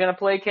I'm gonna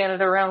play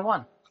Canada round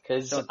one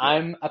because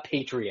I'm a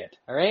patriot.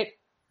 All right.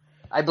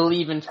 I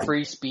believe in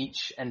free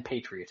speech and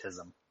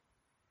patriotism.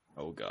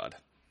 Oh God.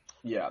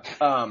 Yeah.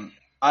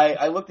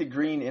 I looked at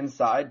Green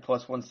inside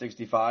plus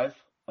 165.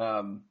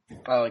 I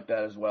like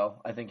that as well.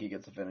 I think he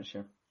gets a finish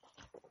here.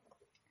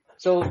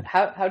 So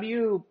how do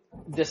you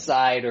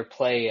decide or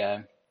play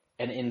an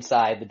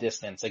inside the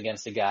distance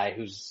against a guy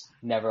who's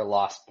never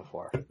lost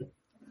before?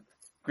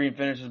 Green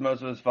finishes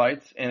most of his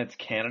fights, and it's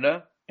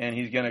Canada, and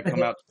he's going to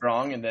come out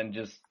strong and then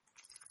just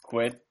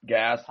quit,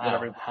 gas,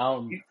 whatever.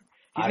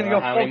 I don't know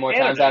how many more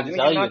times I have to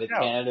tell you that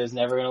Canada is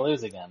never going to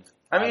lose again.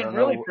 I mean,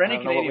 really, for any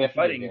Canadian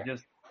fighting,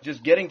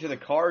 just getting to the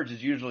cards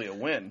is usually a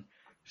win.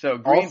 So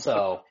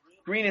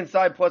Green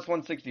inside plus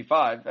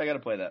 165. I got to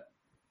play that.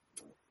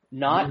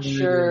 Not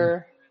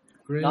sure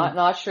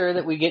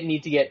that we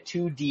need to get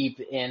too deep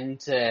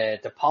into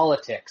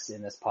politics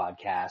in this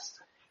podcast.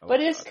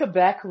 But is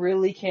Quebec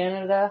really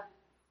Canada?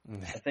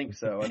 I think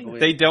so. I believe.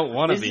 They don't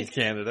want to be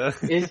Canada.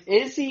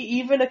 Is he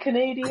even a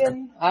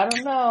Canadian? I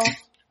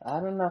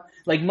don't know.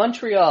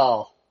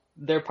 Montreal,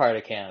 they're part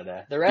of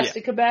Canada. The rest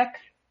of Quebec,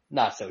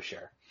 not so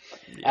sure.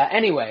 Yeah.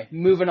 Anyway,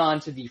 moving on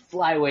to the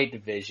flyweight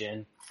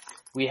division,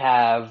 we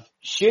have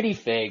Shitty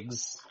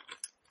Figs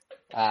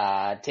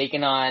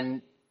taking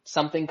on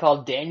something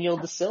called Daniel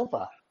Da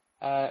Silva.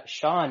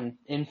 Shaun,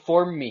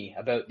 inform me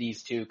about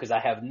these two because I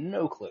have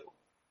no clue.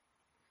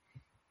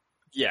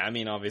 Yeah, I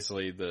mean,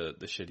 obviously the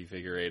Shitty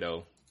Figure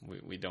 8-0,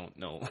 we don't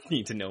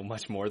need to know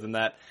much more than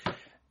that.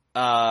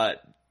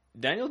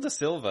 Daniel Da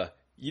Silva,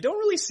 you don't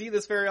really see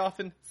this very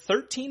often.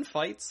 13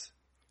 fights,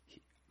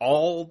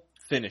 all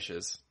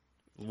finishes,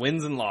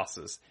 wins and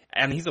losses,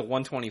 and he's a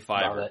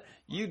 125er.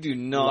 You do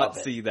not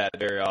see that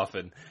very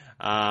often.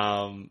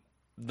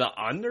 The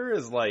under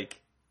is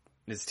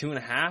is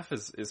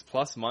 2.5 is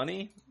plus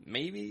money,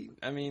 maybe.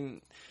 I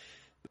mean,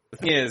 the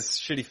thing is,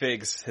 Shitty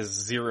Figs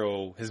has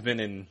been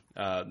in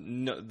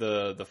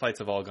the fights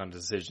have all gone to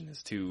decision.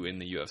 His 2 in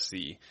the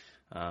UFC.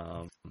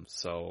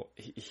 So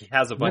he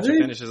has a bunch of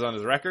finishes on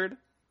his record,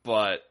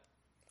 but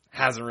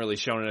hasn't really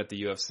shown it at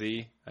the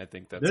UFC. I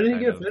think that's Didn't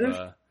he kind get finished?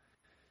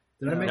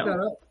 Did I make that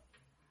up?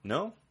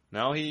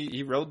 No,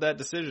 he rode that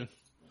decision.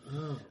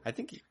 Oh. I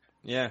think,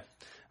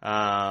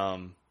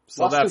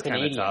 so Lost that's to a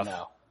kind of Canadian, tough.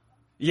 though.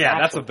 Yeah,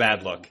 that's a Actual bad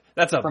Canadian. look.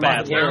 That's a From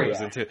bad look Ontario.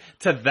 losing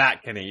to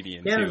that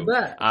Canadian Canada's too.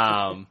 back.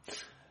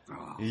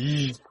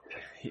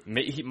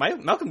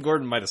 Malcolm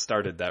Gordon might have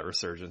started that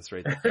resurgence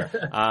right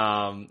there.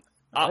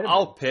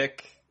 I'll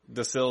pick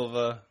Da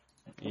Silva.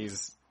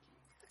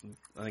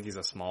 I think he's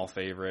a small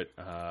favorite.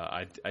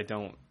 I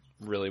don't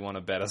really want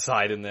to bet a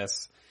side in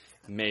this.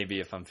 Maybe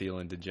if I'm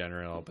feeling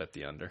degenerate, I'll bet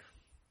the under.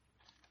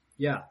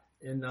 Yeah,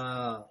 in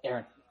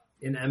Aaron.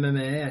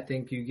 MMA, I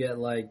think you get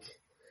like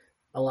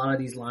a lot of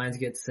these lines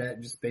get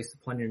set just based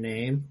upon your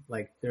name.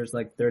 Like there's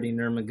like 30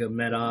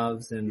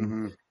 Nurmagomedovs,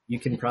 and you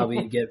can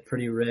probably get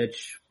pretty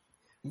rich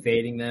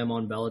fading them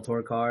on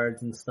Bellator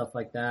cards and stuff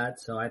like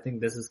that. So I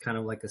think this is kind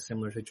of like a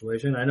similar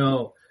situation. I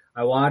know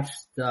I watched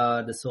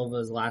Da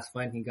Silva's last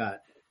fight. He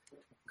got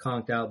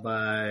conked out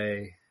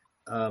by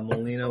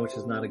Molina, which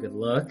is not a good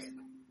look,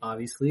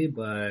 obviously,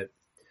 but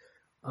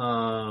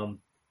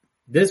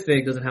this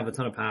Fig doesn't have a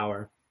ton of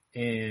power,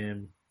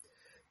 and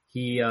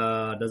he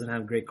doesn't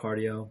have great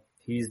cardio.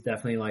 He's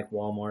definitely like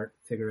Walmart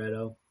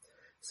Figueiredo.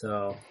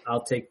 So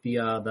I'll take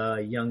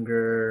the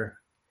younger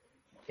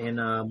and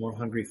more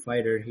hungry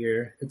fighter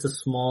here. It's a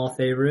small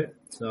favorite,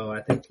 so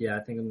I think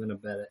I'm gonna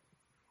bet it.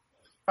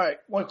 All right,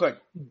 one quick.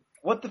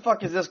 What the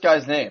fuck is this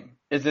guy's name?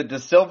 Is it Da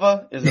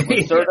Silva? Is it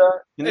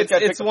Lacerda?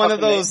 It's one of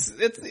those.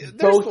 There's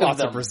Both of lots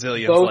them. of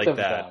Brazilians Both like of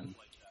that. them.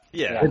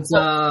 Yeah, It's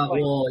I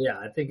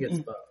think it's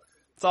both.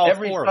 it's all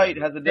Every four fight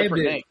of them. has a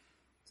different dude. name.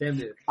 Same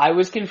dude. I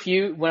was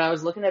confused when I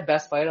was looking at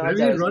best fight odds.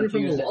 Maybe I he's was running from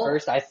confused the at wall.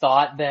 first. I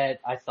thought that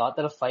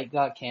a fight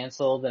got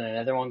canceled and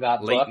another one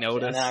got Late booked,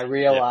 notice. and then I I did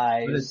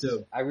realized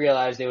too.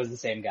 it was the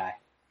same guy.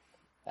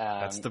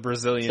 That's the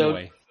Brazilian so-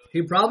 way.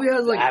 He probably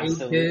has like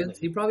Absolutely. 8 kids.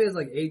 He probably has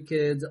like 8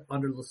 kids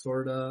under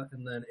Lacerda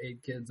and then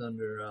 8 kids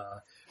under Da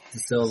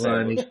Silva,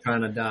 and he's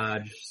trying to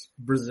dodge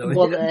Brazilian.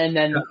 Well, and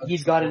then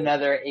he's got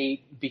another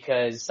 8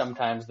 because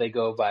sometimes they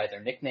go by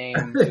their nickname.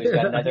 So he's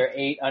got another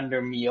 8 under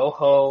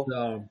Miojo.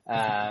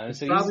 So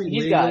So probably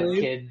he's got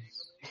legally- kids.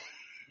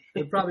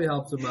 it probably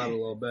helps him out a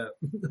little bit.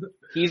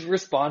 He's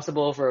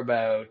responsible for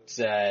about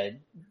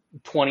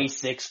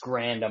 26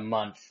 grand a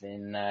month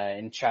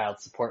in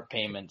child support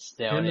payments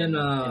down Him in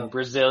and,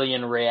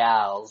 Brazilian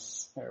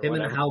reals. Or Him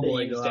and whatever Howboy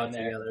they go use out down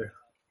there. together.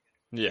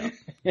 Yeah,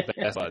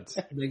 best odds.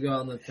 They go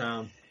out in the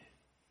town.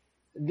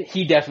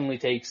 He definitely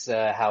takes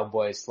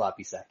Howboy's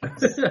sloppy seconds.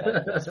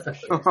 That's for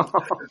sure.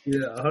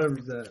 Yeah,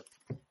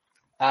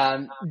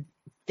 100%.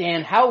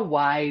 Dan, how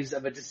wise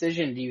of a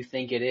decision do you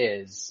think it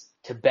is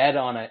to bet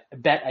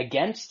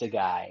against a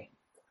guy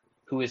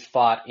who has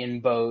fought in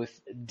both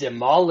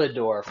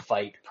Demolidor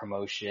fight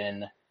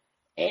promotion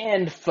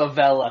and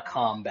favela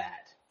combat?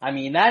 I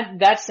mean,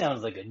 that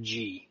sounds like a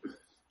G.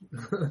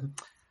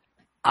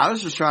 I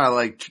was just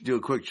trying to do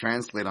a quick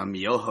translate on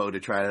Miojo to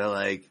try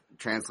to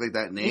translate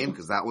that name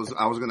because I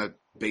was gonna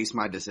base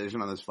my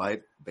decision on this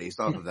fight based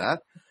off of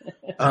that,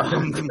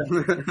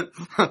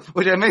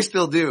 which I may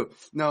still do.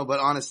 No, but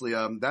honestly,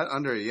 that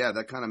under,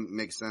 that kind of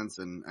makes sense,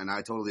 and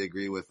I totally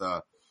agree with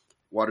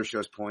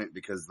Watershow's point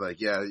because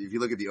if you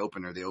look at the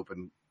opener, they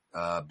open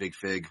Big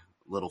Fig,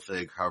 Little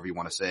Fig, however you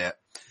want to say it,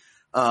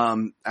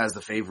 as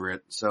the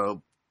favorite.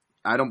 So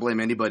I don't blame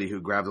anybody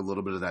who grabbed a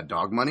little bit of that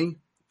dog money.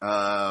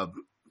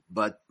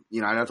 But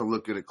I'd have to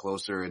look at it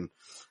closer and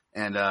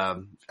I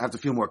have to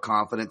feel more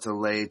confident to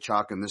lay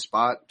chalk in this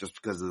spot just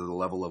because of the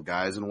level of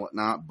guys and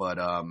whatnot. But,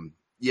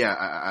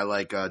 I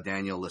like,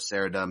 Daniel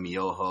Lacerda,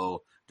 Miojo,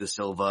 Da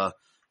Silva,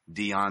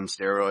 Douglas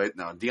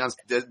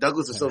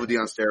Da Silva,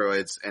 Dion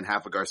Steroids, and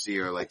Rafa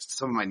Garcia are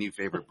some of my new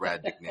favorite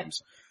Brad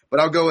nicknames. But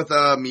I'll go with,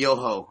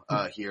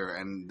 Miojo, here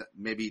and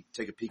maybe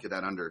take a peek at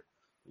that under,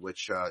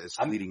 which, is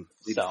fleeting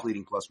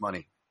plus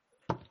money.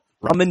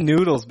 Ramen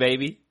noodles,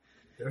 baby.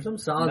 There's some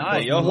solid.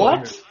 Nah,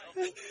 What?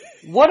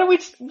 What are we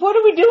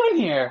doing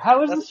here?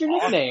 How is this your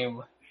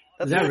nickname?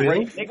 That's Is that a real?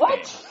 great nickname.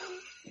 What?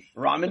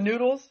 Ramen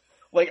noodles?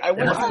 I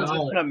went That's to just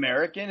solid. an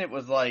American. It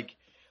was like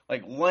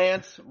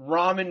Lance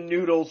Ramen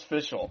Noodles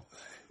Fischel.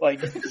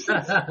 Is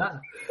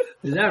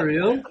that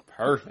real?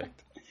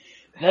 Perfect.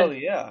 Hell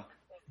yeah.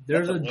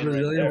 There's That's a a win right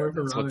Brazilian there. word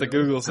for That's what ramen the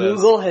noodles.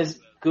 Google says.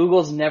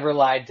 Google's never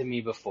lied to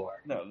me before.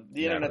 No,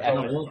 the Never. internet's And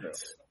always it won't. true.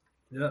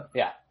 Yeah.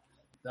 Yeah.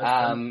 That's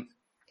funny.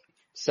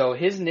 So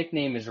his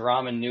nickname is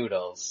Ramen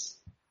Noodles.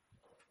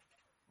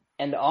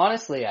 And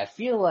honestly, I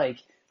feel like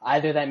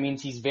either that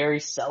means he's very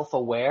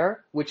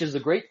self-aware, which is a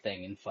great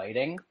thing in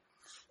fighting,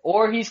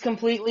 or he's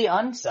completely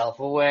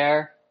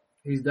unself-aware,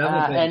 He's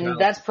definitely and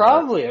that's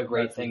probably a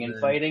great thing in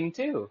fighting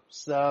too.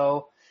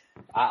 So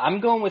I'm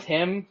going with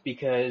him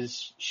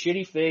because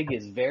Shitty Fig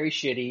is very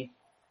shitty,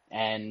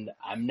 and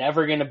I'm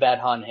never going to bet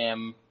on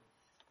him.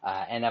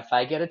 And if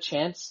I get a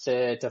chance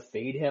to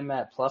fade him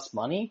at plus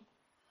money,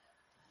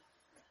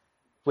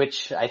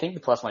 which I think the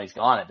plus money's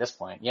gone at this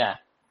point, yeah.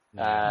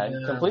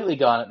 completely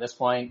gone at this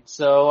point.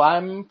 So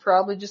I'm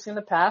probably just going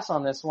to pass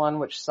on this one,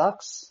 which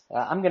sucks.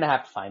 I'm going to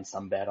have to find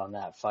some bet on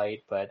that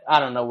fight, but I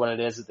don't know what it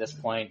is at this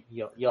point.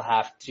 You'll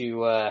have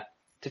to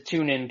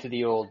tune into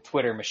the old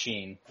Twitter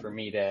machine for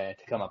me to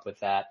come up with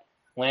that.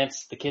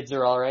 Lance, the kids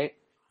are all right?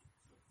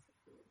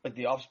 Like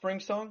the Offspring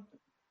song?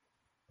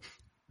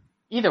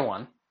 Either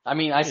one. I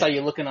mean, I saw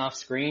you looking off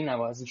screen. I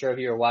wasn't sure if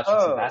you were watching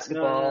some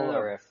basketball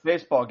or if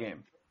baseball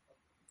game.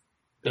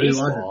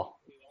 Baseball.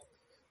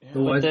 The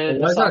White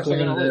Sox are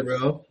going to lose,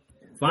 bro.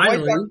 Finally.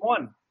 The White Sox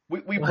won.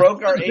 We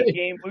broke our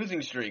 8-game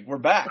losing streak. We're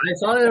back. I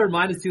saw they were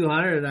minus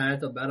 200, and I had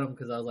to bet them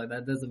because I was like,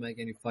 that doesn't make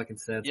any fucking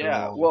sense.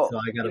 Yeah, well, so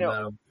I got to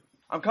bet them.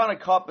 I'm kind of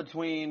caught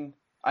between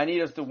I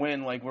need us to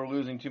win like we're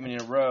losing too many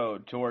in a row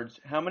towards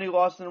how many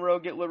losses in a row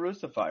get La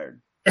Russa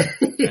fired? I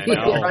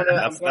know.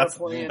 That's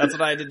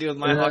what I had to do with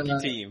my hockey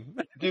team.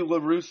 Dude, La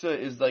Russa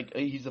is like,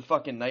 he's a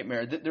fucking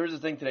nightmare. There was a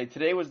thing today.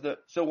 Today was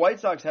so White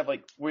Sox have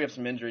we have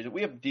some injuries.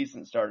 We have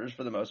decent starters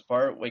for the most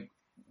part, like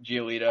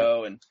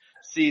Giolito and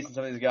Cease and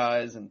some of these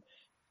guys. And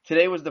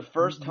today was the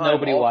first time.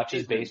 Nobody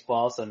watches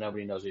baseball, so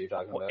nobody knows what you're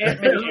talking about.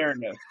 Aaron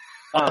knows.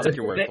 I'll take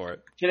your word for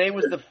it. Today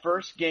was the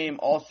first game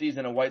all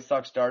season a White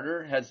Sox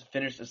starter has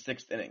finished a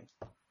 6th inning.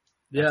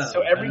 Yeah.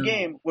 So every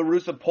game, La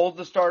Russa pulls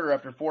the starter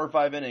after 4 or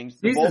 5 innings.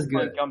 The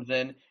bullpen comes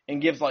in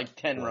and gives like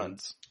 10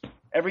 runs.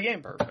 Every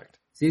game. Perfect.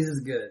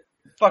 Season's good.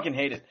 Fucking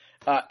hate it.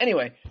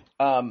 Anyway,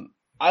 I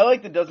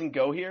like the doesn't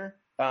go here.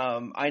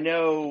 I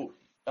know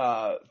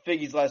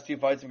Figgy's last 2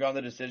 fights have gone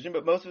the decision,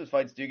 but most of his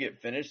fights do get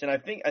finished. And I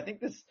think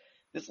this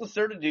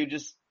Lacerda dude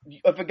just,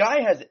 if a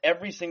guy has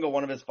every single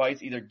one of his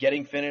fights either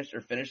getting finished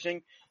or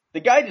finishing, the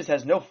guy just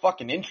has no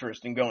fucking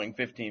interest in going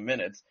 15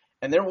 minutes.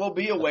 And there will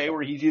be a way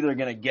where he's either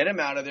going to get him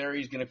out of there or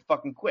he's going to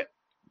fucking quit.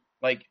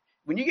 Like,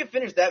 when you get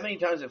finished that many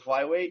times at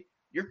flyweight,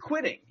 you're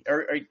quitting.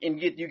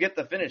 And you get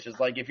the finishes.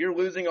 Like, if you're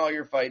losing all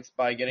your fights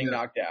by getting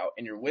knocked out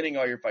and you're winning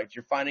all your fights,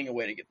 you're finding a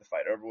way to get the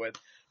fight over with.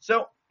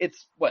 So,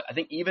 it's, I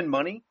think even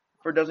money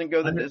doesn't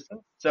go the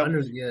distance. So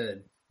under's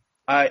good.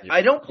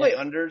 I don't play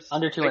unders.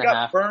 Under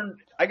 2.5.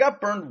 I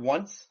got burned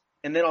once,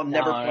 and then I'll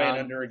never play an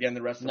under again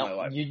the rest of my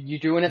life. You're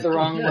doing it the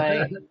wrong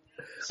way.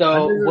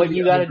 So what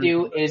you got to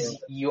do is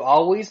you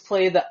always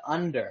play the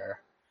under,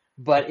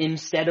 but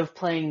instead of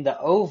playing the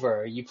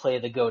over, you play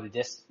the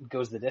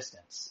goes the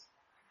distance.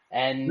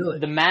 And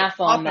the math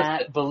on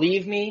that,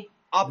 believe me.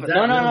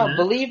 No.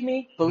 Believe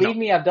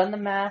me. I've done the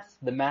math.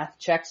 The math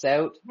checks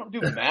out. You don't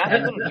do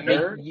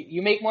math.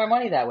 You make more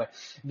money that way.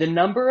 The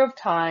number of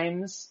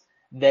times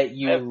that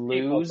you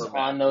lose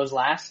on those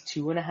last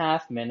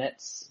 2.5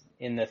 minutes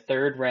in the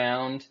third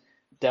round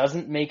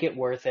doesn't make it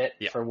worth it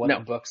for what the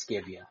books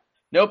give you.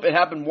 Nope, it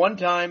happened one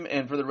time,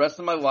 and for the rest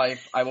of my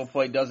life, I will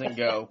play doesn't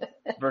go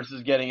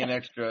versus getting an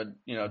extra,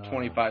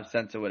 25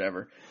 cents or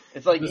whatever.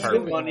 It's like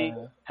even money,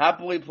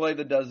 happily play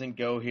the doesn't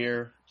go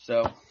here.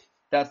 So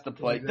that's the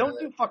play. Don't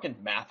do fucking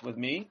math with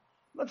me.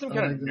 I'm not some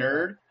kind of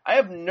nerd. I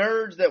have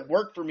nerds that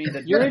work for me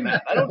that do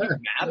math. I don't do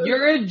math.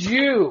 You're a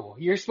Jew.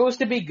 You're supposed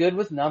to be good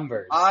with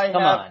numbers. Come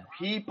on.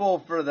 People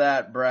for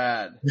that,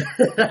 Brad.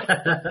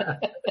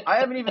 I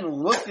haven't even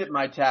looked at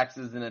my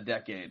taxes in a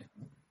decade.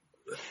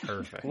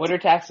 Perfect. What are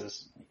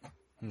taxes?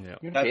 Yeah.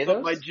 That's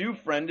what my Jew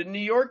friend in New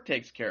York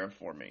takes care of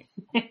for me.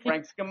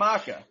 Frank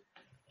Skamaka.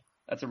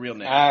 That's a real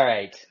name. All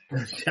right.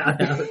 Shout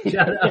out, Frank.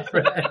 Shout out,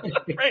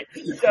 Frank.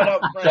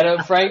 Shout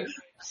out, Frank.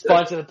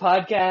 Sponsor the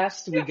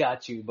podcast. We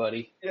got you,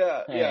 buddy.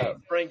 Yeah.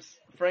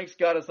 Frank's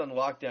got us on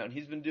lockdown.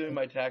 He's been doing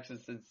my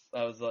taxes since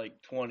I was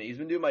like 20. He's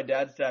been doing my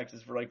dad's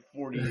taxes for like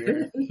 40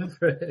 years.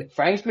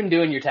 Frank's been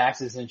doing your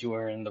taxes since you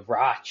were in the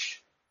Roch.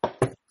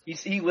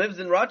 He lives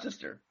in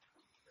Rochester.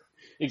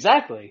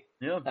 Exactly.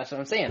 Yeah. That's what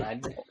I'm saying.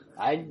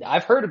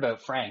 I've heard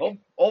about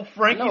Frank. Old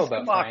Frankie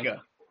Skamaka.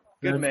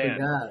 Good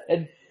man.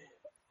 And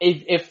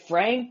if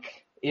Frank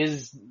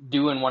is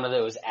doing one of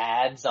those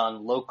ads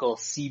on local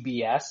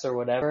CBS or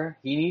whatever,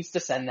 he needs to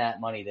send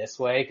that money this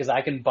way because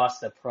I can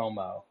bust a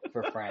promo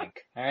for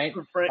Frank. All right?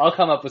 I'll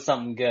come up with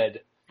something good.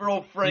 For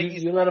old Frank.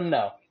 You let him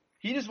know.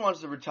 He just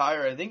wants to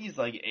retire. I think he's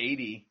like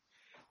 80.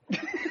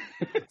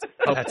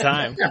 That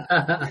time.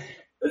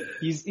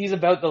 He's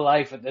about the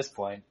life at this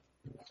point.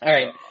 All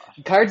right.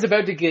 Card's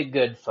about to get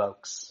good,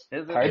 folks.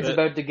 Card's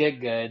about to get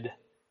good.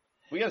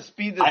 We gotta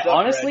speed this up. I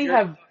honestly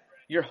Brad.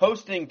 Your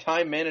hosting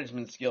time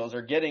management skills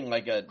are getting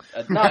like a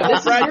no,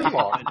 this is your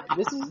fault.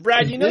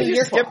 Brad,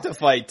 you skipped a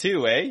fight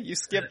too, eh? You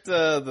skipped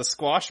the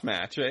squash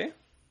match, eh?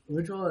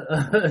 Which one?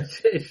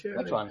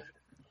 Which one?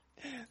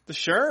 The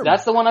Sherm.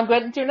 That's the one I'm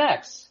getting to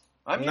next.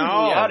 I'm usually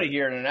out of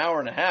here in an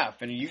hour and a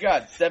half, and you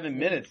got 7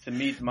 minutes to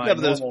meet my. Yeah,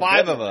 but there's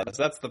 5 of us.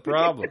 That's the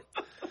problem.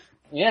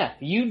 Yeah,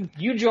 you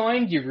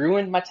joined. You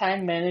ruined my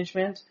time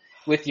management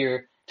with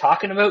your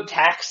talking about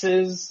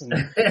taxes and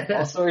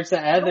all sorts of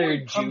other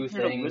Jew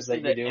things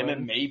that you're doing.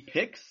 MMA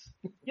picks.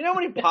 You know how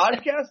many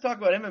podcasts talk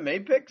about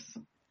MMA picks?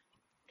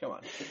 Come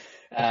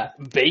on.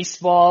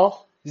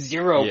 Baseball.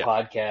 Zero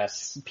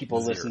podcasts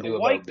people listen to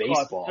White about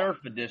baseball. Claw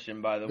Surf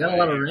Edition, by the Got way. a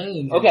lot of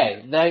rain.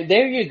 Okay,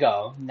 there you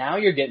go. Now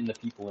you're getting the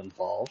people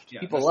involved.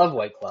 Yeah, People love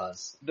White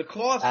Claws. The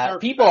Claw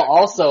Surf. People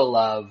also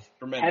love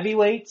Tremendous.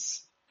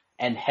 heavyweights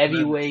and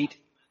heavyweight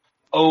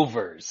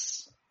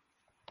overs.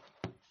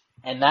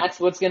 And that's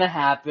what's going to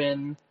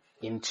happen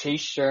in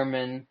Chase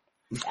Sherman,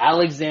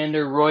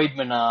 Alexander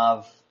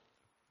Roydmanov.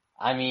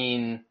 I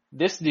mean,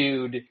 this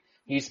dude,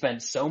 he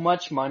spent so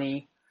much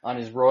money on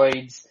his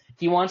roids.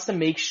 He wants to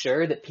make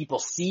sure that people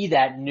see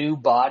that new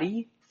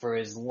body for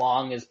as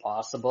long as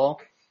possible.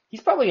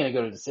 He's probably going to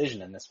go to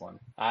decision in this one.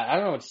 I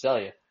don't know what to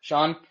tell you.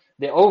 Shaun,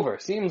 the over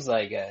seems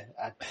like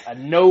a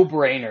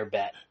no-brainer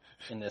bet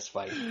in this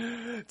fight.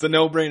 It's a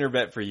no-brainer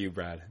bet for you,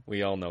 Brad.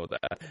 We all know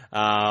that.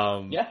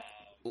 Yeah.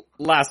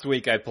 Last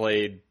week I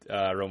played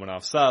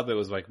Romanov sub. It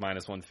was like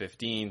minus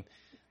 115.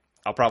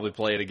 I'll probably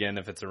play it again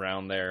if it's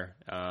around there.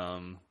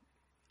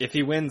 If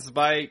he wins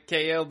by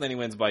KO, then he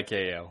wins by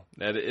KO.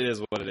 It is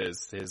what it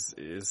is.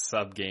 His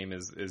sub game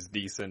is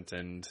decent,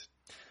 and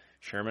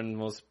Sherman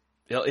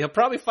he'll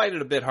probably fight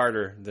it a bit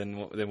harder than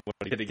what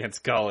he did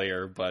against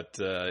Collier, but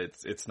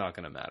it's not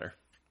going to matter.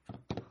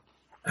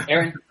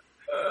 Aaron?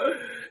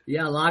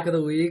 Yeah, lock of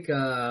the week,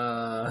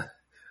 Romanov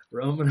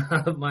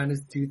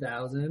minus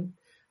 2,000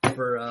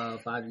 for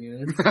 5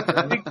 units.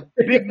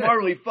 Big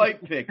Marley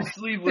fight pick,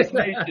 Sleeveless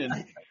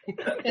Nation.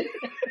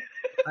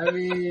 I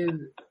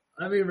mean,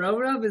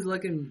 Romanov is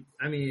looking,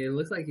 it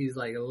looks like he's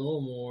like a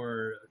little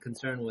more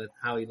concerned with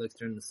how he looks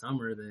during the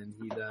summer than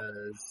he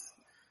does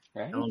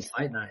on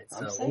fight night.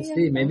 So we'll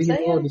see. Maybe he's a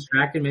little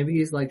distracted. Maybe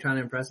he's like trying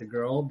to impress a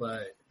girl,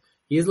 but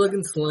he's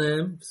looking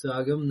slim, so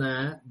I'll give him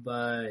that.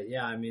 But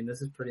yeah, I mean,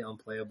 this is pretty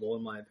unplayable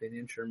in my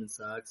opinion. Sherman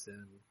sucks,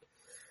 and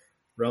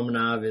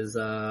Romanov is,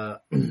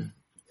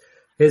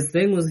 his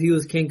thing was he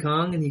was King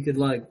Kong and he could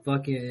like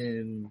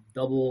fucking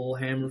double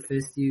hammer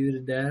fist you to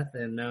death,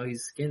 and now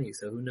he's skinny,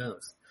 so who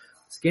knows?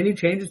 Skinny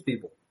changes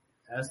people.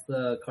 Ask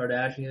the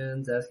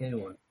Kardashians, ask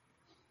anyone.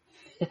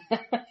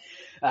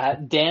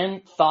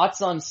 Dan,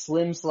 thoughts on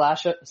Slim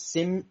Sasha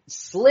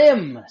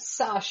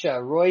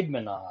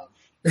Roydmanov?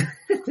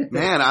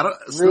 Man, I don't.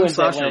 Ruined Slim it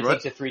when Sasha. it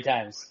takes it 3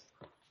 times.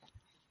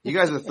 You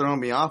guys are throwing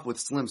me off with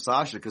Slim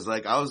Sasha because,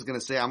 like, I was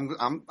gonna say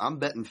I'm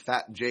betting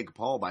Fat Jake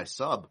Paul by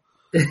sub.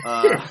 You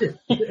know,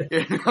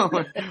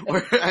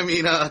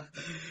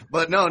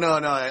 but no.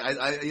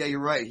 Yeah, you're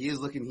right. He is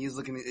looking,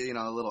 you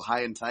know, a little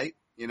high and tight.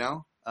 You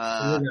know,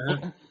 Hot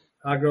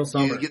girl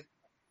summer.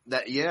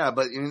 But you know,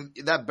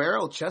 that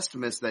barrel chest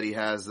miss that he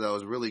has though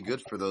is really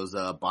good for those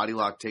body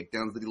lock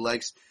takedowns that he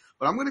likes.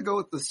 But I'm gonna go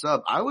with the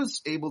sub. I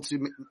was able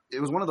to. It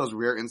was one of those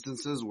rare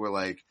instances where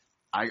like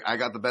I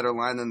got the better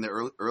line than the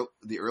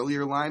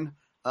earlier line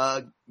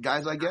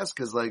guys, I guess,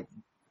 because like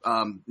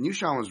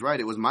Shaun was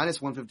right. It was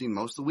minus 115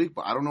 most of the week,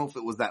 but I don't know if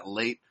it was that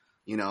late.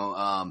 You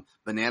know,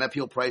 banana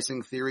peel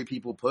pricing theory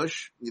people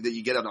push that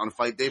you get on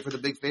fight day for the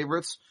big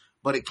favorites.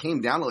 But it came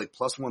down to like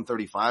plus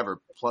 135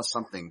 or plus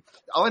something.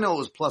 All I know it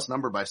was plus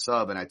number by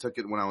sub, and I took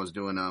it when I was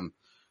doing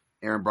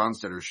Aaron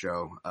Bronstedter's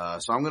show.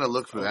 So I'm gonna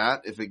look for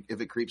that if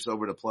it creeps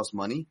over to plus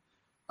money,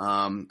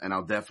 and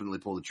I'll definitely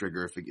pull the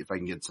trigger if I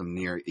can get some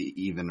near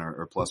even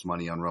or plus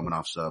money on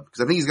Romanov sub, because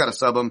I think he's got to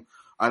sub him.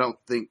 I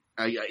think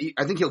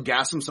he'll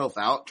gas himself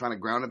out trying to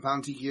ground and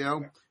pound TKO,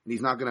 and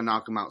he's not gonna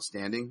knock him out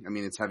standing. I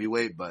mean, it's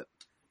heavyweight, but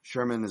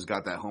Sherman has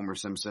got that Homer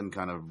Simpson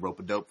kind of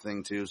rope-a-dope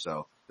thing too,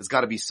 so it's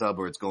got to be sub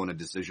or it's going to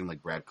decision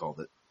like Brad called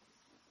it.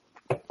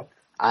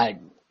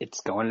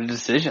 It's going to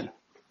decision.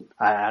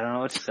 I don't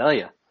know what to tell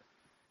you.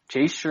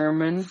 Chase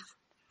Sherman,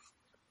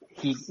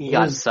 he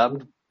got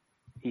subbed.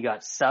 He got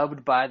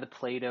subbed by the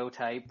Plato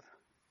type,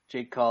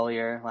 Jake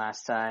Collier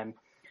last time,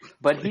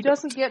 but he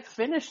doesn't get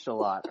finished a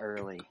lot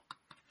early.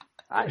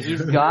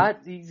 He's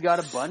got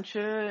a bunch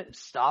of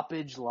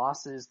stoppage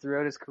losses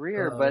throughout his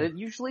career, but it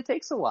usually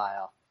takes a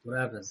while. What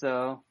happened?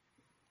 So,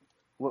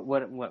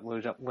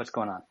 what's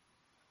going on?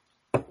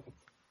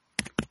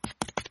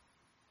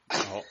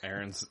 Oh,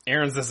 Aaron's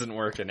isn't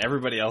working.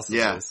 Everybody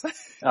else's is.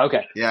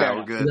 Okay. Yeah,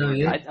 we're good.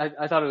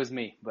 I thought it was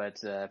me,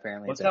 but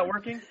apparently What's it's not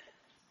working?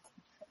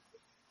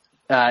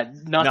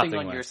 Nothing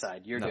on your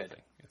side. You're Nothing.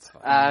 good. It's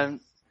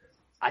fine.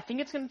 I think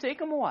it's going to take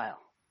him a while.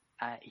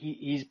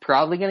 He's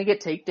probably going to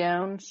get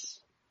takedowns.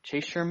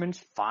 Chase Sherman's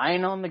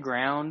fine on the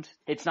ground.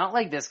 It's not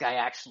like this guy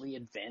actually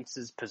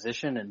advances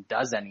position and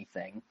does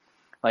anything.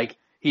 Like,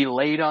 he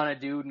laid on a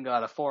dude and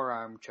got a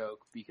forearm choke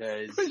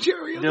because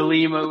De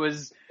Lima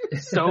was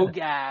so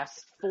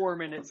gassed 4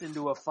 minutes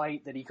into a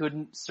fight that he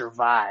couldn't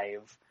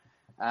survive.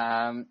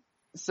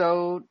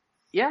 So,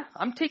 yeah,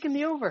 I'm taking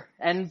the over.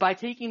 And by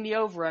taking the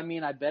over, I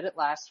mean I bet it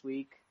last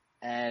week,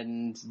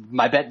 and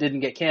my bet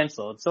didn't get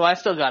canceled. So I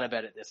still got to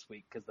bet it this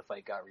week because the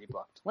fight got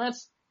rebooked.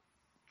 Lance?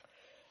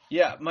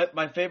 Yeah,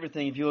 my favorite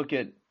thing, if you look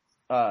at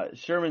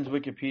Sherman's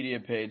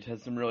Wikipedia page,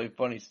 has some really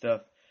funny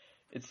stuff.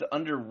 It's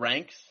under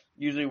ranks,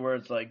 usually where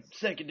it's like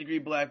second degree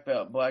black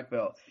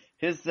belt.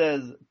 His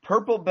says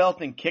purple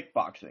belt in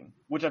kickboxing,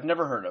 which I've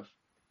never heard of.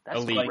 That's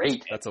elite.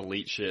 Great. That's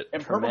elite shit.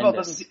 And purple belt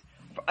doesn't.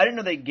 I didn't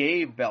know they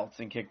gave belts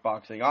in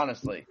kickboxing,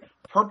 honestly.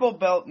 purple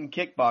belt in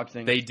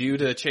kickboxing. They do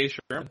to Chase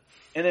Sherman.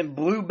 And then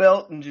blue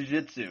belt in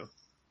jiu-jitsu.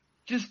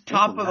 Just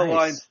top of the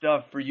line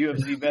stuff for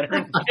UFC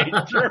veteran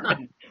Chase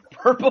Sherman.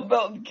 Purple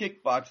belt in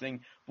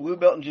kickboxing, blue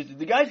belt in jiu-jitsu.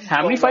 The guy's just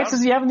How many fights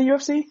does he have in the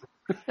UFC?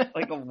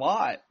 Like a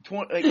lot.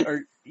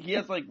 He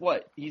has like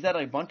what? He's had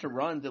a bunch of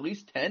runs, at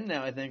least 10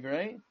 now, I think,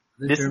 right?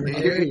 This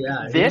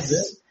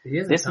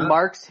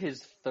marks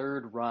his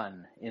third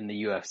run in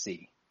the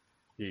UFC.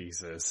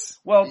 Jesus.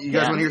 Well, you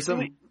guys want to hear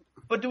something?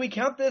 But do we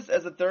count this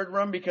as a third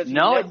run? Because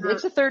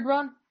it's a third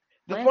run.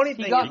 The funny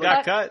thing is, he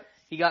got cut.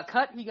 He got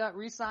cut. He got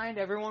re-signed.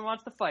 Everyone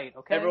wants to fight.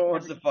 Okay. Everyone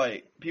wants to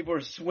fight. People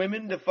are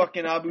swimming to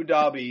fucking Abu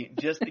Dhabi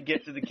just to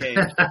get to the cage.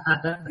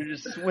 They're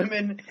just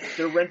swimming.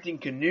 They're renting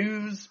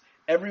canoes.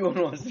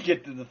 Everyone wants to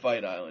get to the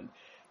fight island.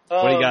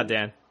 What do you got,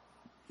 Dan?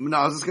 No,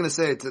 I was just gonna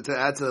say to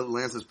add to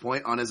Lance's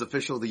point on his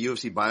official the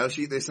UFC bio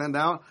sheet they send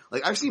out.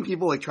 Like I've seen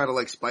people like try to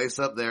like spice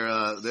up their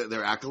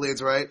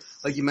accolades, right?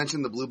 Like you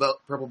mentioned the blue belt,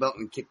 purple belt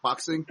in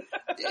kickboxing.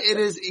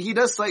 He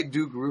does cite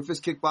Duke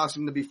Rufus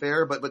kickboxing to be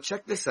fair, but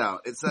check this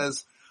out. It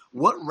says,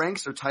 what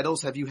ranks or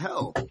titles have you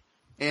held?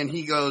 And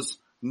he goes,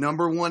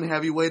 number 1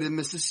 heavyweight in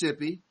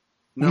Mississippi,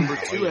 number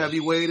 2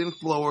 heavyweight in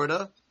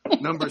Florida,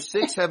 number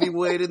 6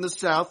 heavyweight in the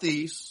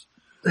Southeast,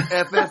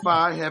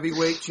 FFI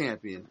heavyweight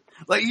champion.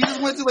 Like, you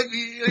just went to, like,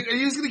 are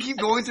you just gonna keep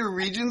going through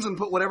regions and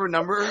put whatever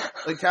number,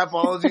 like,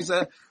 Tapology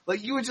said?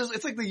 Like, you would just,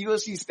 it's like the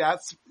UFC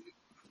stats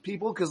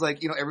people, cause,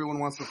 like, you know, everyone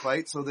wants to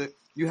fight, so that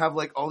you have,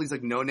 like, all these,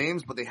 like, no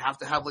names, but they have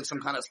to have, like, some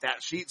kind of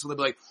stat sheet, so they'll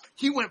be like,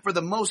 he went for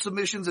the most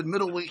submissions in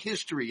middleweight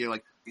history. You're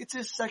like, it's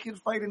his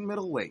second fight in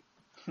middleweight.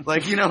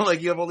 Like, you know,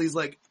 like, you have all these,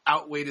 like,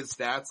 outweighted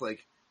stats,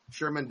 like,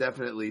 Sherman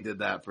definitely did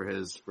that for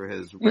his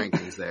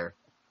rankings there.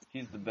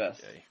 He's the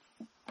best.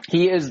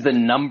 He is the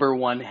number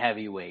 1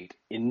 heavyweight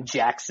in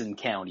Jackson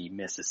County,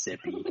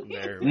 Mississippi.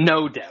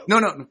 No doubt.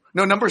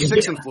 No, number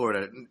 6 in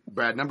Florida,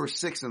 Brad. Number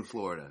 6 in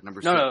Florida.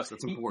 Number 6. No,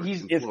 that's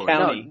important. He's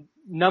county.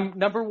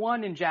 Number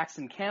 1 in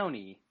Jackson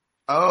County.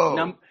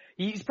 Oh.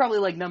 He's probably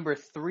like number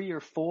 3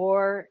 or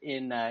 4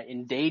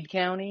 in Dade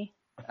County.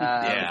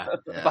 Yeah.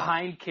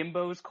 Behind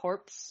Kimbo's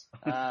corpse.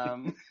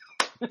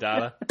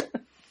 Data.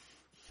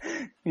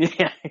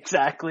 Yeah,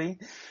 exactly.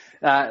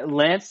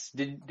 Lance,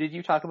 did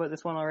you talk about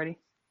this one already?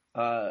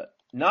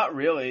 Not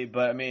really,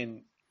 but I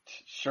mean,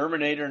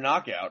 Shermanator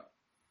knockout.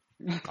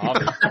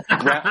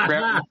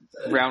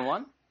 Round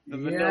 1?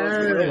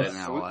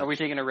 Are we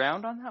taking a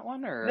round on that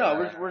one, or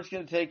no? We're just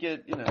gonna take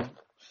it, you know,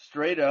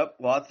 straight up.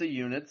 Lots of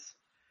units.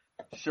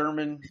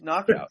 Sherman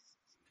knockout.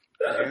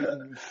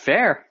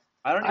 Fair.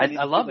 I don't even need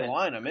I love it. The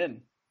line. I'm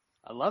in.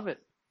 I love it.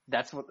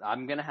 That's what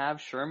I'm gonna have,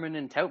 Sherman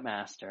and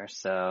Toutmaster.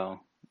 So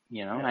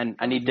you know,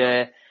 I need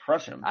to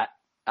crush him.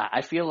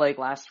 I feel like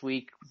last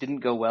week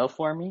didn't go well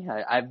for me.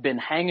 I've been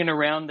hanging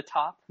around the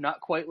top,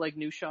 not quite like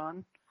new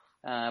Shaun,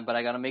 but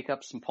I got to make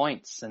up some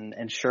points,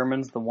 and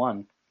Sherman's the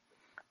one.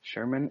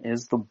 Sherman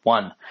is the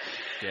one.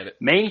 Get it.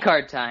 Main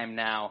card time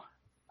now.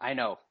 I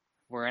know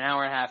we're an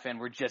hour and a half in.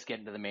 We're just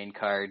getting to the main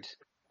card.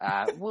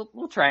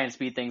 We'll try and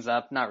speed things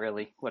up. Not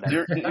really.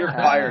 Whatever. You're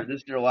fired. This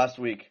is your last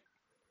week.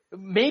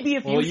 Maybe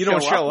if you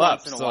don't show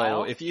up. So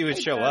while. If you would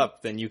show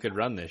up, then you could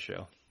run this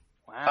show.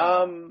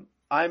 Wow.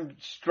 I'm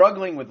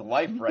struggling with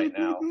life right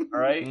now. All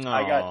right, Aww.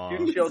 I got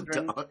 2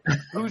 children.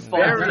 Whose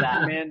fault is Very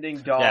that? demanding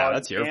dogs. Yeah,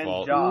 that's your and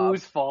fault. jobs.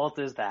 Whose fault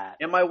is that?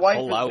 And my wife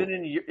Pull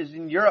is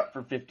in Europe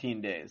for 15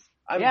 days.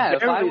 I'm if I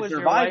barely was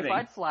surviving. your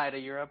wife, I'd fly to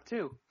Europe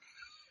too.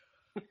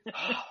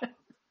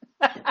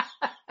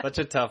 Such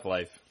a tough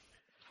life.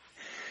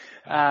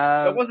 If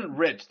I wasn't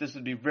rich, this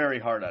would be very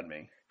hard on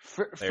me.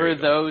 For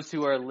those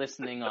who are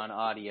listening on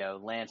audio,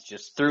 Lance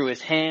just threw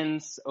his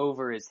hands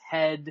over his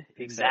head,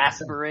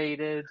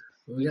 exasperated.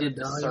 We did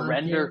the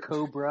surrender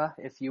cobra,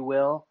 if you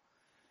will.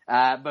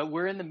 But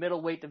we're in the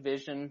middleweight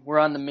division. We're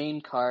on the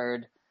main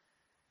card.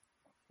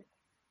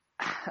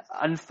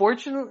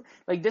 Unfortunately,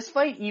 like, this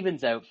fight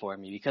evens out for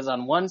me because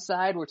on one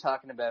side we're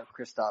talking about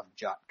Krzysztof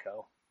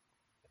Jotko,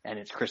 and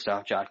it's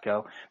Krzysztof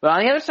Jotko. But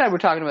on the other side we're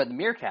talking about the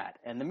Meerkat,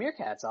 and the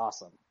Meerkat's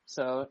awesome.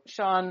 So,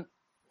 Shaun,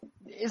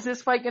 is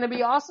this fight going to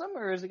be awesome,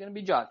 or is it going to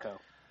be Jotko?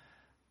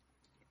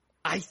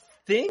 I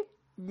think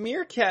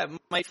Meerkat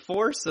might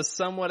force a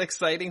somewhat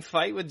exciting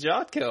fight with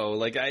Jotko.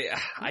 Like,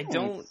 I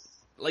don't,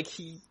 like,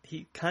 he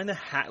kind of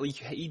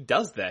he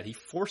does that. He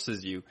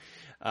forces you.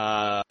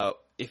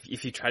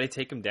 If you try to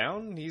take him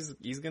down,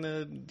 he's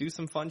gonna do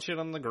some fun shit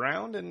on the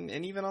ground,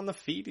 and even on the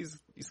feet,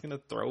 he's gonna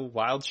throw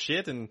wild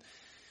shit. And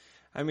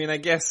I mean, I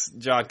guess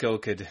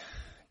Jotko could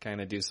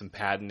kind of do some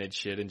patented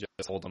shit and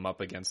just hold him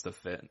up against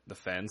the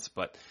fence,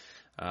 but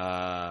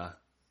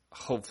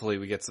hopefully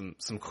we get some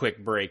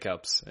quick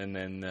breakups, and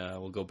then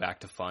we'll go back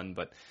to fun.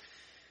 But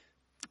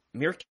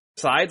Meerkat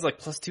sides like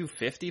plus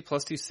 250,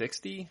 plus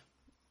 260.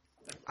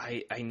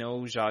 I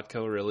know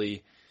Jotko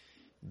really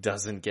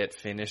doesn't get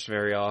finished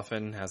very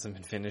often. Hasn't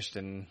been finished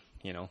in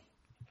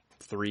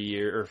 4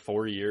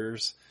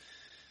 years.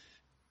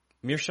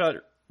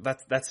 Meerschaert,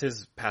 that's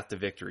his path to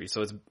victory.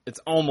 So it's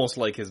almost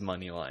like his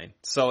money line.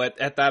 So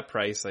at that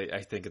price,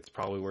 I think it's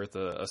probably worth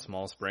a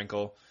small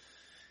sprinkle.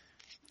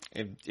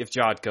 If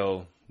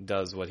Jotko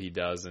does what he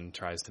does and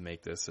tries to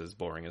make this as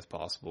boring as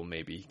possible,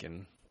 maybe he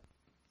can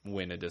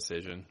win a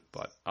decision.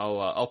 But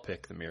I'll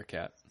pick the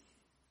Meerkat.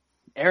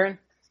 Aaron?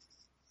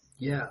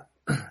 Yeah,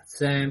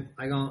 same.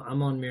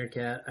 I'm on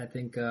Meerkat. I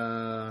think,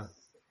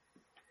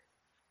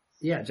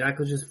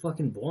 Jacko's just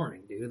fucking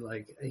boring, dude.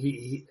 Like,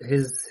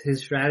 his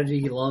strategy,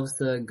 he loves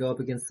to go up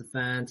against the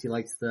fence. He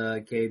likes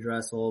to cage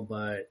wrestle,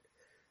 but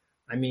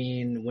I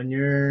mean, when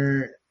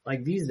you're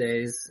like these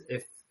days,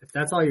 if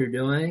that's all you're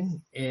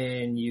doing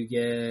and you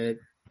get,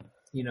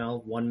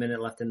 1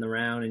 minute left in the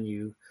round and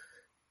you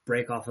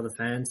break off of the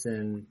fence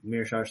and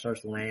Meerschaert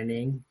starts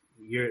landing,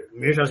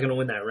 Meerschaert's going to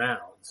win that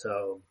round.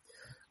 So,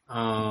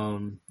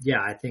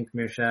 I think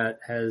Meerschaert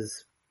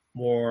has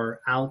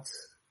more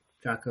outs.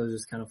 Jacko's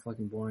just kind of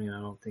fucking boring, and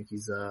I don't think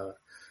he's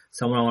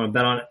someone I want to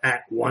bet on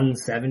at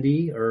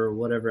 170 or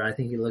whatever. I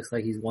think he looks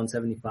like he's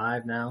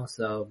 175 now.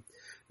 So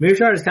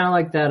Meerschaert is kind of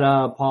like that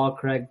Paul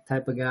Craig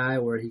type of guy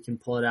where he can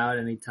pull it out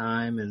any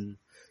time, and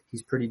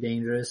he's pretty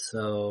dangerous.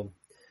 So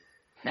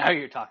now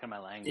you're talking my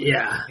language.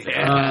 Yeah.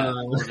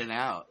 Pull it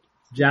out.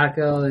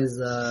 Jacko is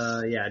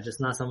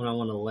just not someone I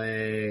want to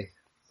lay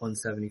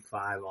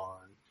 175 on,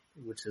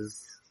 which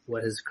is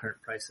what his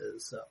current price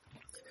is. So.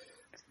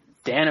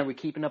 Dan, are we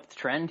keeping up the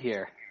trend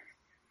here?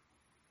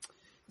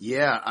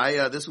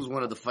 Yeah, this was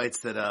one of the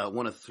fights that,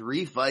 one of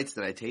 3 fights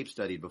that I tape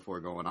studied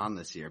before going on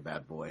this year,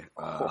 bad boy.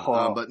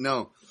 But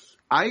no,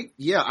 I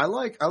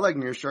like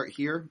Meerschaert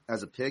here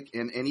as a pick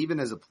and even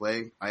as a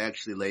play. I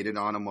actually laid it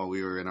on him while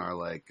we were in our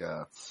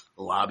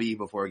lobby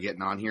before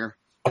getting on here.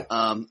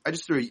 I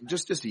just threw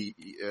just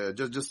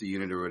a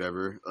unit or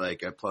whatever,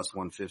 like at plus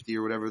 150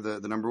 or whatever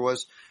the number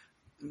was.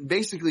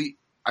 Basically,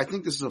 I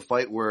think this is a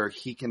fight where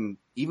he can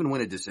even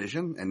win a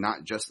decision and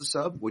not just the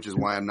sub, which is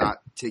why I'm not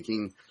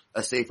taking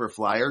a safer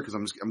flyer because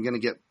I'm going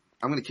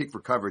to kick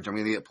for coverage. I'm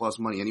going to get plus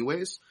money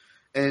anyways.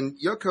 And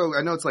Yoko,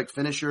 I know it's like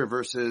finisher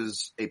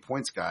versus a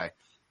points guy.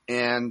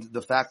 And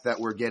the fact that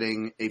we're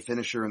getting a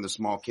finisher in the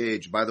small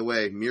cage, by the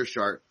way,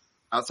 Meerschaert,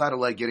 outside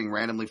of getting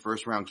randomly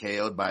first round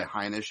KO'd by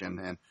Heinisch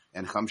and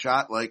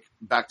Humshot,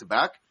 back to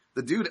back,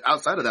 the dude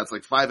outside of that's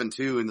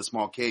 5-2 in the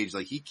small cage.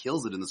 He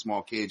kills it in the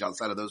small cage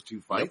outside of those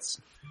 2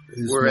 fights.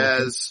 Yep.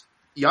 Whereas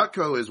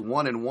Yatko is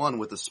 1-1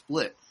 with a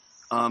split.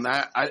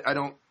 I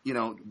don't,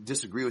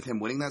 disagree with him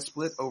winning that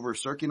split over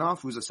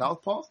Serkinov, who's a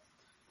southpaw.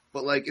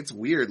 But it's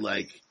weird.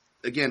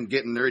 Again,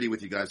 getting nerdy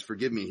with you guys,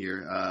 forgive me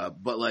here.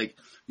 But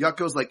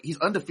Yatko's he's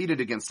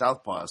undefeated against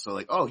southpaws.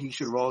 So he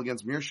should roll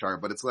against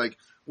Meerschaert. But it's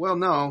well,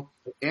 no,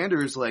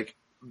 Anders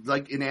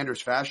in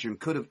Anders' fashion,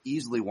 could have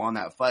easily won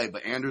that fight,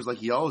 but Anders,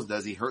 he always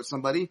does, he hurts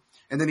somebody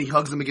and then he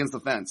hugs them against the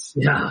fence,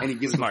 and he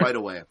gives the fight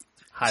away.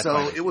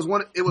 It was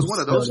one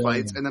of those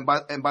fights, and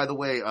by the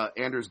way,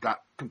 Anders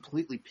got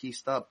completely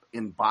pieced up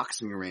in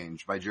boxing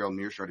range by Gerald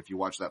Meerschaert. If you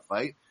watch that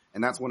fight,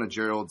 and that's one of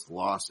Gerald's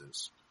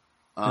losses.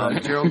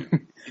 Gerald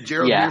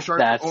Meerschaert,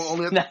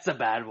 that's a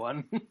bad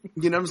one.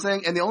 You know what I'm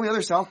saying? And the only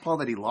other southpaw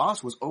that he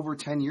lost was over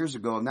 10 years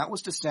ago, and that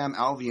was to Sam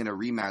Alvey in a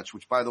rematch,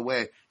 which, by the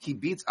way, he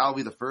beats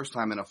Alvey the first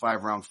time in a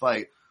 5-round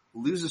fight,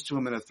 loses to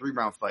him in a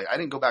 3-round fight. I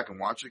didn't go back and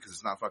watch it because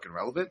it's not fucking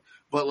relevant,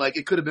 but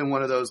it could have been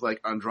one of those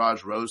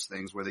Andrade Rose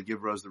things where they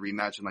give Rose the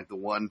rematch in the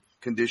one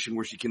condition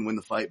where she can win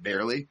the fight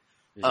barely.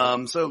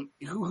 Yeah. So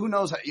who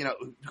knows,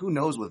 who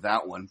knows with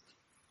that one.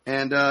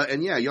 And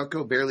yeah,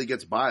 Yoko barely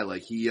gets by.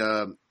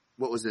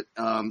 What was it?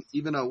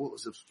 What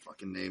was his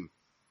fucking name?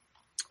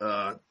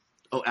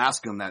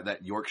 Ask him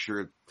that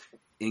Yorkshire,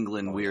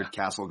 England, weird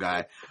castle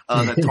guy.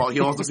 That tall. He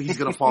also said he's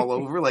gonna fall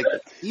over.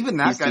 Even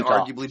that guy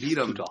arguably beat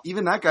him.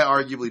 Even that guy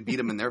arguably beat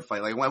him in their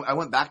fight. I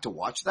went back to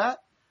watch that,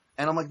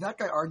 and I'm that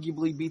guy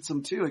arguably beats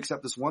him too.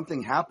 Except this one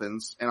thing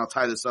happens, and I'll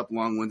tie this up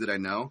long-winded, I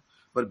know.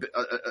 But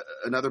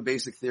another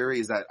basic theory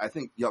is that I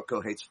think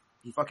Yoko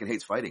fucking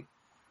hates fighting.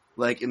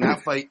 In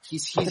that fight,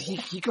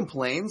 he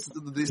complains.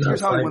 Here's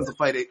how he wins the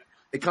fight.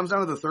 It comes down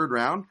to the 3rd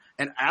round,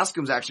 and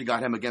Askham's actually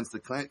got him against the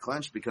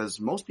clinch because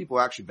most people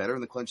are actually better in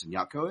the clinch than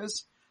Yatko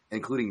is,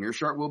 including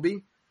Meerschaert will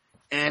be.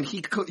 And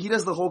he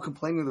does the whole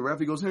complaining to the ref.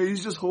 He goes, "Hey,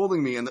 he's just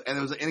holding me." And it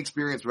was an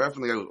inexperienced ref,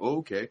 and the guy goes, "Oh,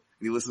 okay." And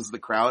he listens to the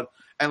crowd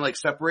and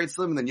separates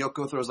them. And then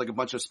Yoko throws a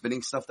bunch of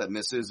spinning stuff that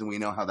misses, and we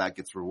know how that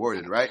gets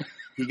rewarded, right?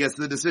 He gets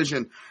the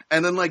decision.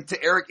 And then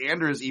to Eric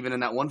Anders, even in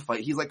that one fight,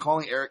 he's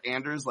calling Eric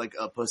Anders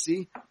a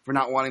pussy for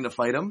not wanting to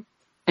fight him.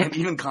 And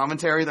even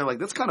commentary, they're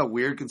that's kind of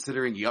weird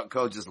considering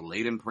Yatko just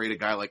laid and prayed a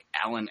guy like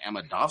Alan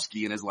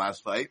Amadovsky in his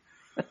last fight.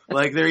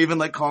 They're even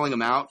calling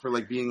him out for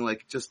being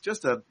just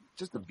a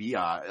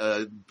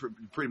BI.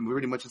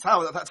 Pretty much that's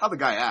how the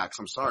guy acts.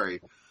 I'm sorry.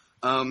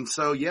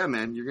 So yeah,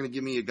 man, you're gonna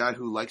give me a guy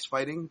who likes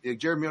fighting.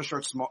 Gerald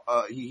Meerschaert's small.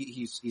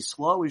 He's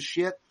slow as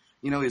shit.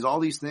 He's all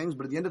these things,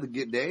 but at the end of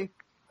the day,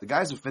 the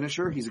guy's a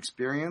finisher. He's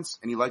experienced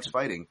and he likes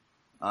fighting.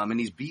 And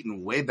he's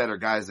beaten way better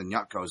guys than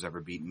Yatko's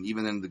ever beaten,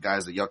 even than the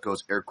guys that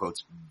Yatko's air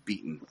quotes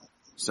beaten.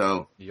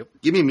 So,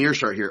 Give me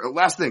Meerschaert here.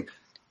 Last thing,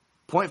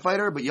 point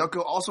fighter, but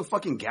Yatko also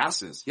fucking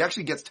gasses. He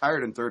actually gets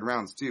tired in 3rd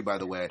rounds too, by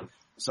the way.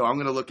 So I'm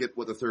gonna look at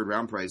what the 3rd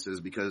round price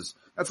is because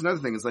that's another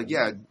thing. It's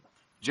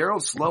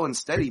Gerald's slow and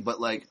steady,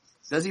 but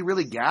does he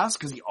really gas?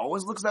 Because he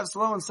always looks that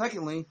slow. And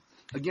secondly,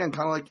 again,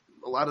 kind of like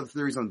a lot of the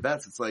theories on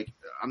bets, it's like,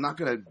 I'm not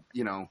going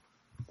to,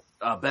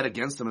 bet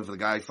against him if the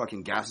guy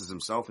fucking gasses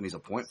himself and he's a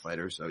point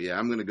fighter. So yeah,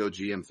 I'm going to go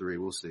GM3.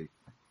 We'll see.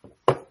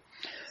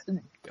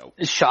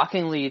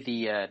 Shockingly,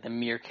 the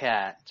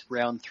Meerkat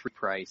round 3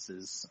 price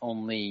is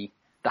only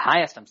the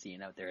highest I'm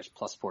seeing out there is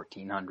plus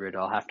 1,400.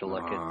 I'll have to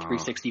look at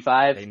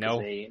 365. They know.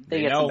 They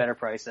get some better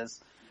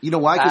prices. You know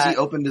why? Because he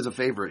opened as a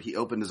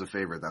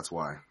favorite. That's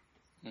why.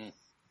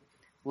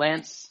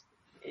 Lance,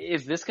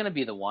 is this going to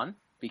be the one?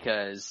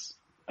 Because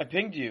I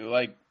pinged you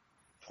like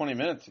 20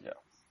 minutes ago.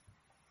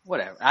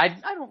 Whatever. I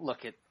don't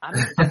look at. I'm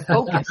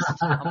focused.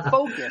 I'm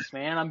focused,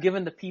 man. I'm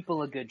giving the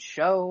people a good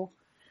show.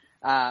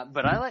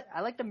 But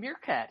I like the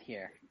Meerkat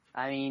here.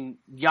 I mean,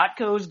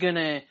 Yatko's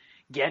gonna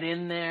get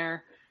in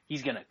there.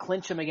 He's gonna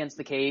clinch him against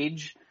the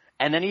cage,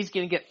 and then he's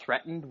gonna get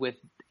threatened with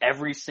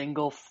every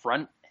single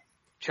front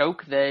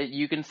choke that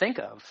you can think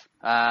of.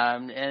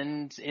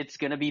 And it's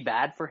gonna be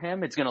bad for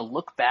him. It's gonna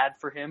look bad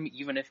for him,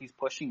 even if he's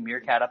pushing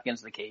Meerkat up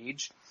against the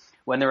cage.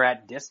 When they're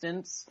at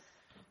distance,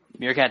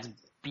 Meerkat's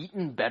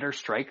beaten better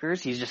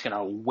strikers. He's just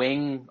gonna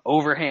wing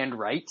overhand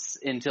rights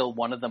until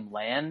one of them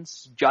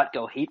lands.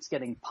 Jotko hates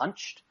getting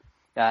punched.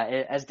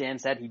 As Dan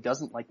said, he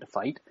doesn't like to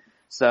fight.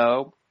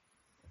 So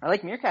I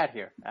like Meerkat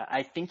here.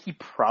 I think he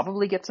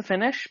probably gets a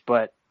finish,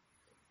 but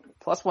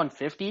plus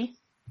 150,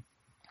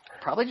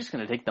 probably just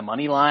going to take the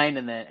money line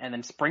and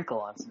then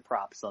sprinkle on some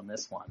props on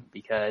this one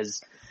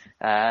because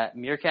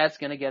Meerkat's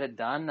going to get it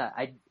done.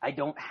 I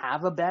don't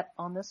have a bet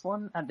on this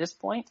one at this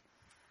point.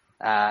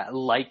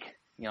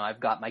 I've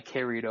got my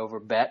carried over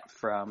bet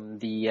from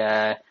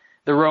the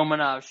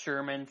Romanov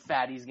Sherman,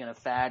 fatty's gonna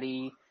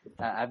fatty.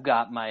 I've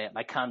got my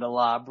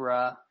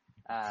candelabra,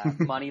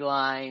 money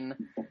line.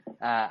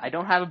 I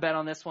don't have a bet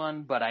on this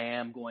one, but I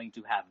am going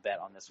to have a bet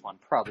on this one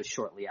probably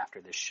shortly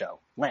after this show.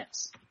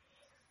 Lance.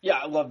 Yeah,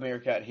 I love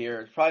Meerkat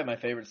here. It's probably my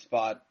favorite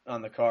spot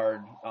on the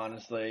card,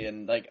 honestly.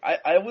 And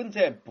I wouldn't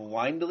say I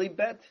blindly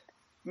bet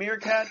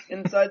Meerkat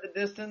inside the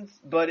distance,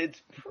 but it's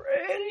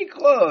pretty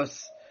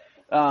close.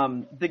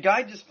 The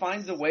guy just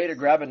finds a way to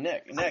grab a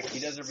neck. He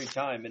does every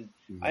time. And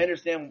I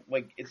understand,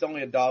 it's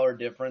only $1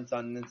 difference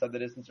on inside the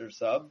distance or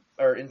sub,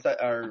 or inside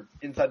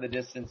the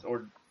distance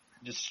or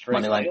just straight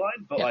money line.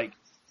 But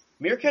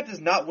Meerkat does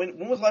not win.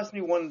 When was the last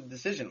time he won a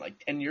decision?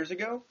 10 years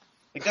ago?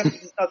 That's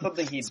just not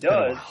something he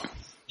does.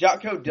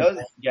 Jotko does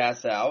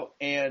gas out,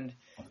 and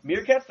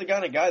Meerkat's the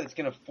kind of guy that's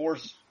going to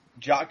force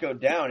Jotko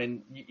down.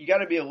 And you got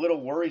to be a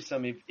little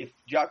worrisome if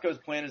Jotko's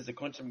plan is to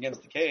clinch him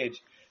against the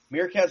cage.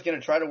 Meerkat's going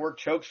to try to work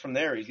chokes from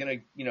there. He's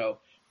going to,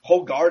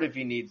 hold guard if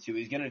he needs to.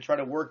 He's going to try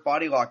to work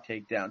body lock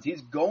takedowns.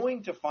 He's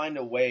going to find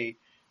a way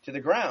to the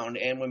ground.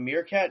 And when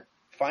Meerkat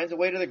finds a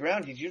way to the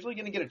ground, he's usually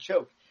going to get a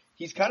choke.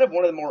 He's kind of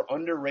one of the more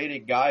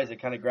underrated guys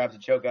that kind of grabs a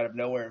choke out of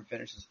nowhere and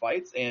finishes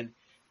fights. And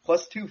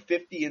plus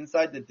 250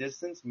 inside the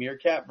distance,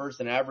 Meerkat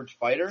versus an average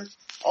fighter,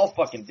 all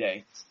fucking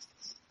day.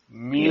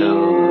 Munich.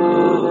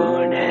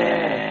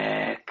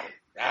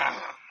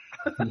 That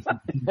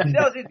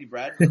was easy,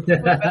 Brad.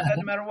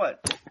 No matter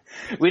what.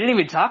 We didn't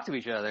even talk to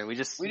each other. It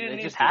just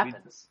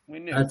happens. We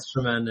knew. That's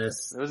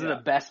tremendous. Those are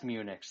the best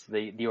Munichs,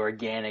 the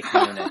organic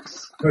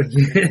Munichs.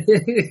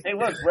 Hey,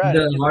 look, Brad.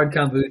 The hard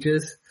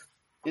kombuchas.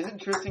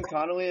 Isn't Tristan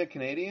Connolly a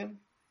Canadian?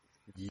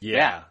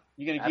 Yeah.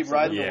 You gonna keep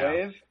riding the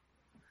wave?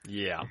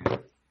 Yeah.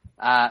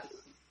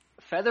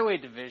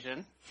 Featherweight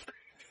division.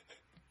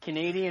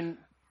 Canadian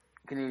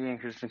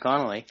Tristan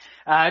Connolly,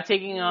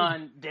 taking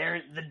on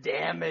the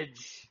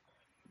damage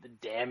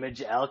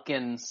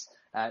Elkins.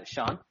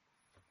 Shaun?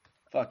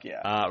 Fuck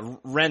yeah.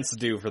 Rent's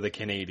due for the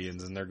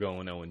Canadians, and they're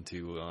going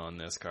 0-2 on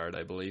this card,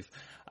 I believe.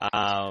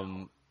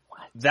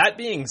 That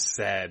being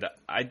said,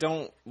 I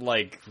don't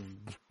like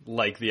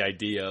the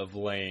idea of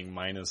laying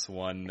minus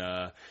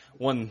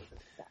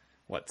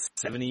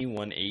 170,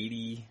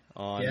 180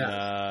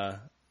 on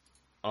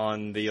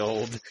the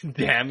old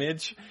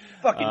damage.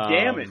 Fucking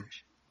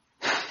damage.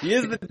 He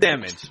is the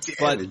damage.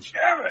 Damage.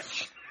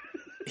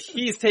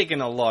 He's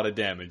taken a lot of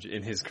damage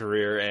in his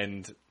career,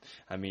 and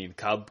I mean,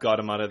 Cub got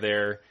him out of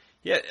there.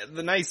 Yeah,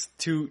 the nice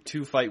two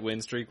fight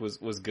win streak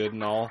was good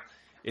and all.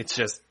 It's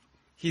just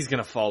he's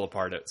gonna fall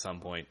apart at some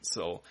point.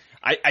 So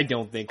I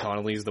don't think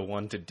Connolly's the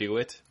one to do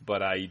it,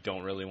 but I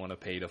don't really want to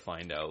pay to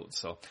find out.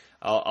 So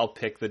I'll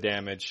pick the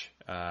damage.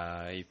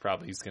 He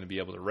probably is gonna be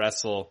able to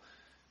wrestle.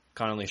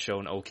 Connolly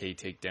shown okay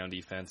takedown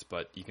defense,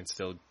 but you can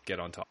still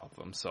get on top of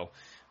him. So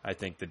I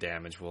think the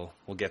damage will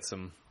get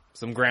some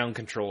ground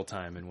control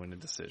time and win a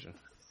decision.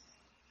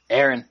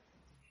 Aaron.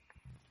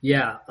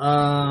 Yeah.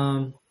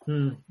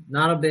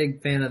 Not a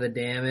big fan of the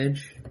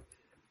damage.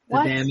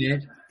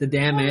 The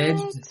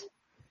damage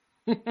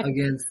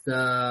against,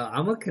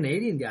 I'm a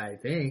Canadian guy, I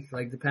think.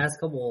 The past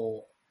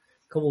couple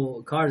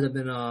cards have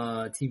been,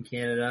 Team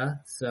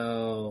Canada.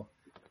 So,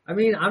 I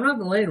mean, I'm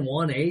not laying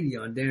 180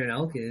 on Darren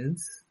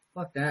Elkins.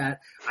 Fuck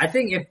that. I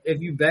think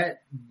if you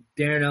bet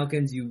Darren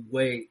Elkins, you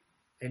wait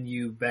and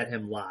you bet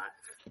him live.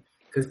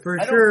 Cause for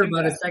sure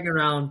by the second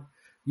round,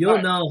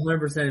 you'll know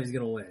 100% if he's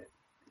going to win.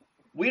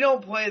 We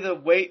don't play the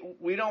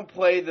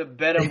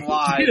Bet 'em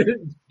Live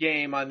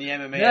game on the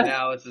MMA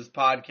Analysis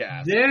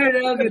podcast.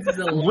 Darren Elkins is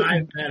a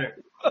live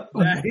better.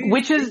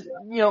 Which is,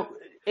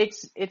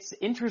 it's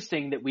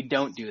interesting that we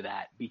don't do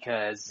that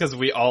because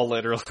we all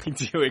literally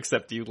do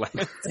except you,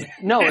 Lance.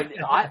 No,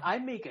 I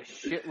make a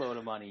shitload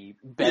of money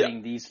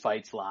betting these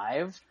fights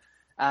live,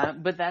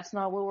 but that's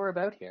not what we're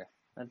about here.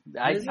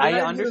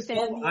 I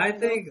understand. I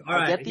think. All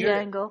right, I get the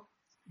angle.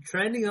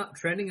 Trending up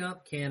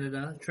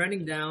Canada.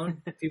 Trending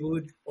down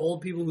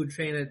old people who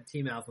train at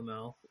Team Alpha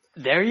Male.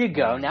 There you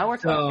go. Now we're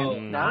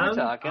talking. We're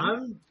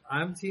talking.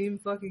 I'm Team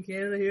fucking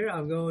Canada here.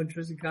 I'm going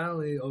Tristan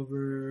Connolly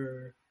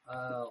over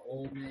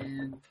old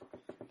man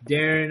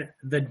Darren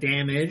the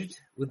Damaged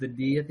with the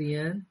D at the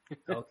end.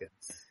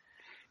 Elkins.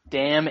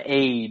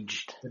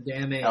 Damn-aged. The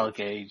damn-aged.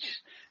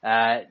 Elk-aged.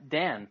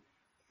 Dan.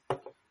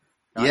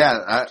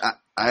 Yeah,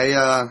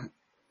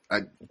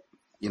 I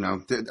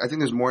think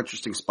there's more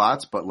interesting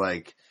spots, but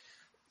like,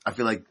 I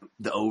feel like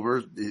the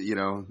over,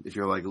 if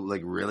you're like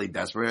really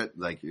desperate,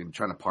 like you're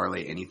trying to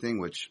parlay anything,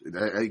 which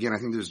again, I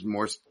think there's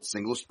more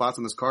single spots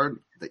on this card,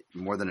 that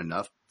more than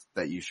enough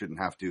that you shouldn't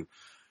have to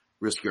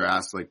risk your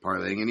ass like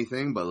parlaying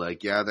anything. But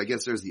like, yeah, I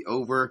guess there's the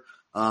over.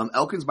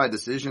 Elkins by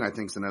decision, I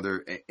think is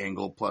another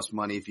angle plus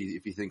money if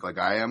you think like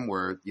I am,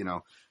 where,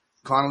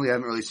 Connolly, I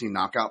haven't really seen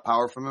knockout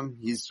power from him.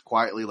 He's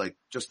quietly like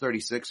just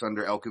 36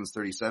 under Elkins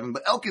 37,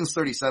 but Elkins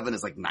 37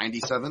 is like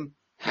 97.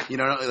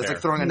 It's like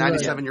throwing a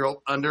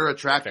 97-year-old under a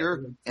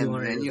tractor, and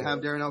then you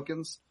have Darren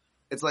Elkins.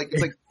 It's like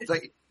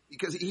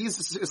because he's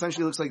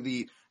essentially looks like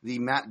the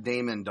Matt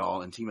Damon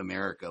doll in Team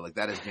America. Like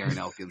that is Darren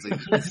Elkins. Like,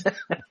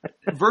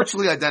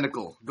 virtually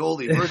identical,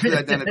 Goldie, virtually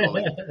identical.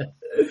 Like,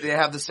 they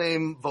have the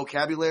same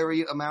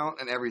vocabulary amount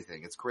and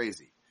everything. It's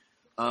crazy.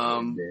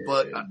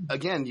 But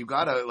again, you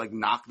gotta like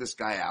knock this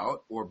guy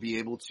out or be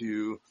able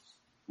to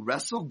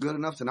wrestle good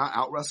enough to not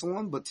out wrestle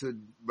him, but to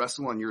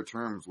wrestle on your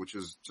terms, which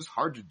is just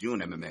hard to do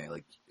in MMA,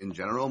 like in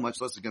general, much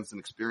less against an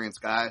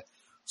experienced guy.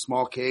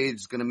 Small cage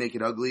is gonna make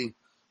it ugly.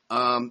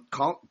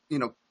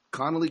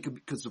 Connolly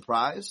could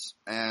surprise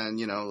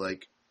and, I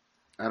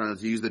don't know,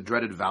 to use the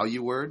dreaded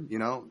value word,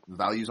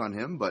 values on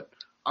him, but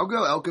I'll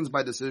go Elkins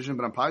by decision,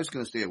 but I'm probably just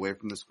gonna stay away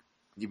from this,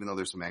 even though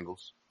there's some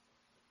angles.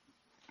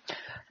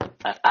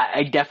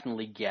 I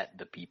definitely get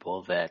the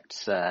people that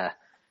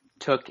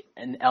took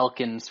an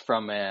Elkins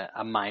from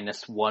a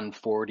minus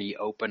 140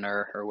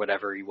 opener or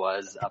whatever he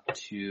was up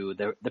to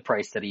the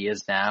price that he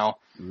is now.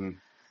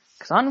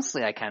 Because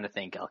honestly, I kind of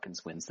think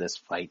Elkins wins this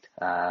fight.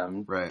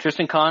 Right.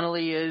 Tristan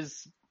Connolly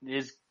is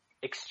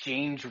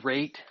exchange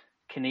rate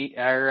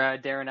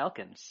Darren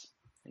Elkins.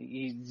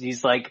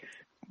 He's like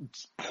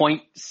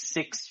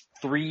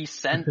 0.63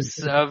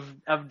 cents of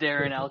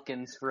Darren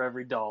Elkins for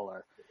every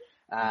dollar.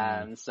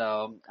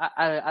 So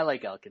I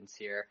like Elkins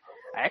here.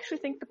 I actually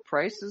think the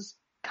price is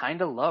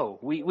kind of low.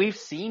 We've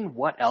seen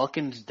what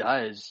Elkins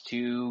does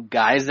to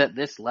guys at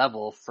this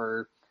level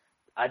for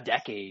a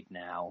decade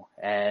now,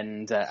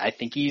 and I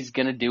think he's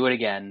gonna do it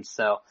again.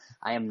 So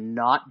I am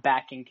not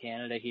backing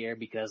Canada here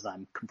because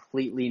I'm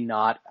completely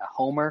not a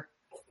homer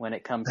when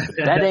it comes to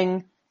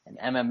betting and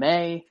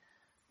MMA.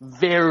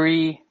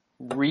 Very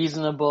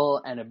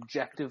reasonable and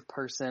objective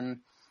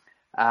person.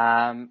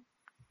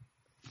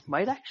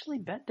 Might actually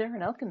bet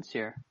Darren Elkins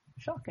here.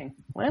 Shocking.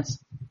 Lance?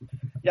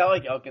 Yeah, I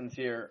like Elkins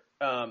here.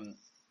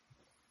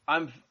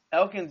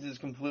 Elkins is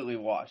completely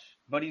washed,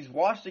 but he's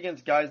washed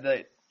against guys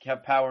that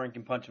have power and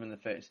can punch him in the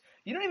face.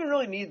 You don't even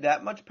really need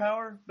that much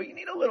power, but you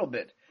need a little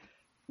bit.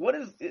 What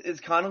is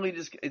Connolly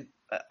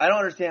I don't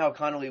understand how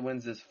Connolly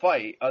wins this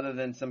fight other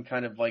than some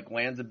kind of like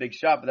lands a big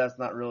shot, but that's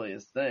not really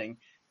his thing.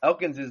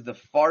 Elkins is the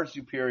far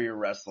superior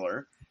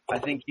wrestler. I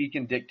think he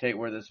can dictate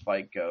where this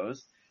fight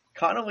goes.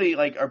 Connolly,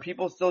 are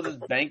people still just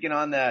banking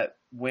on that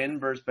win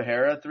versus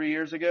Pereira 3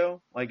 years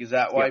ago? Like, is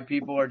that why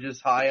people are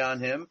just high on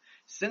him?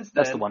 Since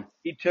then, that's the one.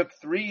 He took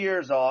 3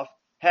 years off,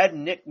 had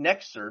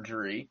neck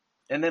surgery,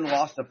 and then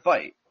lost a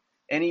fight.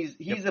 And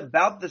he's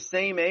about the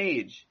same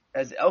age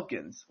as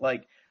Elkins.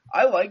 Like,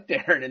 I like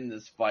Darren in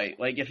this fight.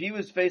 Like, if he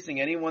was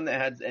facing anyone that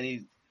had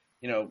any,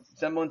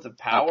 semblance of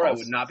power, I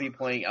would not be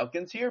playing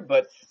Elkins here.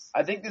 But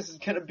I think this is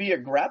going to be I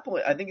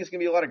think it's going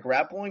to be a lot of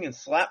grappling and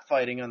slap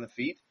fighting on the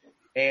feet.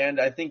 And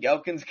I think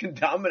Elkins can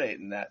dominate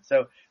in that.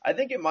 So I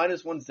think at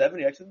minus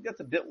 170, I actually think that's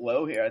a bit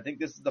low here. I think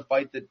this is the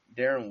fight that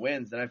Darren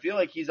wins. And I feel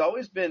like he's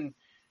always been,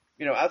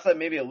 outside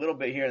maybe a little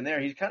bit here and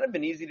there, he's kind of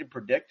been easy to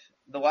predict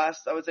the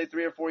last, I would say,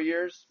 3 or 4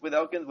 years with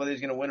Elkins, whether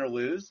he's going to win or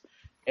lose.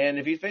 And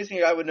if he's facing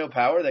a guy with no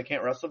power that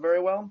can't wrestle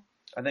very well,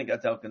 I think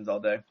that's Elkins all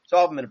day. So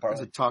I'll have him in a parlay.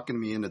 You guys are talking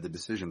me into the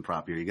decision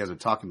prop here. You guys are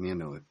talking me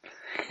into it.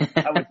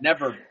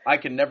 I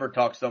can never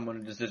talk someone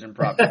into decision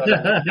prop.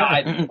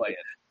 I don't play it.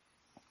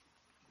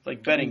 It's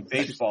like betting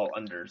baseball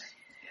unders.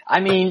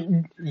 I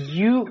mean,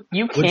 you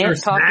can't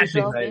talk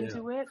yourself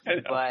into it,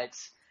 but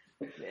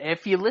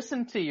if you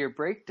listen to your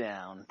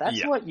breakdown,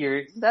 that's what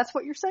you're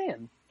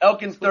saying.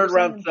 Elkins third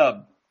round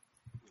sub.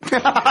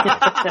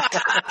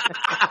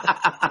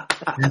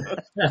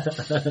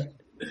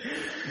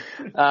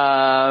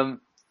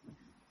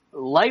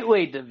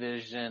 Lightweight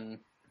division.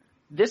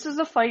 This is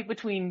a fight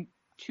between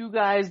two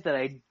guys that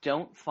I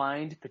don't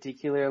find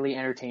particularly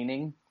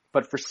entertaining,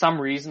 but for some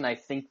reason I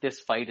think this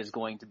fight is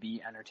going to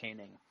be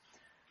entertaining.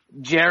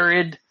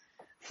 Jared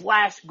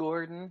Flash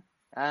Gordon,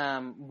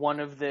 one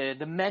of the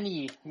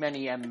many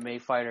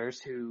MMA fighters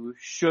who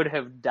should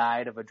have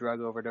died of a drug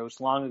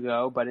overdose long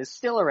ago, but is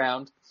still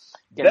around,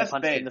 getting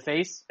punched in the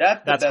face.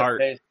 That's best hard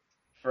base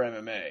for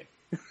MMA.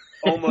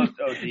 Almost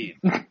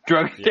OD.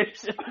 Drug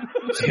addiction.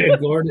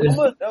 Gordon.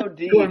 Almost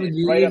OD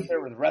is right up there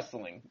with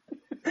wrestling.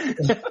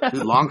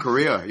 Dude, long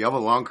career. You have a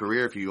long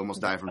career if you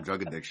almost die from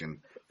drug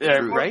addiction. Yeah,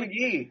 True.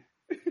 right?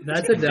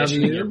 That's a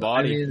W. In your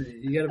body. I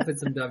mean, you gotta put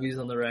some W's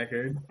on the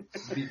record.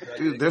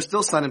 Dude, they're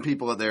still signing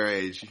people at their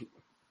age.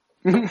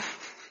 1000%.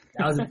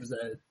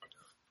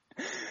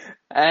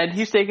 And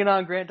he's taking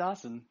on Grant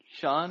Dawson.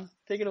 Shaun,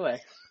 take it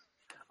away.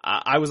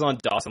 I was on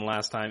Dawson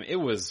last time. It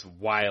was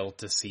wild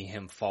to see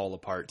him fall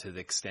apart to the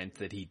extent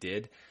that he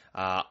did.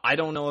 I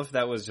don't know if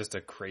that was just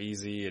a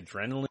crazy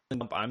adrenaline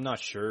dump. I'm not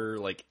sure.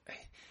 Like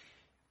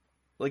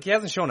he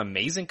hasn't shown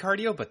amazing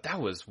cardio, but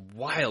that was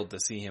wild to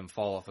see him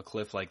fall off a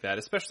cliff like that,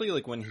 especially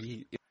like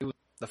when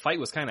the fight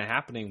was kind of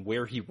happening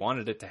where he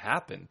wanted it to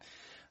happen.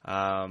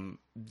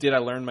 Did I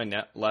learn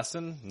my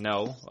lesson?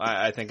 No.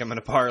 I think I'm going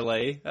to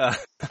parlay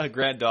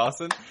Grant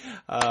Dawson.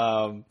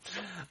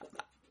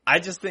 I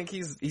just think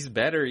he's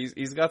better.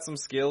 He's got some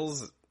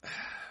skills.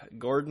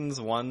 Gordon's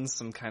won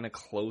some kind of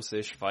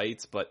close-ish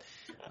fights, but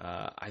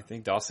I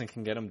think Dawson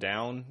can get him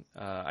down.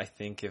 I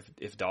think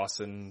if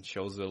Dawson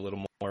shows a little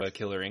more of a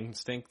killer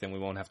instinct, then we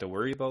won't have to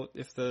worry about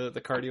if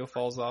the cardio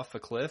falls off a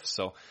cliff.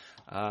 So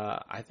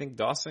I think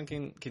Dawson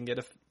can get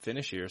a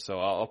finish here. So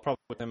I'll probably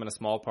put him in a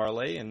small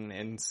parlay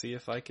and see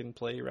if I can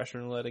play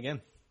Russian roulette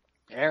again.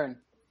 Aaron.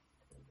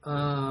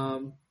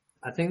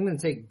 I think I'm gonna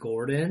take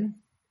Gordon.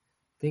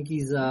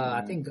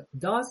 I think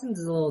Dawson's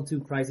a little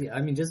too pricey.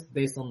 I mean, just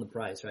based on the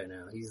price right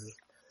now. He's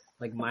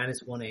like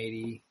minus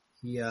 180.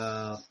 He,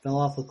 fell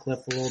off a cliff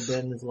a little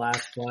bit in his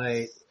last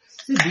fight.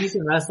 He's a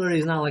decent wrestler.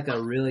 He's not like a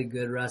really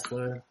good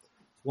wrestler.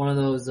 One of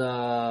those,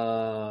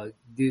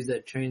 dudes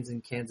that trains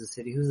in Kansas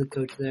City. Who's the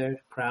coach there?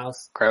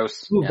 Kraus.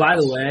 Who, by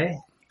the way,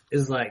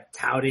 is like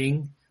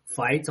touting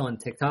fights on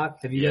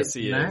TikTok. Have you guys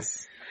seen that?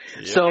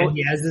 Yep. So and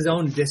he has his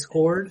own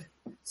Discord.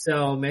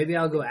 So maybe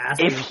I'll go ask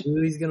him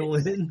who he's gonna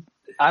win.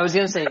 I was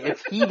gonna say,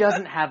 if he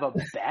doesn't have a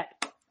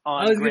bet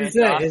on Grant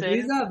Dawson, Dawson, if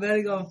he's not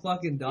betting on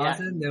fucking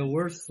Dawson, then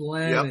we're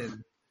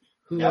slamming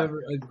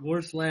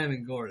we're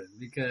slamming Gordon,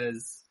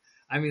 because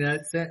I mean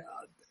that's it.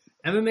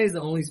 MMA is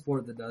the only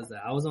sport that does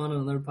that. I was on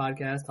another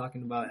podcast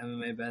talking about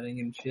MMA betting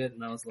and shit,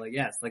 and I was like,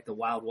 yeah, it's like the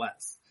Wild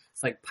West.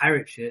 It's like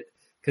pirate shit,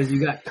 because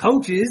you got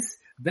coaches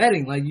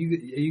betting. Like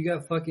you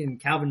got fucking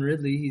Calvin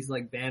Ridley. He's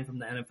like banned from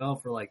the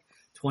NFL for like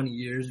 20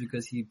 years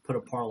because he put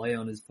a parlay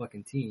on his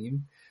fucking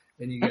team.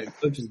 And you get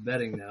coaches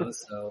betting now.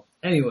 So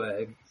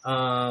anyway,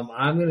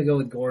 I'm going to go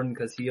with Gordon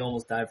because he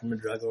almost died from a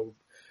drug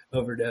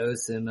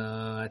overdose. And,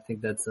 I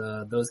think that's,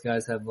 those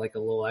guys have like a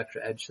little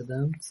extra edge to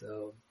them.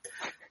 So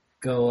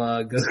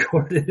go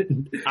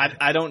Gordon.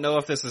 I don't know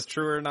if this is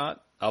true or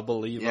not. I'll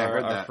believe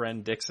our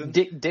friend Dixon.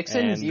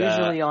 Dixon's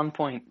usually on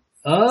point.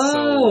 Oh!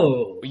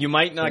 So you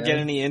might not get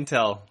any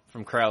intel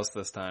from Kraus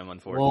this time,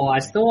 unfortunately. Well, I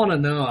still want to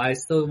know. I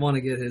still want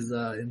to get his,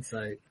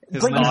 insight.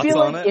 His But you thoughts feel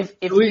on like it?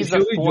 if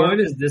Should we join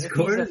his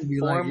Discord if and he's be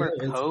a like, former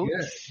yeah,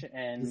 coach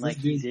and This like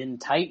is he's in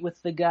tight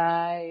with the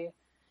guy,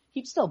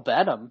 he'd still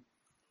bet him.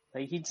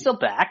 Like he'd still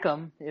back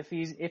him if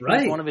he's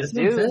one of his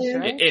That's what I'm dudes. saying.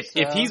 Right?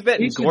 If he's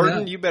betting He should Gordon,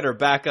 know. you better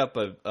back up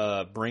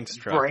a Brinks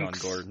truck on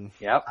Gordon.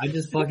 Yep. I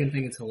just fucking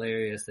think it's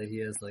hilarious that he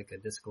has like a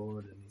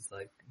Discord and he's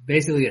like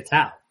basically a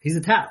tout. He's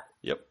a tout.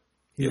 Yep.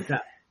 He's a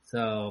tout.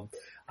 So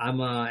I'm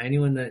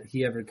anyone that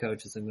he ever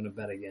coaches, I'm going to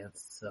bet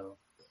against. So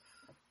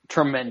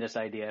Tremendous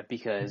idea,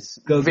 because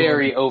Go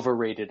very Gordon.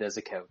 overrated as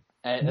a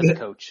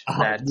coach.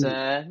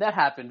 That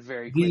happened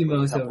very quickly. The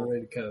most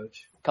overrated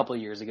coach. A couple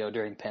of years ago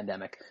during the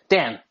pandemic.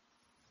 Dan.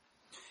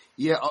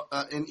 Yeah,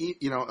 and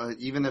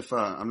even if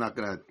I'm not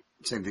going to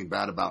say anything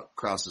bad about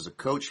Kraus as a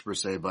coach per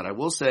se, but I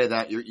will say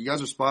that you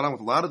guys are spot on with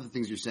a lot of the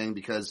things you're saying,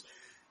 because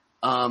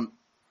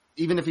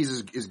even if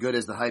he's as good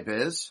as the hype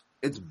is,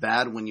 it's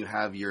bad when you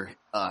have your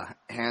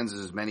hands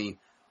as many,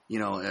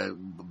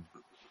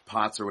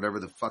 pots or whatever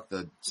the fuck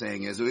the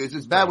saying is.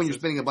 It's bad when you're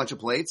spinning a bunch of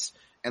plates,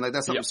 and like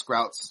that's something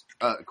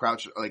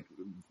Crouch like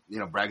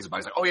brags about.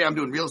 He's like, oh yeah, I'm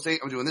doing real estate,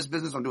 I'm doing this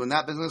business, I'm doing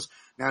that business,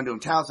 now I'm doing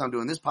touts, I'm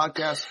doing this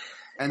podcast,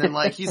 and then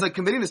like he's like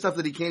committing to stuff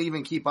that he can't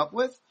even keep up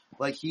with.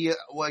 Like he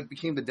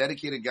became the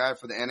dedicated guy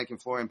for the Anik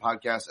and Florian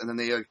podcast, and then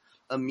they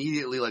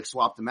immediately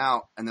swapped him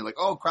out, and they're like,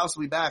 oh, Kraus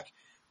will be back.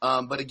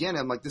 But again,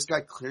 I'm like, this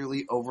guy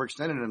clearly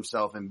overextended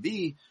himself. And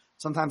B,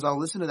 sometimes I'll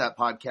listen to that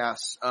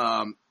podcast,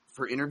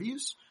 for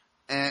interviews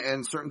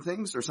and certain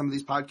things, or some of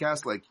these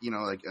podcasts,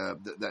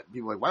 that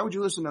people are like, why would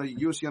you listen to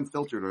UFC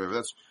Unfiltered or whatever?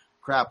 That's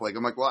crap. Like,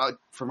 I'm like, well,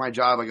 for my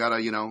job, I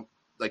gotta,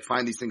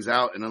 find these things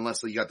out. And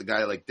unless you got the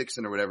guy like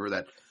Dixon or whatever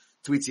that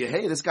tweets you,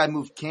 hey, this guy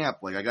moved camp.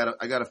 Like, I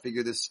gotta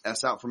figure this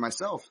S out for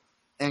myself.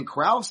 And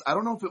Kraus, I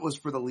don't know if it was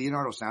for the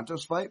Leonardo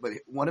Santos fight, but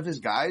one of his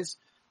guys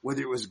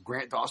whether it was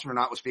Grant Dawson or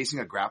not, was facing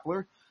a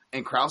grappler.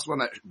 And Krause on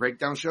that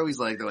breakdown show,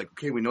 they're like,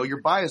 okay, we know you're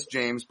biased,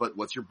 James, but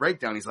what's your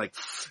breakdown? He's like,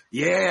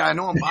 yeah, I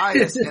know I'm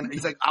biased. And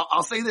he's like,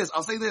 I'll say this.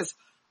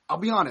 I'll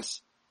be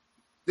honest.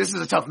 This is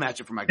a tough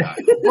matchup for my guy.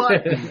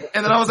 But,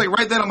 and then I was like,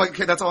 right then, I'm like,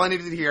 okay, that's all I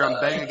needed to hear. I'm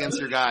betting against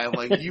your guy. I'm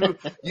like,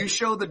 you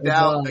show the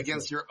doubt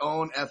against your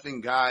own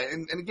effing guy.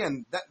 And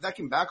again, that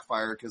can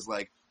backfire because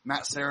like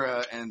Matt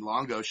Serra and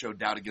Longo showed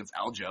doubt against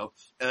Aljo,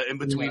 in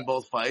between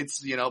both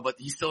fights, but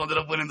he still ended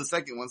up winning the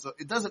second one. So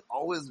it doesn't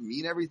always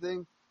mean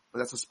everything. But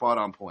that's a spot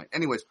on point.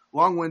 Anyways,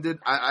 long-winded.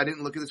 I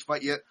didn't look at this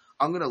fight yet.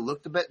 I'm going to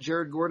look to bet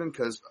Jared Gordon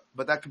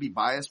but that could be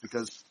biased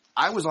because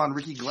I was on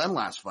Ricky Glenn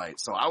last fight.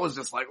 So I was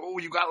just like, oh,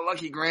 you got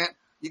lucky, Grant.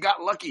 You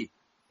got lucky.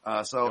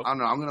 So I don't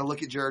know. I'm going to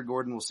look at Jared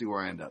Gordon. We'll see where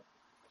I end up.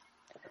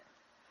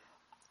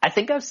 I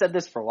think I've said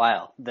this for a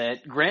while,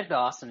 that Grant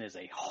Dawson is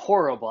a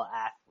horrible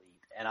athlete,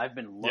 and I've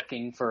been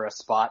looking for a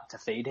spot to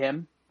fade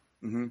him.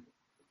 Mm-hmm.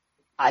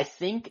 I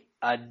think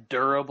a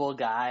durable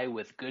guy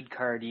with good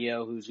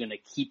cardio who's going to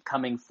keep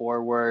coming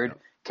forward,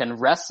 can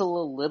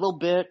wrestle a little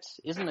bit,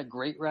 isn't a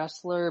great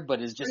wrestler,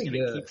 but is just going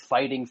to keep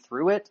fighting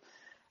through it.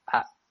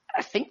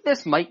 I think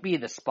this might be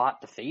the spot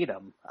to fade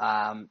him.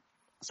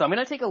 So I'm going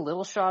to take a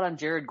little shot on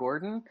Jared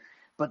Gordon,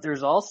 but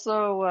there's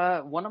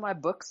also one of my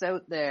books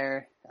out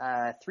there,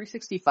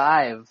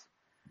 365,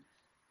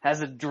 has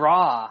a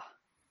draw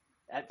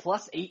at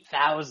plus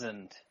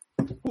 8,000.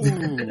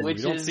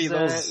 Which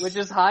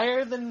is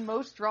higher than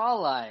most draw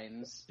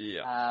lines.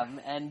 Yeah.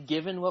 And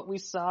given what we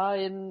saw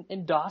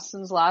in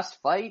Dawson's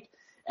last fight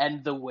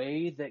and the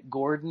way that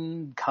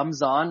Gordon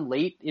comes on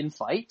late in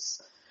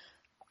fights,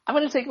 I'm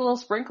going to take a little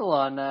sprinkle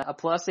on a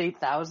plus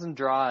 8,000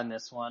 draw in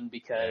this one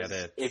because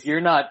if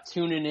you're not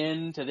tuning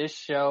in to this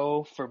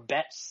show for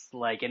bets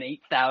like an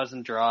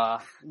 8,000 draw,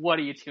 what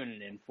are you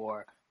tuning in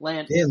for?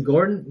 Lance. Damn,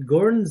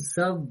 Gordon's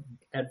sub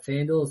at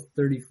FanDuel is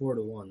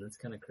 34-1. That's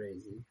kind of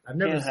crazy. I've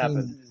never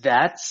seen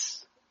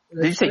That's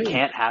did you say crazy.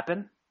 Can't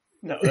happen?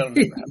 No, that'll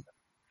never happen.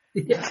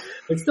 Yeah,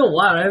 it's still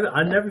wild.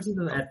 I've never seen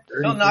them at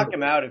 30. They'll knock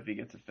him out if he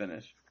gets a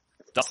finish.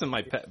 Dustin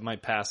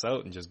might pass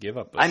out and just give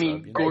up.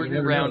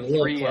 Gordon round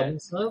 3 at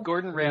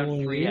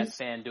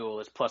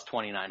FanDuel is plus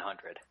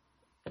 2,900.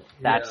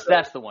 That's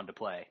the one to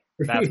play.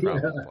 That's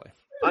probably the play.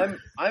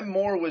 I'm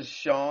more with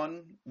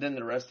Shaun than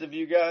the rest of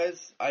you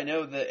guys. I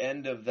know the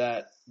end of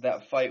that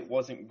fight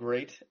wasn't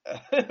great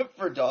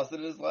for Dawson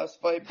in his last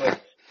fight,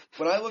 but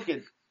when I look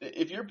at,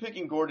 if you're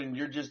picking Gordon,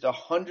 you're just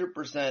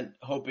 100%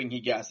 hoping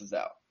he gasses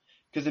out.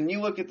 Because when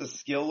you look at the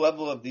skill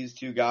level of these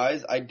two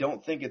guys, I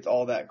don't think it's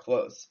all that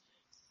close.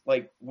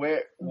 Like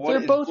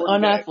they're both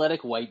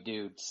unathletic white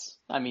dudes.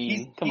 I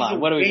mean, come on,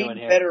 what are we doing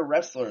here? He's a better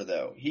wrestler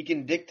though. He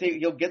can dictate.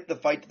 He'll get the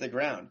fight to the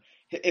ground.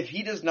 If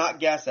he does not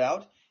gas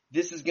out,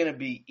 this is going to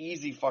be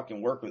easy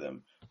fucking work with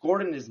him.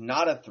 Gordon is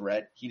not a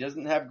threat. He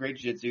doesn't have great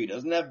jiu-jitsu. He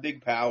doesn't have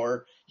big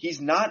power.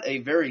 He's not a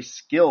very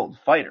skilled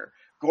fighter.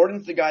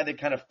 Gordon's the guy that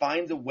kind of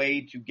finds a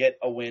way to get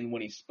a win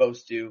when he's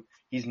supposed to.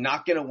 He's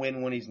not going to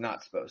win when he's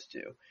not supposed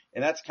to.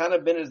 And that's kind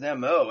of been his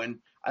MO. And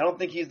I don't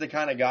think he's the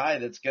kind of guy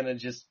that's going to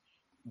just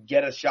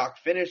get a shock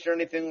finish or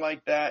anything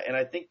like that. And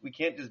I think we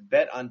can't just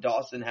bet on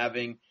Dawson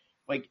having,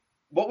 like,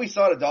 what we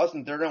saw to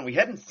Dawson third round. We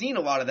hadn't seen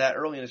a lot of that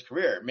early in his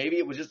career. Maybe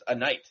it was just a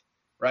night,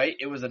 right?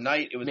 It was a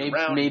night. It was a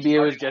round. Maybe it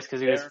was just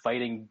because he was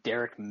fighting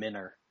Derek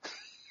Minner.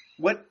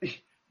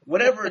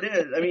 Whatever it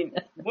is. I mean,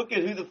 look at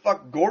who the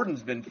fuck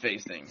Gordon's been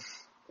facing.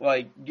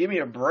 Like, give me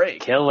a break.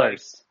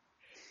 Killers.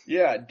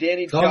 Yeah,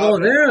 Danny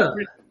Marlon Vera.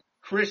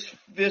 Chris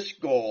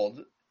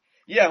Fishgold.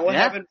 Yeah, what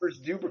happened versus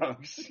Do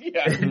Bronx?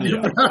 Yeah.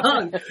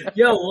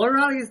 Yo, what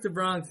wrong against Do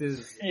Bronx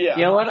is... Yeah.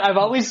 You know what? I've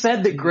always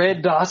said that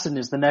Grant Dawson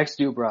is the next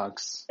Do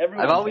Bronx.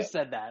 I've always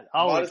said that.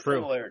 Always. A lot of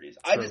similarities.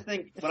 True. I just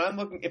think when I'm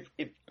looking,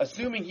 if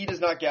assuming he does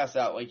not gas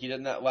out like he did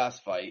in that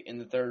last fight in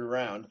the third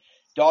round,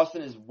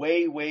 Dawson is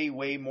way, way,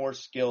 way more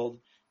skilled,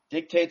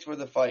 dictates where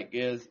the fight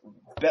is,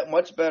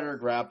 much better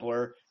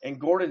grappler, and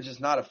Gordon's just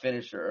not a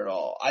finisher at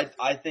all.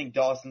 I think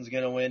Dawson's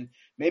going to win.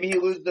 Maybe he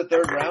loses the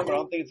third round, but I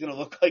don't think it's going to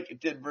look like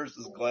it did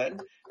versus Glenn.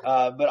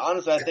 But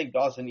honestly, I think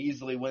Dawson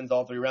easily wins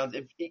all 3 rounds.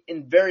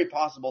 And very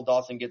possible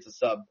Dawson gets a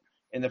sub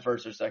in the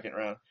first or second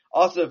round.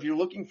 Also, if you're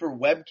looking for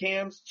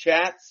webcams,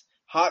 chats,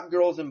 hot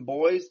girls and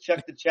boys,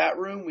 check the chat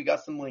room. We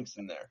got some links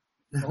in there.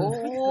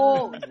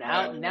 Oh,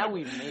 now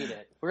we've made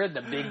it. We're at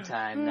the big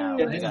time now.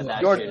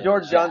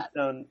 George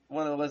Johnstone,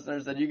 one of the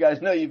listeners, said, "You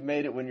guys know you've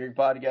made it when your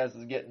podcast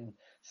is getting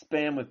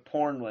spammed with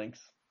porn links."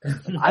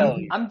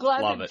 I'm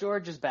glad that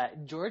George is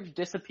back. George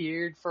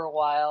disappeared for a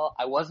while.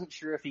 I wasn't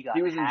sure if he got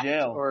was hacked in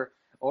jail,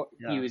 or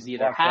he was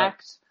either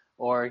hacked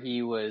or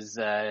he was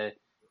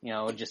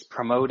just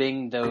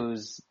promoting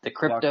the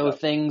crypto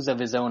things of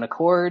his own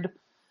accord.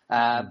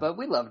 But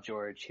we love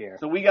George here.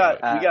 So we got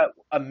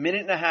a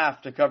minute and a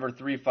half to cover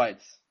 3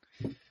 fights.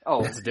 Oh,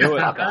 let's do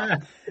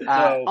it.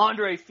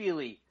 Andre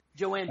Fili,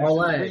 Joanne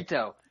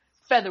Brito,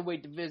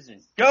 featherweight division.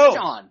 Go,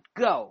 Shaun,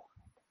 go.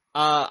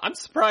 I'm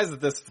surprised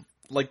that this,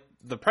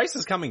 the price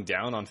is coming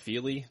down on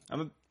Fili.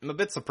 I'm a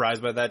bit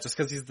surprised by that just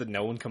because he's the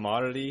known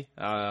commodity.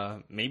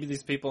 Maybe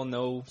these people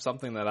know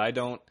something that I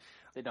don't.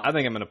 They don't. I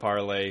think I'm going to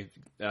parlay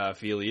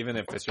Feely, even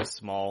if it's just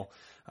small.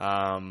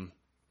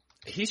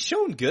 He's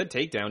shown good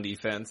takedown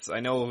defense. I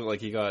know, like,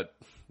 he got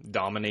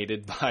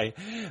dominated by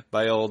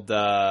old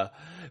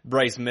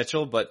Bryce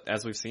Mitchell, but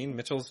as we've seen,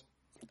 Mitchell's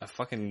a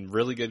fucking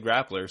really good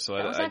grappler. So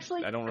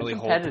I don't really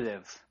competitive.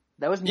 hold.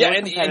 That was more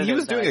and he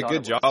was doing a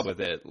good job with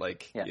it.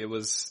 Like Yeah. it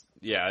was.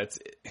 Yeah,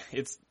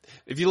 it's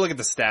if you look at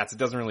the stats, it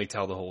doesn't really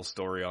tell the whole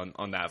story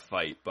on that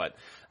fight. But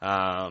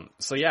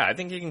so yeah, I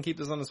think he can keep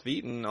this on his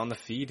feet, and on the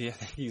feet,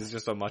 he's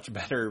just a much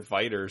better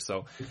fighter.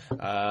 So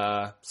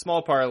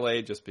small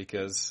parlay, just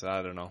because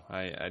I don't know,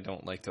 I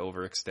don't like to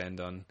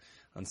overextend on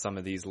some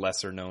of these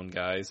lesser known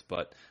guys,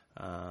 but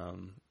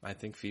I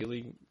think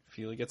Feely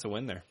gets a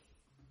win there.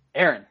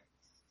 Aaron.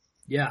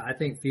 Yeah, I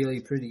think Feely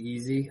pretty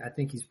easy. I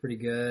think he's pretty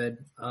good.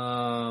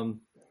 Alpha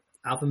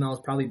Male is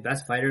probably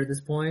best fighter at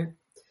this point.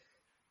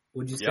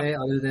 Would you say,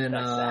 other than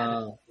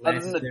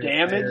the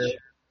damage?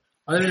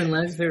 Other than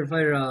Lance's favorite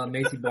fighter,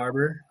 Macy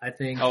Barber, I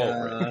think.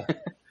 I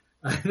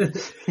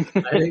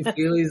think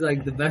Feely's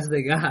like the best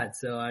they got.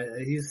 So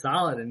he's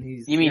solid, and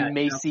he's. You mean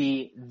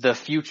Macy, the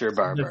future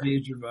Barber? The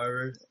future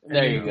Barber.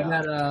 There you go.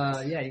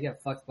 You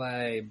got fucked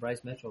by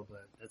Bryce Mitchell,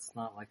 but that's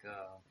not like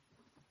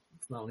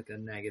a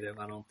negative.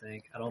 I don't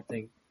think.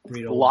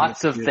 Brito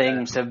Lots of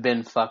things have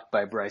been fucked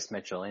by Bryce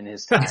Mitchell in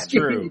his time. That's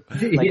true.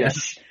 Like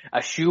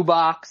a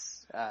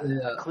shoebox,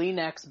 a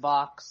Kleenex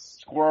box,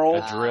 squirrel,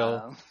 a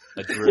drill.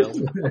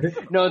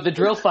 No, the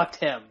drill fucked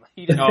him.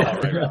 He didn't.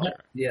 Right.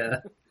 Yeah.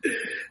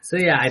 So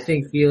yeah, I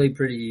think Feely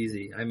pretty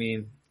easy. I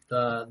mean,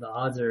 the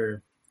odds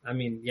are. I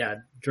mean, yeah,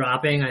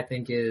 dropping I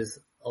think is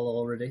a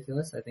little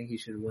ridiculous. I think he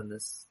should win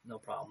this, no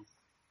problem.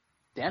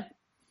 Dan?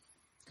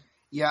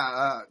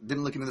 Yeah,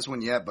 didn't look into this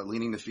one yet, but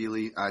leaning to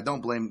Feely. I don't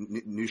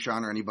blame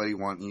Shaun or anybody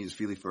wanting to use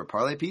Feely for a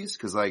parlay piece,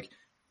 because like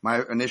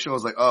my initial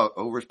was like, oh,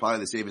 over is probably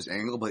the safest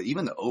angle, but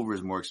even the over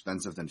is more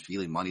expensive than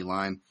Feely money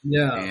line.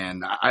 Yeah.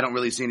 And I don't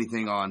really see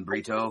anything on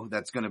Brito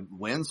that's going to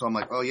win, so I'm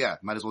like, oh yeah,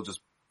 might as well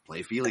just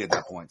play Feely at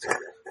that point. So,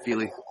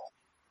 Feely.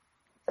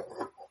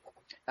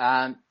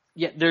 Yeah,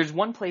 there's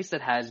one place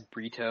that has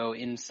Brito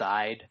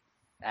inside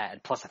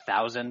at plus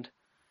 1,000.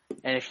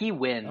 And if he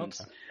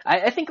wins,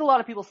 I think a lot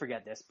of people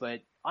forget this,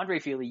 but Andre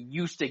Feely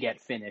used to get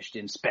finished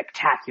in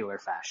spectacular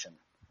fashion.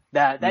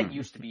 That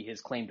used to be his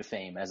claim to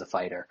fame as a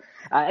fighter.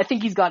 I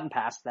think he's gotten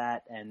past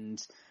that,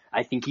 and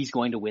I think he's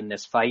going to win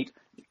this fight.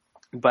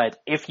 But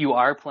if you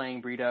are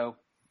playing Brito,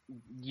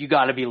 you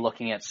got to be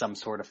looking at some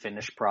sort of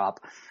finish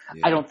prop.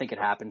 Yeah. I don't think it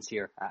happens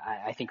here.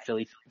 I think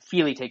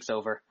Feely takes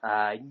over.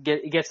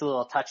 It gets a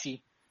little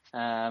touchy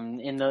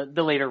in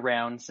the later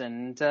rounds,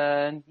 and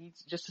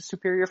he's just a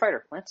superior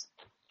fighter. Lance?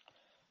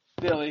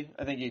 Feely,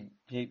 I think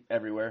he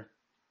everywhere,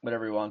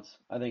 whatever he wants.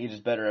 I think he's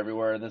just better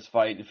everywhere in this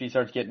fight. If he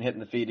starts getting hit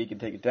in the feet, he can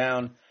take it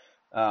down.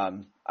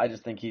 I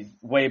just think he's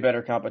way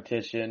better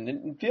competition.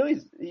 And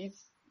Feely's,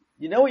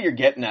 you know what you're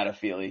getting out of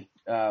Feely.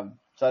 So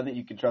I think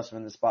you can trust him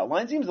in this spot.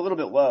 Line seems a little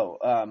bit low.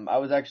 I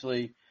was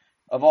actually,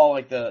 of all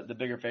like the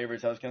bigger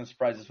favorites, I was kind of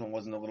surprised this one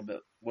wasn't a little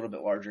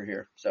bit larger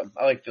here. So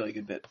I like Feely a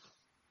good bit.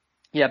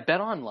 Yeah,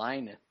 bet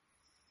online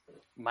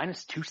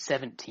minus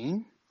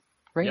 217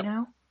 right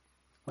now.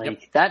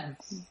 Like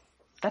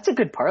that's a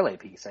good parlay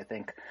piece, I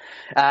think.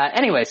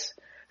 Anyways,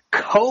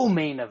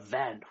 co-main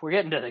event. We're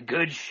getting to the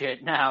good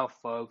shit now,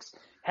 folks.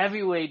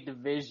 Heavyweight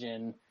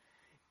division.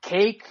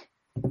 Cake,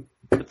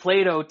 the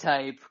Plato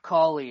type,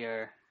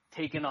 Collier,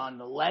 taking on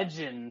the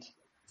legend.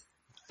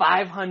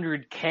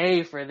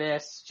 $500K for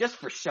this, just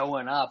for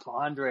showing up.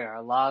 Andre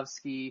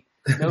Arlovsky.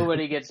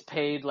 Nobody gets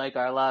paid like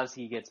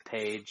Arlovsky gets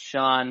paid.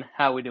 Shaun,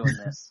 how we doing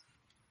this?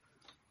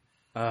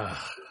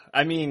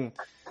 I mean,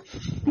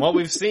 what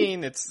we've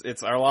seen, it's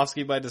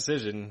Arlovsky by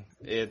decision.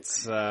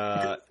 It's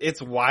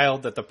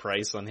wild that the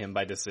price on him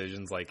by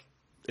decision's like,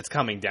 it's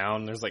coming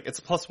down. There's like, it's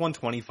plus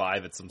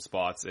 125 at some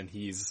spots, and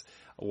he's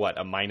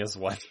a minus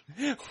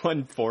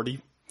 140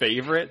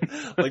 favorite?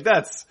 Like,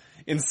 that's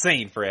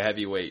insane for a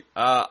heavyweight.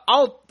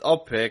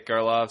 I'll pick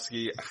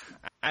Arlovsky.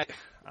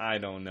 I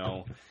don't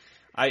know.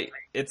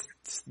 It's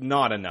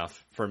not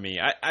enough for me.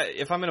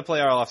 If I'm going to play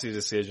Arlovsky's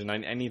decision,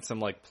 I need some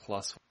like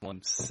plus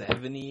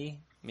 170,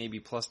 maybe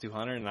plus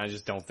 200, and I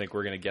just don't think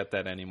we're going to get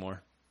that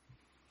anymore.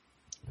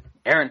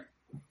 Aaron?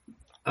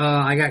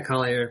 I got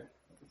Collier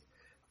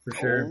for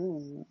sure.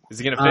 Is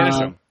he going to finish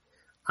him?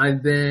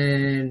 I've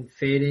been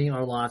fading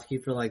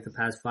Arlovsky for like the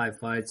past 5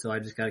 fights, so I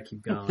just got to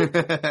keep going.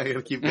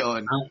 Gotta keep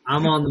going.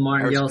 I'm on the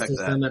Martingale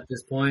system at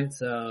this point,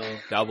 so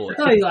double it.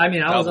 I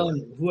was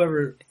on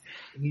whoever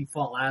he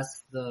fought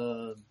last,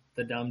 the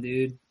dumb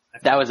dude.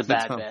 That was a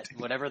bad bet.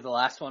 Whatever the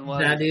last one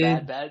was,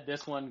 bad bet.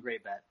 This one,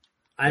 great bet.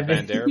 I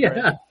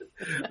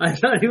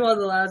thought he won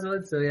the last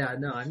one, so yeah,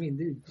 no, I mean,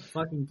 dude,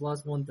 fucking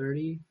plus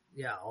 130,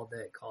 yeah, all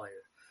day, Collier.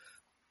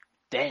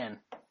 Dan.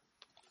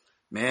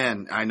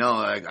 Man, I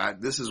know.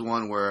 This is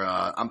one where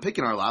I'm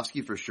picking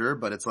Arlovsky for sure,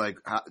 but it's like,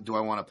 do I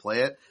want to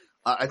play it?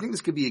 I think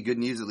this could be a good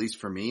news, at least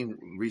for me,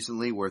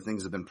 recently, where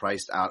things have been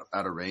priced out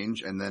of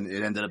range, and then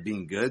it ended up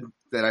being good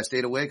that I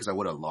stayed away because I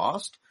would have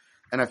lost.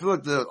 And I feel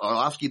like the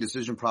Arlovsky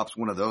decision prop's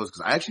one of those,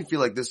 because I actually feel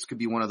like this could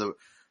be one of the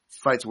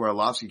fights where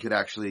Arlovski could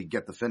actually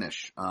get the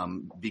finish,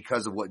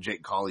 because of what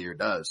Jake Collier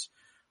does.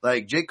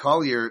 Like Jake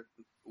Collier,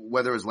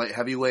 whether it's light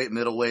heavyweight,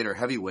 middleweight, or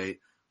heavyweight,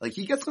 like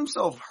he gets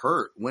himself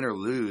hurt, win or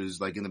lose,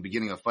 like in the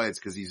beginning of fights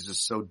because he's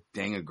just so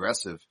dang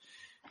aggressive.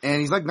 And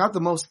he's like not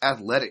the most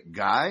athletic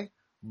guy,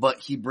 but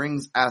he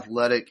brings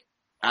athletic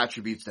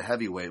attributes to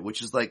heavyweight,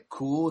 which is like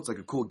cool. It's like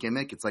a cool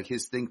gimmick. It's like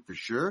his thing for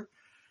sure.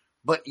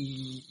 But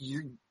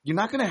you're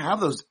not going to have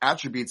those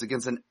attributes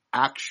against an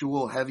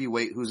actual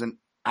heavyweight who's an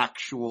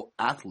actual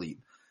athlete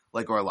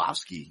like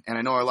Arlovski. And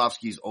I know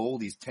Arlovski's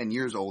old. He's 10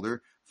 years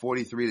older,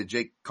 43 to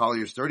Jake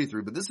Collier's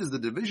 33, but this is the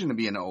division to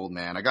be an old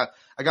man. I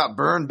got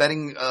burned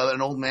betting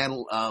an old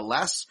man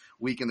last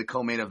week in the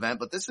co-main event,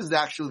 but this is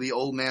actually the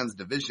old man's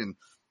division.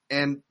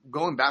 And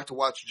going back to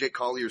watch Jake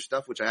Collier's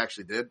stuff, which I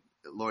actually did,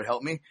 Lord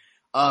help me,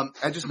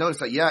 I just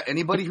noticed that, yeah,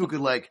 anybody who could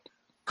like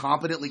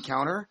competently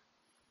counter,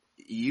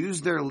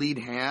 use their lead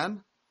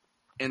hand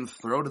and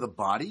throw to the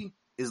body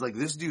is like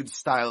this dude's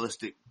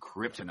stylistic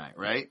kryptonite,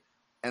 right?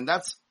 And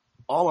that's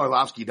all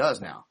Arlovski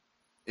does now,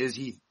 is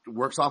he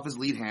works off his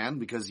lead hand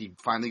because he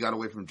finally got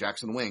away from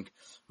Jackson Wink,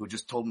 who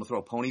just told him to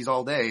throw ponies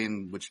all day,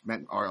 and which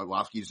meant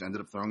Arlovski just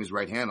ended up throwing his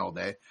right hand all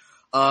day.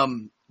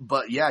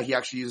 But yeah, he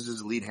actually uses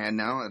his lead hand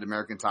now at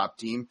American Top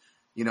Team.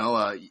 You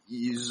know, he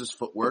uses his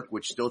footwork,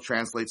 which still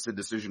translates to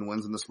decision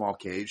wins in the small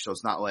cage. So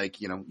it's not like,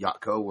 you know,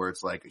 Yatko where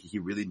it's like he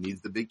really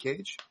needs the big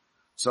cage.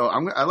 So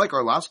I like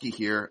Arlovski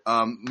here.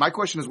 My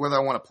question is whether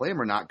I want to play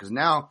him or not, because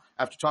now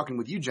after talking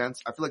with you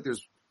gents, I feel like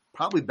there's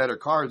probably better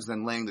cards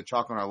than laying the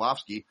chalk on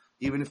Arlovski,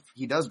 even if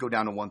he does go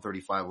down to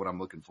 135, what I'm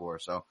looking for.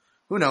 So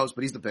who knows,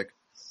 but he's the pick.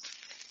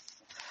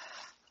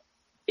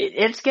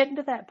 It's getting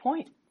to that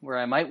point where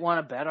I might want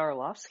to bet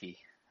Arlovski.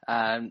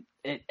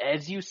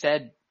 As you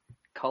said,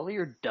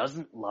 Collier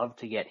doesn't love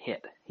to get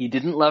hit. He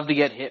didn't love to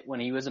get hit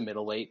when he was a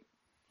middleweight.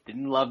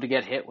 Didn't love to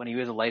get hit when he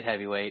was a light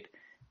heavyweight.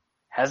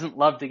 Hasn't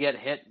loved to get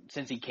hit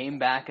since he came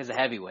back as a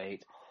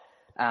heavyweight.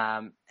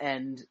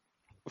 And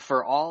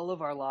for all of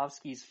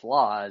Arlovski's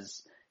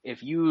flaws,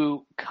 if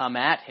you come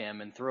at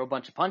him and throw a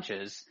bunch of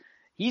punches,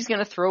 he's going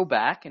to throw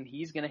back and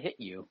he's going to hit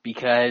you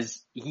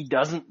because he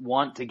doesn't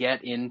want to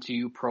get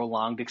into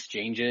prolonged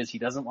exchanges. He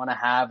doesn't want to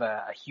have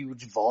a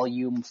huge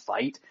volume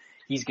fight.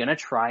 He's going to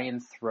try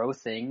and throw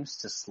things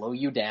to slow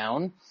you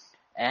down.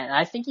 And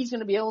I think he's going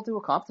to be able to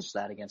accomplish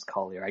that against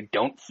Collier. I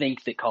don't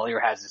think that Collier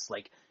has this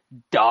like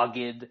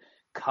dogged,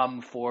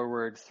 come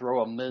forward,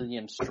 throw a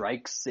million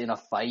strikes in a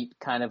fight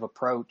kind of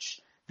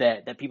approach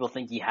that people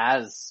think he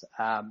has,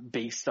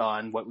 based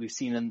on what we've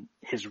seen in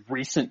his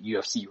recent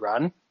UFC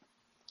run.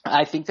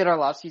 I think that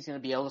Arlovski's going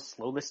to be able to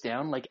slow this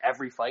down like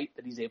every fight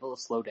that he's able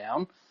to slow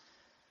down.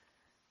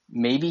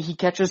 Maybe he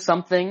catches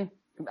something.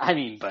 I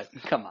mean, but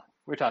come on.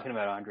 We're talking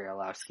about Andrei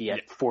Arlovski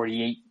at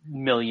 48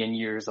 million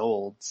years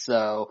old.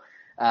 So,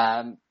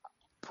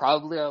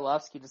 probably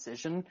Arlovski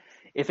decision.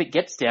 If it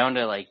gets down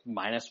to like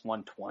minus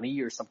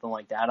 120 or something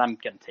like that, I'm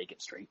going to take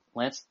it straight.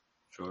 Lance?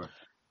 Sure.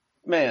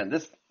 Man,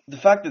 the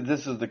fact that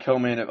this is the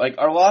co-main, like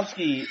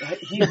Arlovski,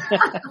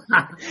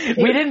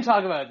 we didn't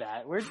talk about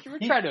that. We're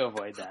trying to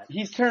avoid that.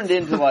 He's turned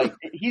into like,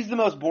 he's the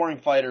most boring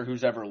fighter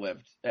who's ever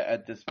lived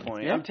at this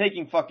point. Yeah. I'm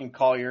taking fucking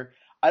Collier.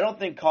 I don't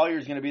think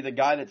Collier's going to be the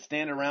guy that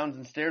stands around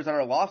and stares at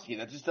Arlovski.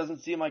 That just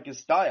doesn't seem like his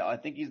style. I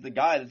think he's the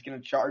guy that's going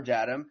to charge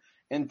at him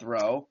and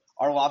throw.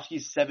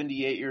 Arlovski's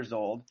 78 years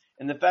old.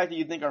 And the fact that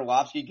you think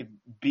Arlovski could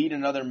beat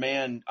another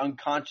man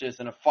unconscious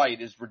in a fight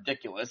is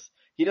ridiculous.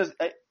 He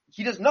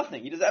does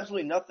nothing. He does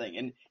absolutely nothing.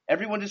 And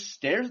everyone just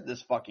stares at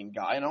this fucking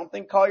guy. And I don't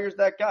think Collier's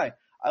that guy.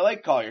 I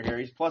like Collier here.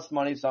 He's plus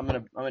money, so I'm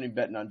going to be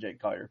betting on Jake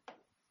Collier.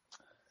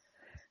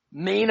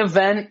 Main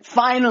event.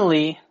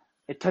 Finally,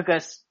 it took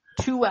us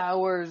 2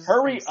 hours.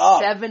 Hurry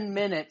up. 7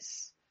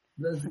 minutes.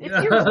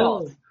 It's your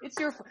fault. It's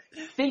your fault.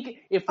 Think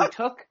if we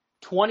took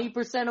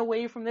 20%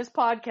 away from this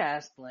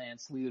podcast,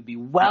 Lance, we would be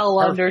well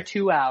under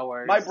 2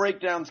 hours. My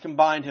breakdowns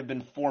combined have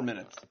been 4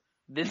 minutes.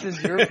 This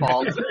is your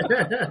fault.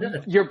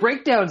 Your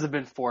breakdowns have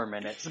been 4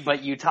 minutes,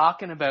 but you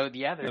talking about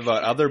the other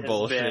about other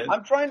bullshit.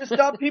 I'm trying to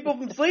stop people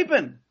from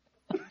sleeping.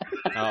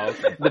 Oh,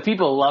 okay. The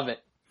people love it.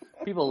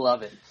 People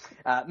love it.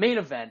 Main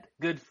event,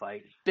 good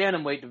fight.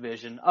 Bantamweight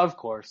division, of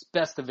course,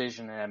 best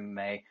division in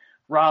MMA.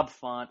 Rob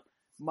Font,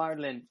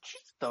 Marlon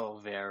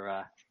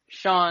Vera.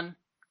 Shaun,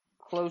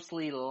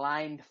 closely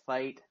lined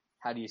fight.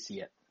 How do you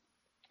see it?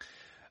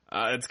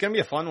 It's going to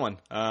be a fun one.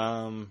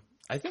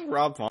 I think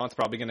Rob Font's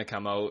probably going to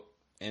come out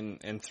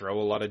and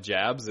throw a lot of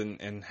jabs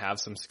and have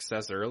some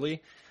success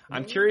early.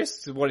 I'm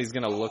curious what he's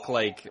going to look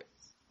like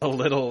a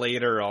little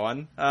later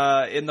on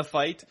in the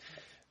fight.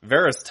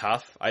 Vera's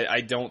tough.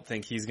 I don't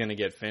think he's going to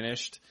get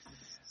finished.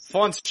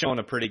 Font's shown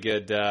a pretty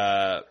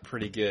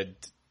good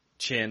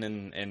chin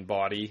and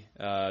body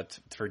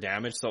for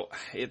damage. So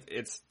it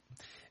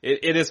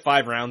is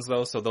 5 rounds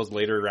though. So those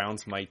later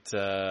rounds might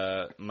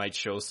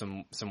show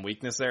some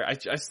weakness there. I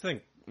just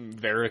think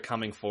Vera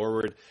coming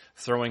forward,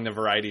 throwing the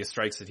variety of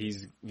strikes that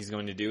he's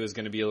going to do is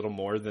going to be a little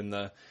more than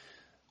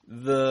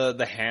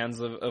the hands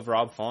of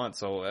Rob Font.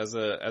 So as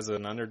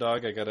an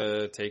underdog, I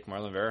gotta take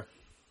Marlon Vera.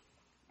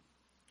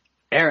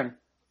 Aaron.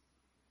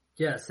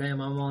 Yeah, Sam,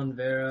 I'm on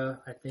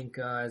Vera. I think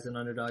as an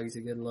underdog, he's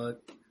a good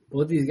look.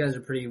 Both these guys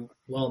are pretty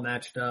well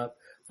matched up.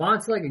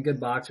 Font's like a good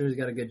boxer. He's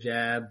got a good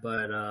jab,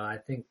 but I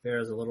think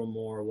Vera's a little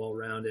more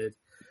well-rounded.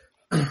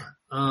 Yeah,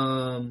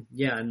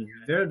 and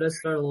Vera does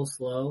start a little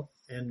slow,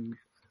 and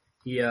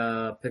he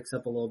picks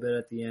up a little bit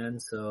at the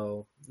end.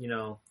 So,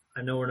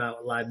 I know we're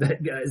not live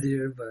bet guys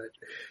here, but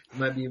it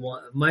might be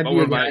one. Might be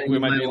a guy we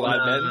might be live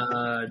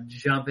betting.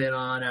 Jump in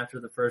on after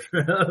the first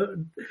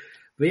round.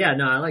 But yeah,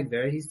 no, I like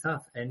Vera. He's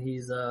tough, and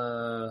he's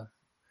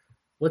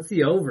what's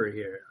the over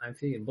here? I'm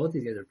thinking both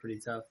these guys are pretty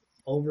tough.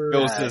 Over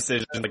goes to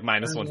decision like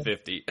minus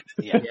 150.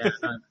 Yeah,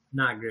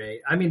 not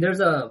great. I mean, there's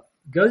a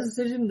goes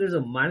decision. There's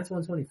a minus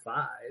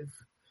 125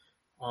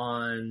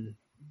 on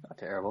not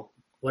terrible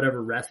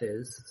whatever ref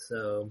is.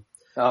 So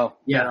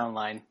Bet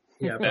online.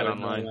 Yeah, Bet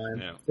online.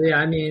 Yeah. So yeah,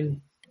 I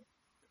mean,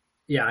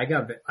 yeah, I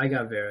got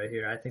Vera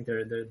here. I think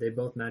they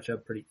both match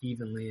up pretty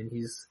evenly, and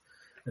he's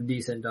a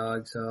decent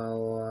dog,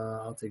 so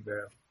I'll take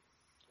Vera.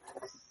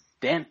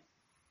 Dan,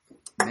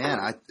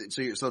 man,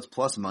 so it's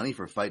plus money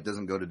for fight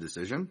doesn't go to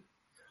decision.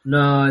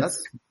 No,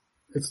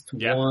 it's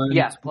one.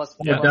 Yeah, plus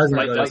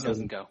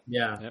doesn't go.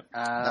 Yeah, yep.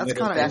 That's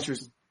kind of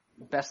interesting.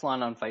 Best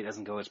line on fight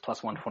doesn't go. It's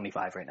plus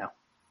 125 right now.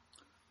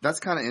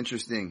 That's kind of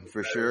interesting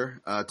for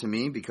sure to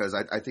me because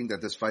I think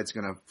that this fight's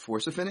going to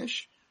force a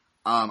finish.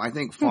 I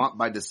think Font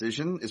by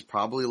decision is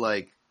probably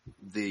like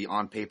the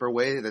on paper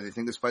way that they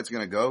think this fight's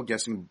going to go,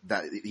 guessing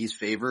that he's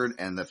favored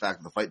and the fact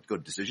that the fight to go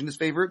to decision is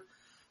favored.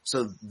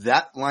 So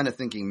that line of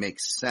thinking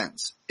makes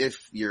sense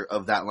if you're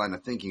of that line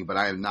of thinking, but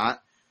I am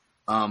not.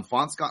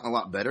 Font's gotten a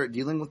lot better at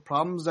dealing with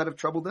problems that have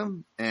troubled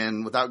him,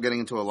 and without getting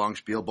into a long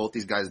spiel, both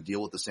these guys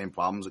deal with the same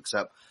problems,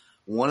 except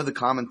one of the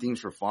common themes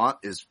for Font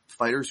is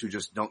fighters who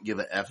just don't give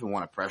a F and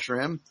want to pressure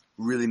him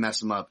really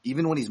mess him up.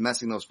 Even when he's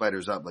messing those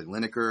fighters up, like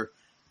Lineker,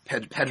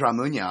 Pedro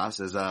Munoz,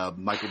 as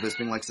Michael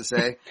Bisping likes to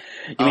say.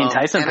 You mean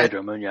Tyson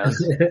Pedro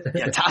Munoz?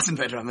 Yeah, Tyson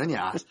Pedro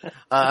Munoz.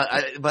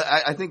 But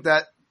I think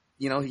that,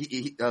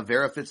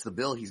 Vera fits the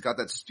bill. He's got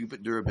that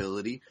stupid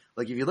durability.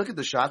 Like, if you look at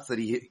the shots that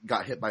he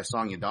got hit by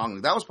Song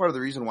Yadong, that was part of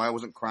the reason why I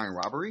wasn't crying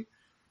robbery.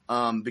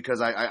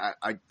 Because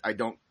I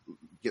don't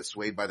get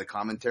swayed by the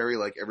commentary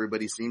like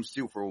everybody seems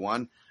to, for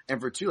one.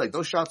 And for two, like,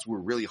 those shots were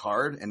really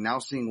hard. And now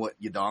seeing what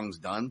Yadong's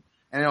done,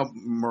 and I know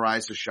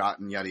Moraes has shot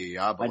and yada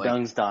yada, but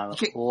Yadong's done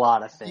a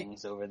lot of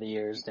things over the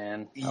years,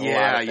 Dan.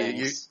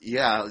 It's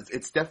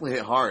definitely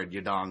hit hard,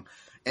 Yadong.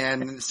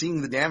 And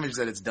seeing the damage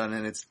that it's done,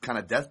 and it's kind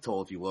of death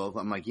toll, if you will,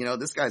 I'm like,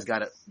 this guy's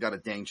got a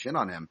dang chin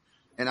on him.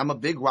 And I'm a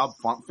big Rob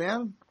Font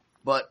fan,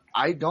 but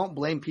I don't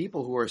blame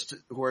people who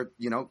are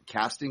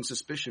casting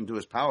suspicion to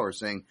his power,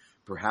 saying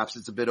perhaps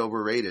it's a bit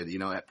overrated.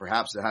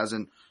 Perhaps it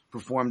hasn't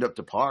performed up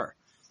to par.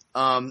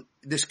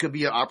 This could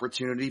be an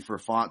opportunity for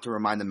Font to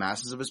remind the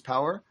masses of his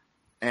power.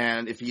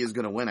 And if he is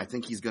going to win, I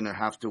think he's going to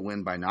have to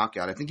win by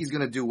knockout. I think he's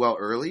going to do well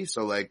early.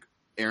 So like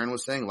Aaron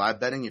was saying, live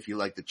betting if you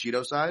like the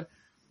Cheeto side.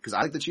 Because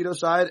I like the Cheeto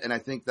side, and I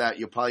think that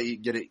you'll probably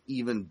get an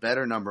even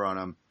better number on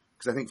him.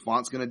 Because I think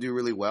Font's going to do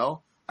really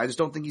well. I just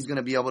don't think he's going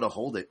to be able to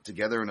hold it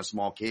together in a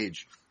small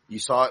cage. You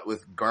saw it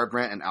with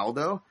Garbrandt and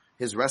Aldo.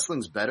 His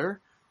wrestling's better,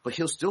 but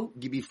he'll still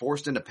be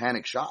forced into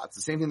panic shots.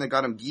 The same thing that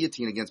got him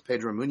guillotine against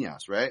Pedro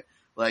Munoz, right?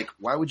 Like,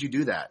 why would you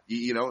do that?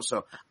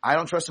 So I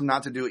don't trust him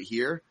not to do it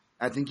here.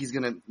 I think he's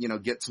going to,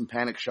 get some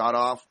panic shot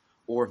off.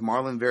 Or if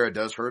Marlon Vera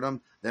does hurt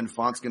him, then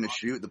Font's going to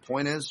shoot. The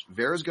point is,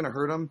 Vera's going to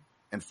hurt him,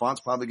 and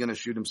Font's probably going to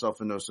shoot himself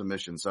into a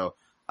submission. So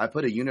I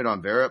put a unit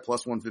on Vera at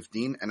plus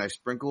 115, and I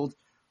sprinkled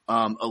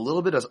a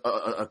little bit of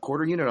a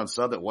quarter unit on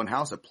sub at one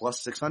house at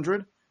plus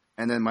 600.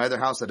 And then my other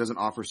house that doesn't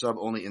offer sub,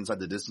 only inside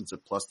the distance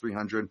at plus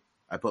 300.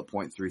 I put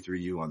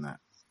 0.33U on that.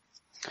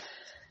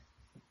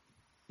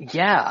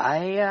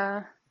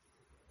 Yeah,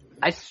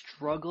 I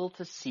struggle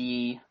to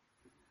see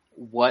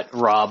what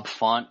Rob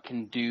Font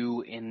can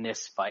do in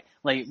this fight.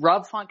 Like,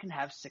 Rob Font can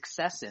have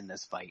success in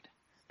this fight,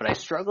 but I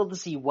struggle to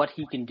see what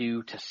he can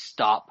do to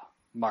stop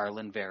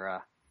Marlon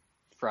Vera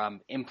from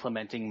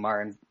implementing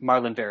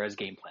Marlon Vera's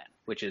game plan,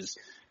 which is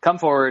come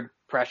forward,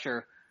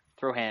 pressure,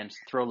 throw hands,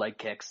 throw leg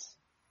kicks,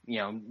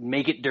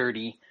 make it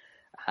dirty.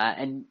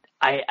 And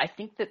I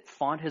think that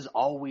Font has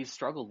always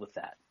struggled with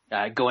that.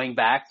 Going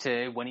back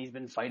to when he's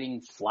been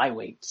fighting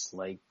flyweights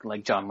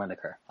like John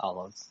Lineker.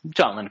 Although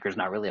John Lineker's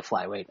not really a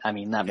flyweight. I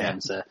mean, that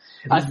man's a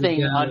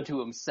thing unto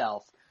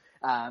himself.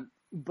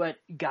 But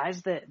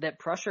guys that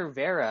pressure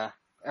Vera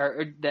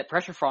or that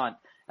pressure Font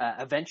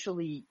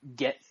eventually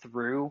get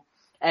through,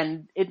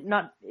 and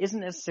isn't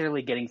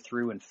necessarily getting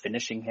through and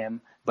finishing him,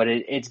 but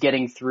it's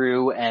getting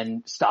through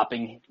and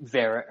stopping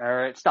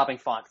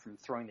Font from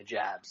throwing the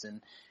jabs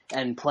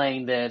and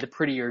playing the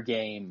prettier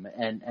game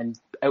and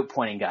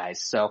outpointing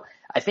guys. So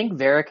I think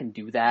Vera can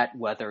do that,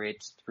 whether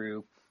it's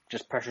through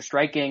just pressure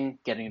striking,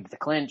 getting into the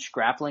clinch,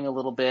 grappling a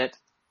little bit.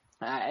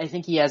 I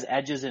think he has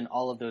edges in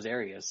all of those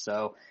areas.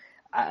 So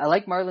I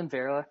like Marlon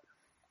Vera.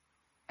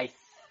 I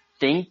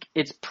think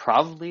it's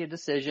probably a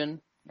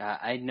decision.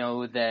 I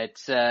know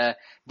that,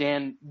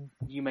 Dan,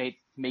 you might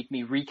make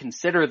me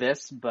reconsider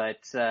this, but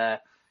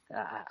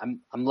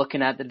I'm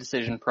looking at the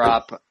decision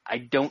prop. I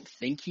don't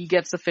think he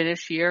gets a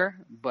finish here,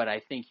 but I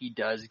think he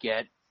does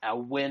get a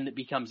win that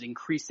becomes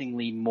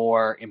increasingly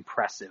more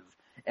impressive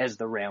as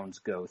the rounds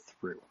go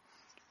through.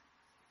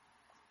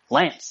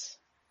 Lance.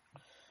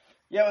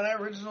 Yeah, when I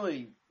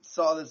originally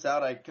saw this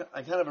out, I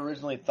kind of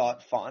originally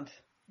thought Font,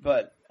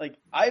 but like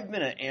I've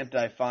been an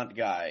anti-Font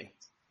guy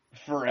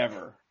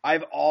forever.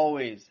 I've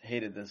always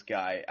hated this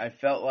guy. I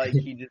felt like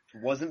he just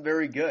wasn't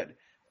very good.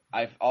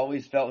 I've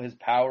always felt his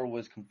power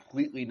was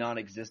completely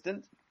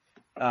non-existent,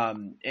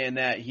 and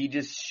that he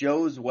just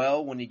shows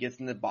well when he gets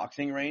in the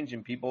boxing range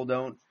and people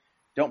don't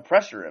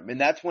pressure him,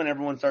 and that's when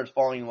everyone starts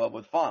falling in love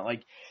with Font.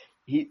 Like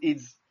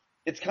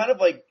it's kind of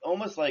like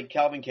almost like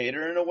Calvin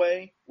Kattar in a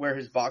way, where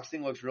his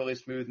boxing looks really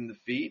smooth in the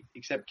feet,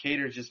 except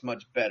Kattar's just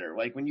much better.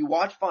 Like when you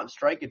watch Font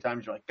strike at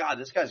times, you're like, God,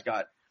 this guy's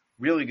got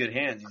really good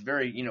hands. He's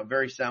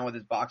very sound with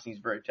his boxing.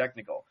 He's very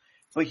technical,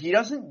 but he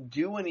doesn't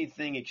do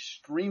anything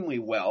extremely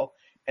well.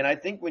 And I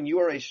think when you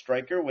are a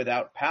striker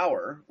without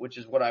power, which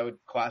is what I would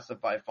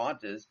classify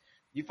Font as,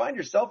 you find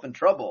yourself in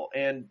trouble.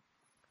 And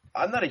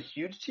I'm not a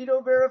huge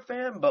Chito Vera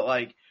fan, but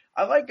like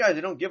I like guys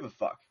that don't give a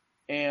fuck.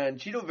 And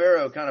Chito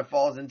Vera kind of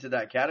falls into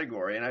that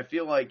category. And I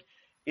feel like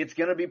it's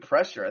going to be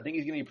pressure. I think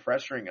he's going to be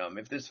pressuring him.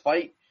 If this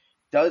fight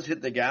does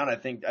hit the ground, I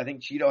think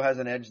Chito has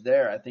an edge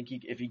there. I think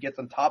if he gets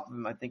on top of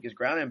him, I think his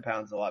ground and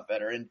pound's a lot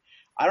better. And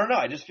I don't know.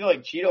 I just feel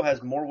like Chito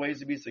has more ways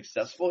to be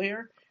successful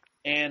here.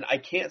 And I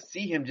can't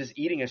see him just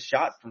eating a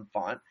shot from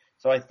Font.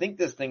 So I think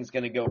this thing's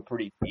going to go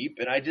pretty deep.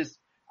 And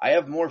I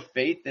have more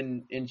faith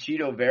in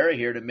Chito Vera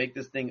here to make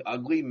this thing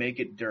ugly,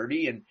 make it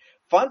dirty. And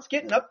Font's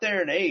getting up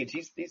there in age.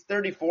 He's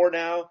 34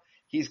 now.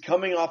 He's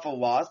coming off a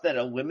loss that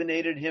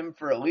eliminated him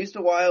for at least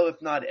a while, if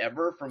not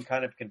ever, from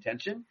kind of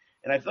contention.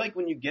 And I feel like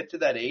when you get to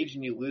that age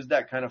and you lose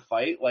that kind of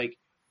fight, like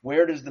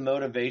where does the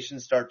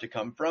motivation start to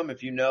come from?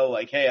 If you know,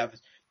 like, hey,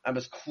 I'm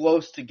as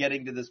close to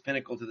getting to this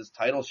pinnacle, to this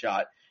title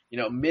shot,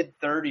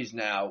 mid-30s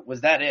now.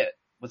 Was that it?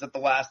 Was that the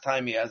last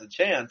time he has a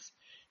chance?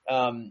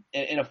 In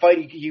a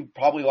fight he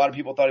probably a lot of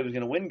people thought he was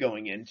going to win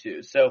going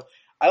into. So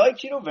I like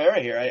Chito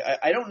Vera here.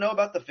 I don't know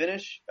about the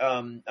finish.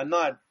 I'm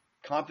not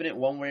confident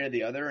one way or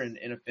the other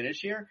in a finish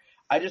here.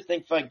 I just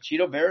think like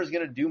Chito Vera is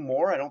going to do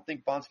more. I don't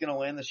think Font's going to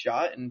land the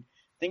shot, and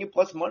I think at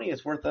plus money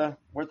it's worth a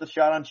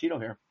shot on Chito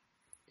here.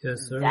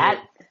 Yes, sir.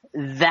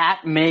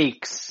 That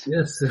makes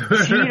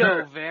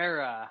Chito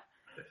Vera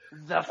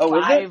the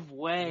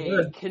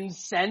 5-way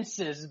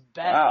consensus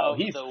bet of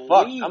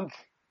the week. I'm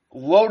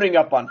loading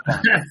up on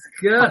Font. Let's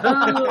go.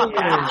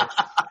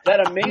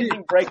 That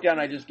amazing breakdown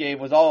I just gave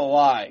was all a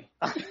lie.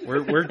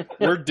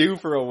 We're due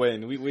for a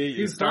win.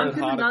 We started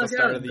hot at the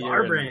start of the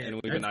year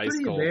and we've been ice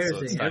cold, so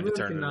it's time to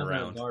turn it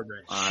around.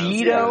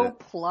 Cheeto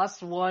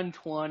plus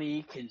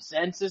 120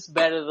 consensus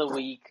bet of the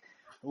week.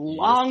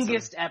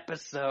 Longest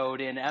episode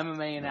in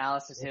MMA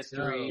analysis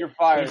history. You're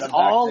fired. It's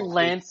all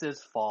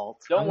Lance's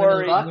fault. Don't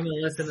worry.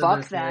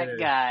 Fuck that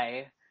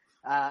guy.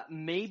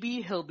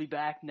 Maybe he'll be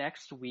back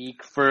next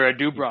week for a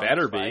Do Bronx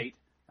fight.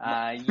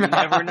 You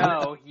never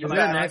know. He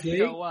might not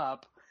show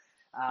up.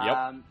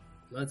 Yep.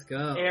 Let's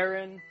go.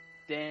 Aaron,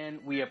 Dan,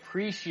 we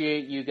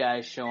appreciate you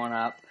guys showing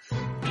up.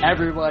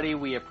 Everybody,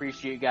 we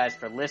appreciate you guys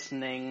for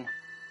listening.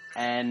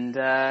 And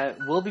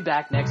we'll be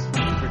back next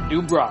week for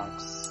Do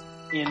Bronx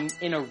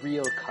in a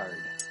real card.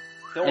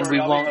 Don't worry,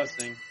 I'll be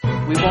hosting.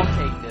 We won't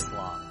take this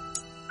long.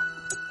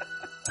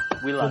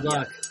 We love you. Good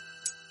luck.